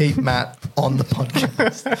do you keep Matt on the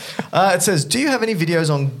podcast? It says, do you have any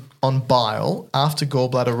videos on bile after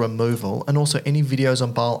gallbladder removal and also any videos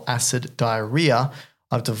on bile acid diarrhea?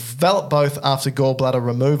 I've developed both after gallbladder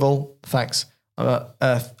removal. Thanks.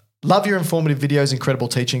 Love your informative videos, incredible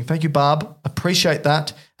teaching. Thank you, Barb. Appreciate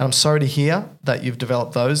that. And I'm sorry to hear that you've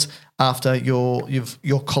developed those after your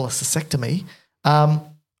cholecystectomy.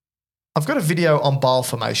 I've got a video on bile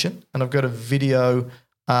formation and I've got a video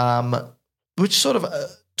which sort of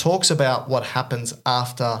talks about what happens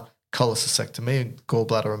after cholecystectomy and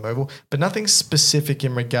gallbladder removal, but nothing specific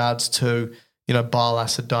in regards to, bile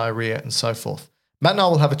acid diarrhea and so forth. Matt and I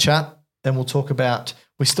will have a chat and we'll talk about,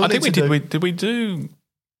 did we do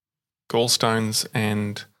gallstones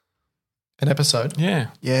and an episode? Yeah.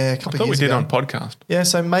 Yeah, a couple of years ago. I thought we did on podcast. Yeah,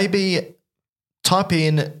 so maybe type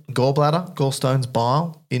in gallbladder, gallstones,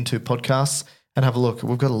 bile into podcasts and have a look.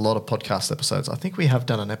 We've got a lot of podcast episodes. I think we have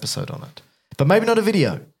done an episode on it, but maybe not a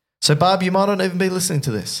video. So, Barb, you might not even be listening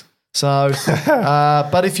to this. So,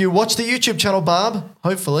 but if you watch the YouTube channel, Barb,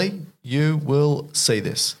 hopefully you will see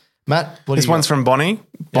this. Matt, this one's from Bonnie.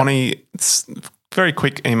 Yep. Bonnie, it's very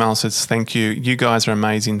quick email, says, thank you. You guys are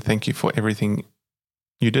amazing. Thank you for everything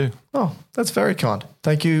you do. Oh, that's very kind.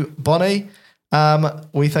 Thank you, Bonnie.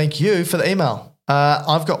 We thank you for the email.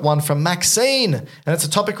 I've got one from Maxine, and it's a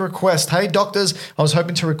topic request. Hey, doctors, I was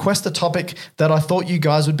hoping to request a topic that I thought you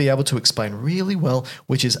guys would be able to explain really well,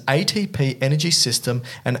 which is ATP energy system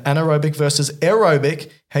and anaerobic versus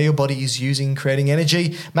aerobic, how your body is using creating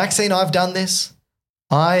energy. Maxine, I've done this.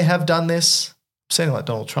 I have done this. I'm sounding like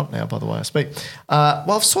Donald Trump now, by the way I speak.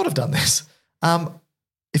 Well, I've sort of done this.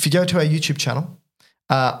 If you go to our YouTube channel,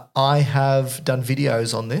 I have done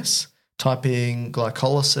videos on this. Type in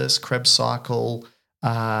glycolysis, Krebs cycle,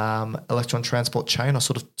 electron transport chain. I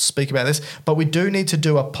sort of speak about this, but we do need to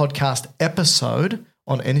do a podcast episode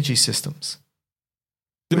on energy systems.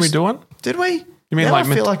 Didn't we do one? Did we? You mean now I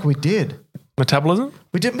feel like we did. Metabolism?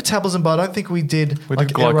 We did metabolism, but I don't think we did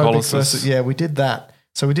glycolysis. We did that.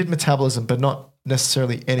 So we did metabolism, but not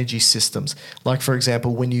necessarily energy systems. Like, for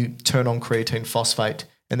example, when you turn on creatine phosphate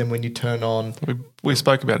and then when you turn on... We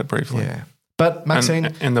spoke about it briefly. Yeah. But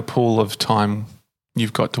Maxine... And the pool of time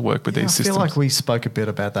you've got to work with these systems. I feel like we spoke a bit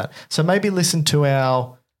about that. So maybe listen to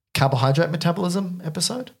our carbohydrate metabolism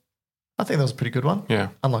episode. I think that was a pretty good one. Yeah.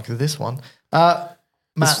 Unlike this one. Matt.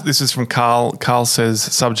 This is from Carl. Carl says,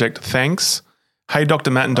 subject, thanks. Hey,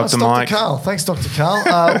 Dr. Matt and Dr. Mike. Dr. Carl. Thanks, Dr. Carl.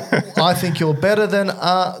 I think you're better than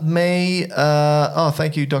me.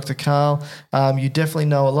 Thank you, Dr. Carl. You definitely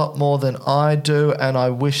know a lot more than I do, and I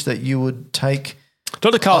wish that you would take...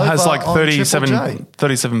 Dr. Carl has like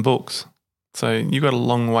 37 books. So you got a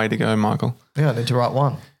long way to go, Michael. Yeah, I need to write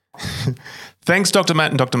one. Thanks, Dr.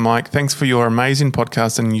 Matt and Dr. Mike. Thanks for your amazing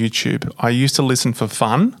podcast and YouTube. I used to listen for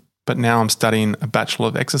fun, but now I'm studying a Bachelor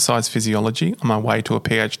of Exercise Physiology on my way to a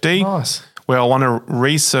PhD. Nice. Where I want to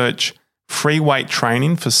research free weight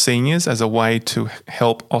training for seniors as a way to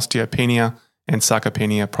help osteopenia and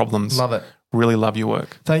sarcopenia problems. Love it. Really love your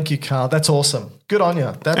work. Thank you, Carl. That's awesome. Good on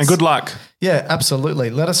you. And good luck. Yeah, absolutely.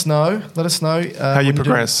 Let us know. How you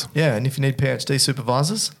progress. And if you need PhD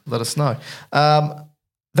supervisors, let us know.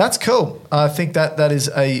 That's cool. I think that is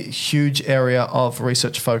a huge area of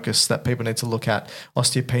research focus that people need to look at,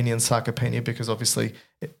 osteopenia and sarcopenia, because obviously...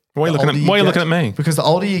 Why are you looking at me? Because the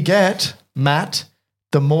older you get, Matt,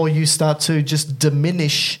 the more you start to just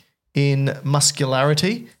diminish in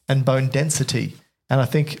muscularity and bone density. And I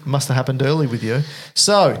think it must have happened early with you.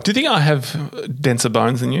 So, do you think I have denser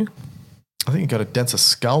bones than you? I think you've got a denser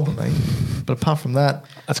skull than me. But apart from that...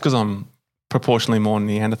 That's because I'm proportionally more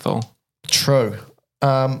Neanderthal. True.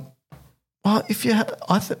 Well,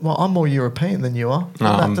 I'm more European than you are.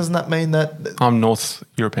 Doesn't that mean that... I'm North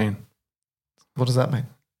European. What does that mean?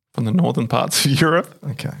 From the northern parts of Europe.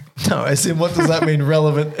 Okay. No, as in what does that mean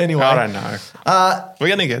relevant anyway? I don't know. We're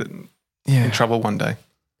going to get in trouble one day.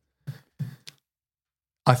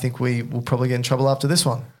 I think we will probably get in trouble after this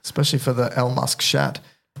one, especially for the Elon Musk chat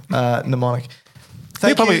mnemonic.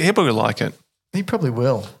 He'll probably like it. He probably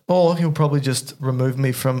will. Or he'll probably just remove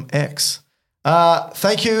me from X.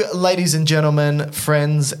 Thank you, ladies and gentlemen,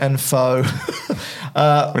 friends and foe.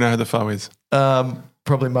 We know who the foe is.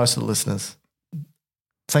 Probably most of the listeners.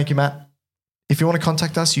 Thank you, Matt. If you want to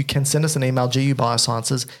contact us, you can send us an email,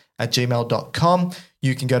 gubiosciences@gmail.com.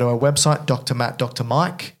 You can go to our website,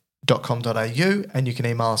 drmattdrmike.com.au, and you can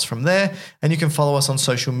email us from there. And you can follow us on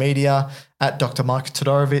social media at Dr. Mike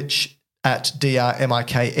Todorovic, at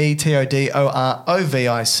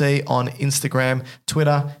DrMikeTodorovic on Instagram,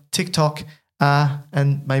 Twitter, TikTok,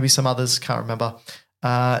 and maybe some others, can't remember.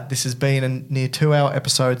 This has been a near 2-hour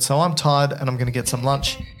episode, so I'm tired and I'm going to get some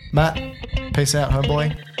lunch. Matt, peace out,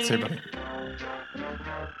 homeboy. See you, buddy.